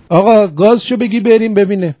بیشتره. آقا گازشو بگی بریم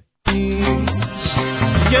ببینه.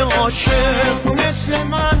 یه عاشق مثل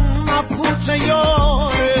من مبهوت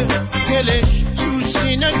یاره، دلش تو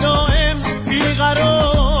سینه دائم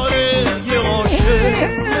بیقراره. یه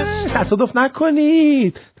عاشق تصادف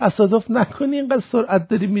نکنید اینقدر سرعت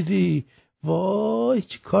داری میری. وای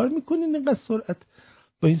چی کار میکنین اینقدر سرعت؟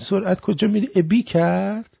 با این سرعت کجا میری؟ ابی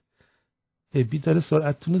کرد؟ ابی داره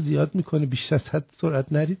سرعتتون رو زیاد میکنه، بیشتر از حد سرعت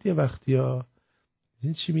نرید یه وقتی ها.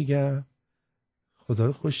 این چی میگم؟ خدا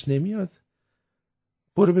رو خوش نمیاد.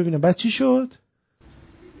 برو ببینم بعد چی شد؟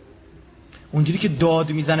 اونجوری که داد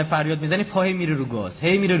میزنه فریاد میزنه پای میره رو گاز،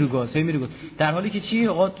 هی میره رو گاز، هی میره رو گاز، در حالی که چی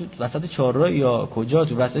آقا تو وسط چهارراه یا کجا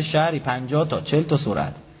تو وسط شهری 50 تا 40 تا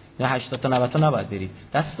سرعت یا 80 تا 90 تا نباید برید.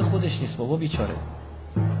 دست خودش نیست بابا بیچاره.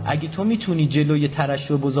 اگه تو میتونی جلوی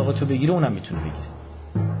ترشح بزاقاتو بگیره اونم میتونه بگیره.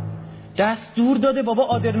 دستور داده بابا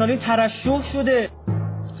آدرنالین ترشح شده.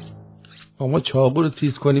 ما چاقو رو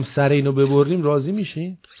تیز کنیم سر اینو ببریم راضی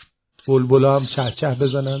میشین؟ بلبلا هم چه چه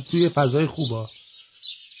بزنن توی فضای خوبا،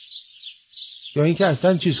 یا اینکه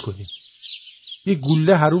اصلا چیز کنیم یه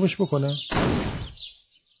گوله حرومش بکنن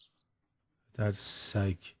در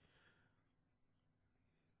سگ.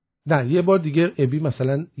 نه یه بار دیگه ابی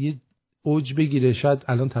مثلا یه اوج بگیره، شاید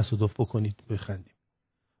الان تصادف بکنید بخندیم.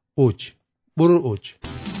 اوج، برو اوج.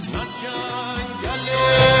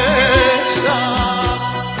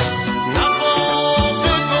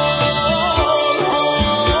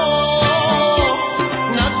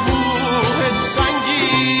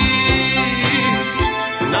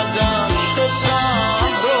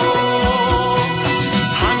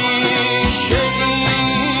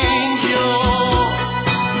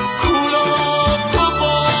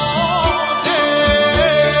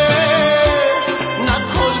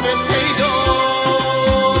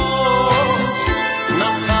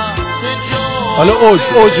 حالا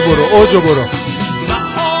اوج برو.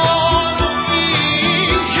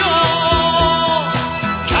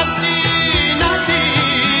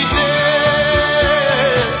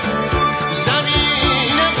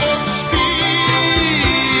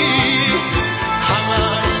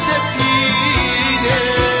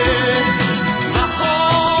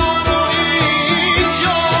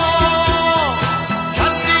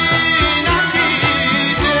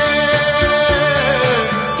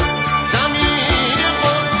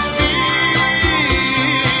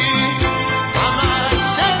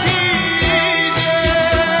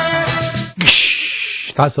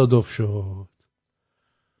 تصادف شد.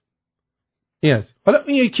 این حالا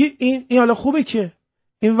این یکی این حالا خوبه که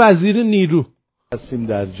این وزیر نیرو هستیم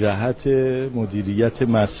در جهت مدیریت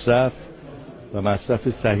مصرف و مصرف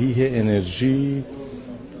صحیح انرژی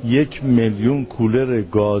 1 میلیون کولر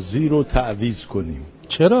گازی رو تعویض کنیم.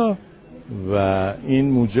 چرا؟ و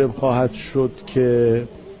این موجب خواهد شد که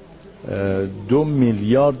 2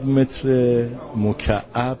 میلیارد متر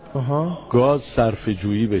مکعب گاز صرفه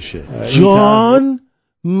جویی بشه. جان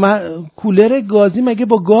کولر گازی مگه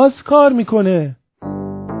با گاز کار میکنه؟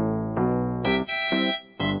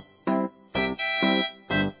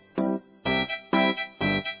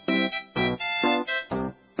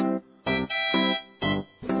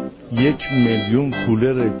 یک میلیون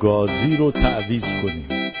کولر گازی رو تعویض کنیم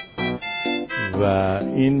و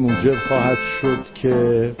این موجب خواهد شد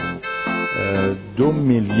که 2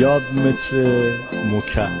 میلیارد متر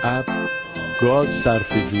مکعب گاز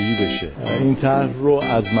صرفه جویی بشه. این طرح رو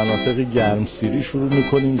از مناطق گرمسیری شروع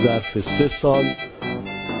میکنیم ظرف 3 سال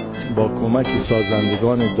با کمک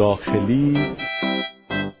سازندگان داخلی.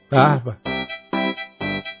 به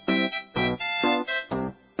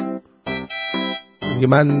دیگه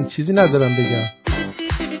من چیزی ندارم بگم.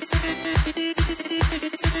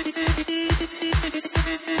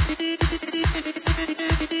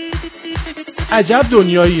 عجب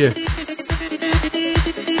دنیاییه.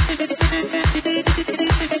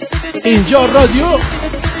 اینجا رادیو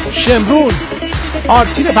شمرون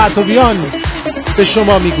آرتین پرتویان به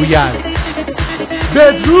شما میگوید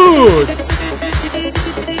بدرود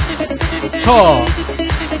تا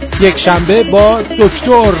یک شنبه با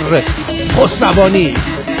دکتر خسروانی.